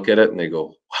people look at it and they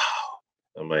go, "Wow"?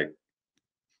 I'm like,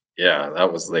 yeah,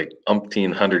 that was like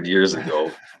umpteen hundred years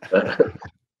ago.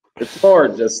 It's more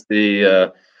just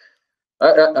the.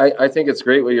 I think it's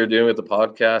great what you're doing with the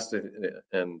podcast,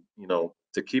 and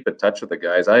to keep in touch with the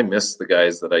guys. I miss the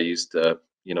guys that I used to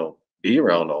be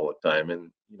around all the time,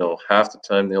 and half the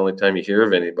time the only time you hear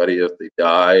of anybody if they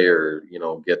die or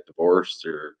get divorced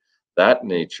or that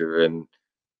nature. And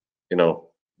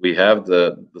we have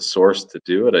the source to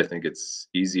do it. I think it's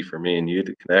easy for me and you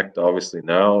to connect, obviously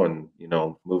now and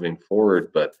moving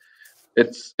forward. But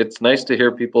it's nice to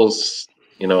hear people's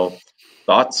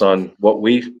thoughts on what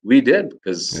we did,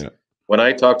 because when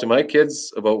I talk to my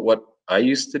kids about what I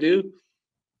used to do,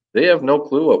 they have no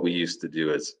clue what we used to do.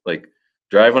 It's like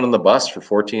driving on the bus for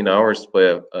 14 hours to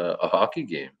play a hockey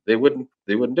game. They wouldn't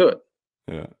do it.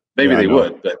 Yeah. Maybe they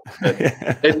would, but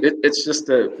it's just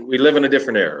we live in a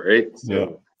different era, right?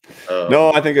 So,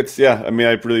 no, I think it's I mean,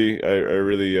 I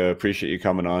really appreciate you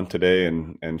coming on today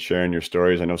and sharing your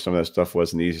stories. I know some of that stuff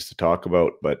wasn't easy to talk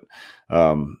about, but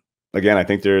again, I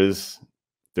think there's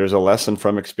a lesson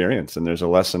from experience, and there's a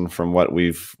lesson from what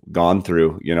we've gone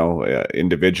through,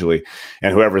 individually.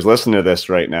 And whoever's listening to this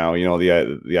right now,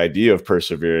 the idea of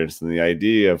perseverance and the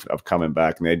idea of coming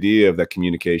back and the idea of that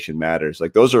communication matters.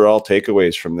 Like, those are all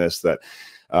takeaways from this that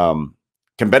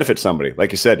can benefit somebody.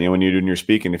 Like you said, when you're doing your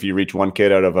speaking, if you reach one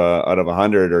kid out of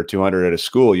 100 or 200 at a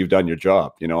school, you've done your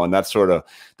job, and that's sort of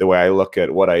the way I look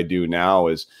at what I do now.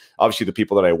 Is obviously the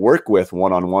people that I work with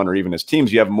one-on-one or even as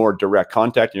teams, you have more direct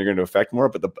contact and you're going to affect more.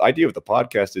 But the idea of the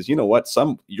podcast is,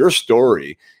 your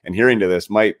story and hearing to this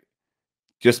might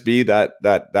just be that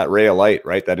ray of light,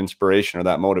 right? That inspiration or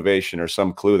that motivation or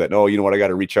some clue that, oh, you know what, I got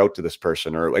to reach out to this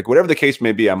person, or like whatever the case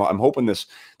may be. I'm hoping this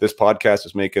podcast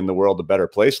is making the world a better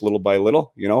place, little by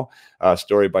little,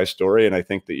 story by story. And I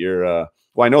think that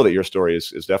I know that your story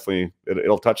is definitely,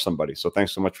 it'll touch somebody. So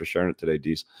thanks so much for sharing it today,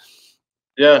 Dees.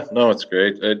 Yeah, no, it's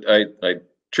great. I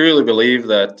truly believe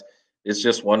that it's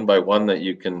just one by one that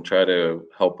you can try to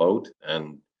help out.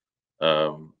 And,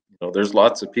 there's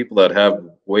lots of people that have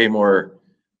way more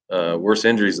worse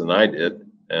injuries than I did,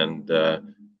 and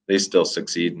they still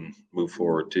succeed and move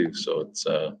forward too. So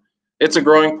it's a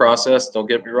growing process. Don't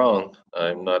get me wrong.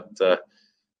 I'm not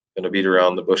going to beat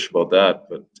around the bush about that,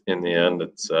 but in the end,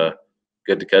 it's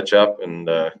good to catch up, and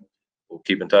we'll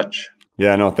keep in touch.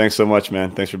 Yeah, no, thanks so much,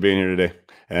 man. Thanks for being here today,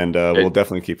 and we'll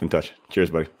definitely keep in touch.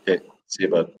 Cheers, buddy. Okay, see you,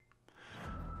 bud.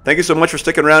 Thank you so much for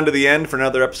sticking around to the end for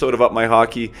another episode of Up My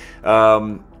Hockey.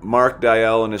 Mark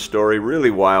Deyell and his story, really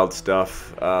wild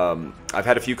stuff. I've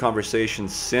had a few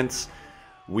conversations since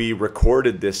we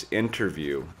recorded this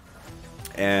interview,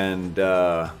 and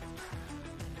the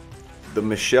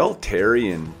Michel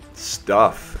Therrien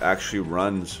stuff actually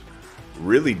runs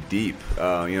really deep.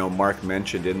 Mark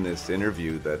mentioned in this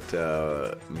interview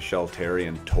that Michel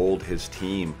Therrien told his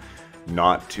team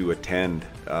not to attend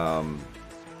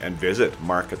and visit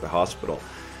Mark at the hospital.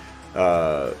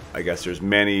 I guess there's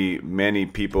many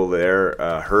people there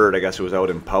heard. I guess it was out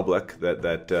in public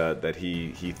that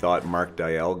he thought Mark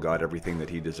Deyell got everything that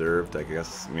he deserved.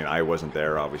 I wasn't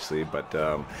there, obviously, but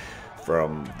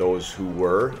from those who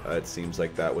were, it seems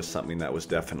like that was something that was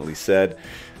definitely said.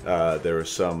 There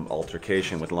was some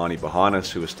altercation with Lonnie Bahanas,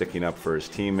 who was sticking up for his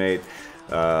teammate.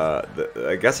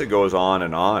 I guess it goes on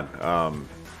and on.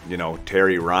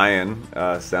 Terry Ryan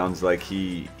sounds like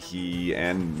he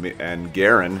and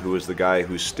Guerin, who was the guy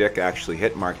whose stick actually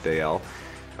hit Mark Deyell,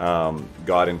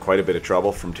 got in quite a bit of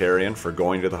trouble from Therrien for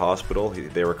going to the hospital.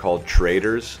 They were called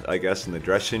traitors, I guess, in the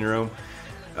dressing room.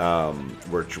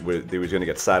 Where they was going to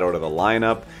get sat out of the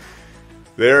lineup.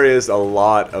 There is a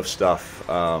lot of stuff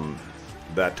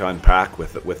that to unpack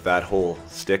with that whole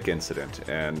stick incident,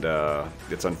 and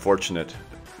it's unfortunate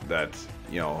that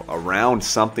around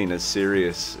something as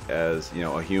serious as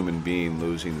a human being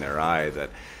losing their eye, that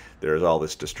there's all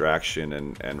this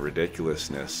distraction and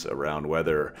ridiculousness around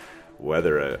whether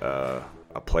a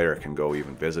player can go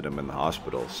even visit him in the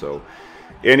hospital. So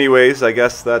anyways, I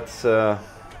guess that's life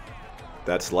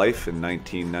in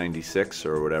 1996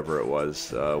 or whatever it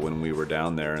was, when we were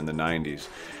down there in the 90s.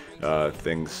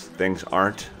 Things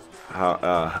aren't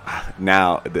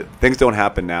now. Things don't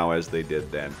happen now as they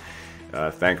did then.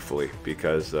 Thankfully,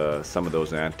 because some of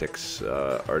those antics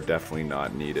are definitely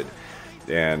not needed.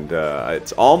 And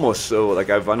it's almost so, like,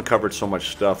 I've uncovered so much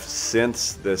stuff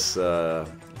since this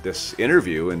this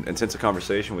interview and since the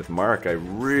conversation with Mark, I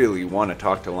really want to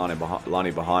talk to Lonnie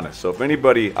Bahanas. So if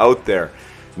anybody out there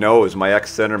knows my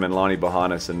ex-centerman Lonnie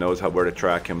Bahanas and knows where to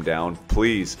track him down,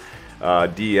 please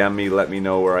DM me, let me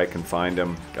know where I can find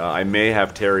him. I may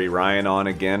have Terry Ryan on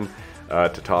again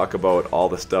to talk about all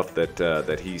the stuff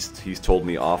that he's told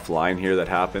me offline here that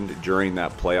happened during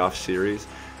that playoff series,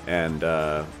 and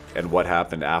what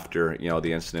happened after, you know,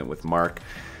 the incident with Mark.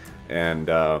 And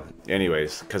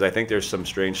anyways, because I think there's some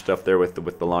strange stuff there with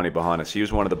the Lonnie Bahanas. He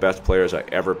was one of the best players I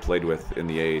ever played with in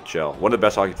the AHL. One of the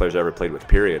best hockey players I ever played with,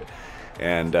 period.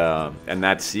 And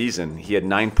that season, he had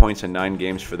 9 points in 9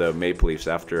 games for the Maple Leafs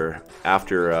after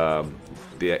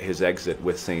his exit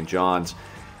with St. John's.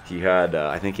 He had,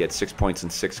 I think he had 6 points in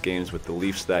 6 games with the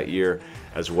Leafs that year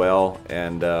as well,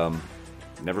 and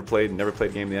never played a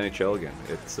game in the NHL again.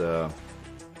 It's a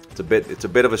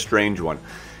bit of a strange one.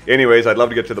 Anyways, I'd love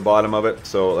to get to the bottom of it.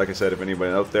 So, like I said, if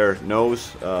anybody out there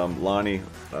knows Lonnie,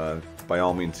 by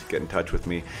all means, get in touch with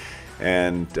me.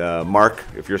 And Mark,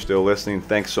 if you're still listening,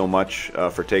 thanks so much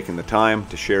for taking the time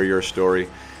to share your story.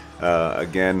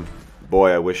 Again,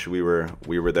 boy, I wish we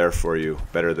were there for you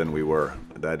better than we were.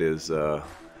 That is,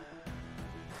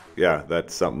 yeah,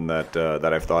 that's something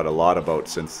that I've thought a lot about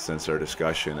since our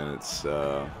discussion, and it's,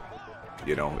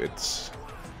 you know, it's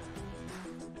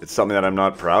something that I'm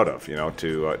not proud of, you know,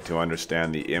 to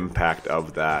understand the impact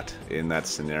of that in that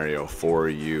scenario for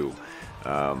you.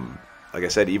 Like I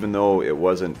said, even though it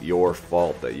wasn't your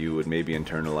fault, that you would maybe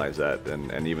internalize that,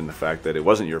 and even the fact that it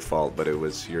wasn't your fault, but it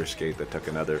was your skate that took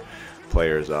another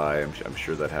player's eye, I'm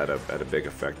sure that had a big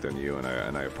effect on you,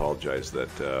 and I apologize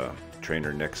that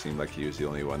trainer Nick seemed like he was the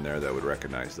only one there that would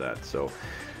recognize that. So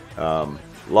a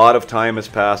lot of time has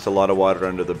passed, a lot of water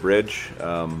under the bridge,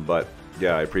 but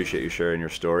yeah, I appreciate you sharing your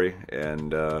story,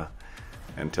 and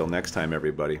until next time,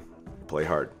 everybody, play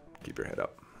hard, keep your head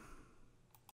up.